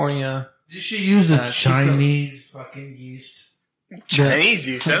California. You should use the Chico. Chinese fucking yeast. Chinese,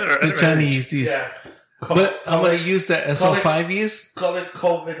 you said it. The Chinese yeast. Yeah. But I'm gonna use that call it- SO5 yeast. Call it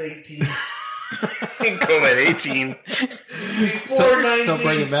COVID-18. COVID-18. Before So 19.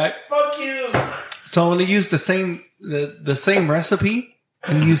 bring it back. Fuck you. So I'm gonna use the same recipe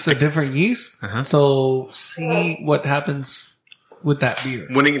and use a different yeast. Uh-huh. So see what happens with that beer.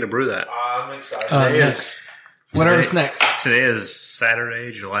 When are you going to brew that? I'm excited. Today Next. Whatever's next. Today is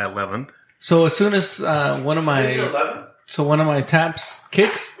Saturday, July 11th. So as soon as one of Is it my 11? taps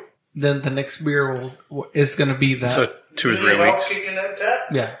kicks, then the next beer is going to be that. So 2 or You 3 need help weeks. kicking that tap?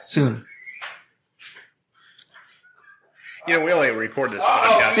 Yeah, soon. You know, we only record this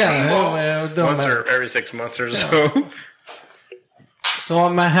Uh-oh. podcast Yeah, well, it don't once matter. or every 6 months or so. So I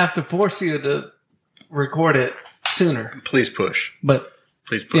might have to force you to record it sooner. Please push. But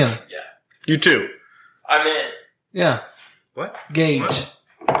Please push. yeah, You too. I'm in. yeah, What? Gage. What?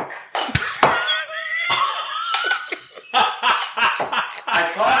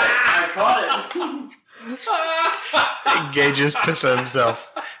 I caught it. Gage just pissed on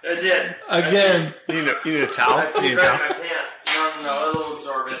himself. I did. Again. You need a towel? I You need peed a right towel? in my pants. No, it'll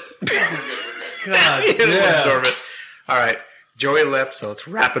absorb it. We're good, we're good. God, It'll yeah. absorb it. All right. Joey left, so let's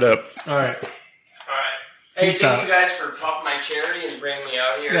wrap it up. All right. Alright. Hey, Peace thank out. you guys for popping my cherry and bringing me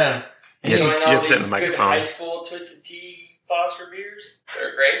out here. Yeah. You have to- Enjoying you all have to sit in these the good microphone. high school Twisted Tea Foster beers.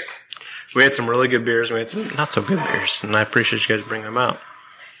 They're great. We had some really good beers, and we had some not so good beers, and I appreciate you guys bringing them out.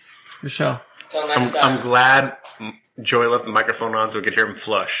 For sure. Till next time. I'm glad Joey left the microphone on so we could hear him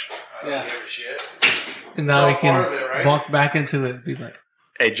flush. I don't Yeah. give a shit. And now we It's all can part of it, right? walk back into it and be like,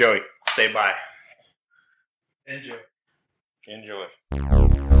 Hey, Joey, say bye. Enjoy. Enjoy. the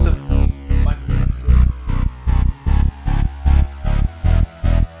microphone.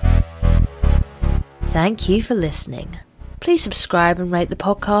 Thank you for listening. Please subscribe and rate the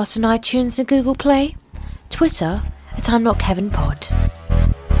podcast on iTunes and Google Play. Twitter at I'm Not Kevin Pod.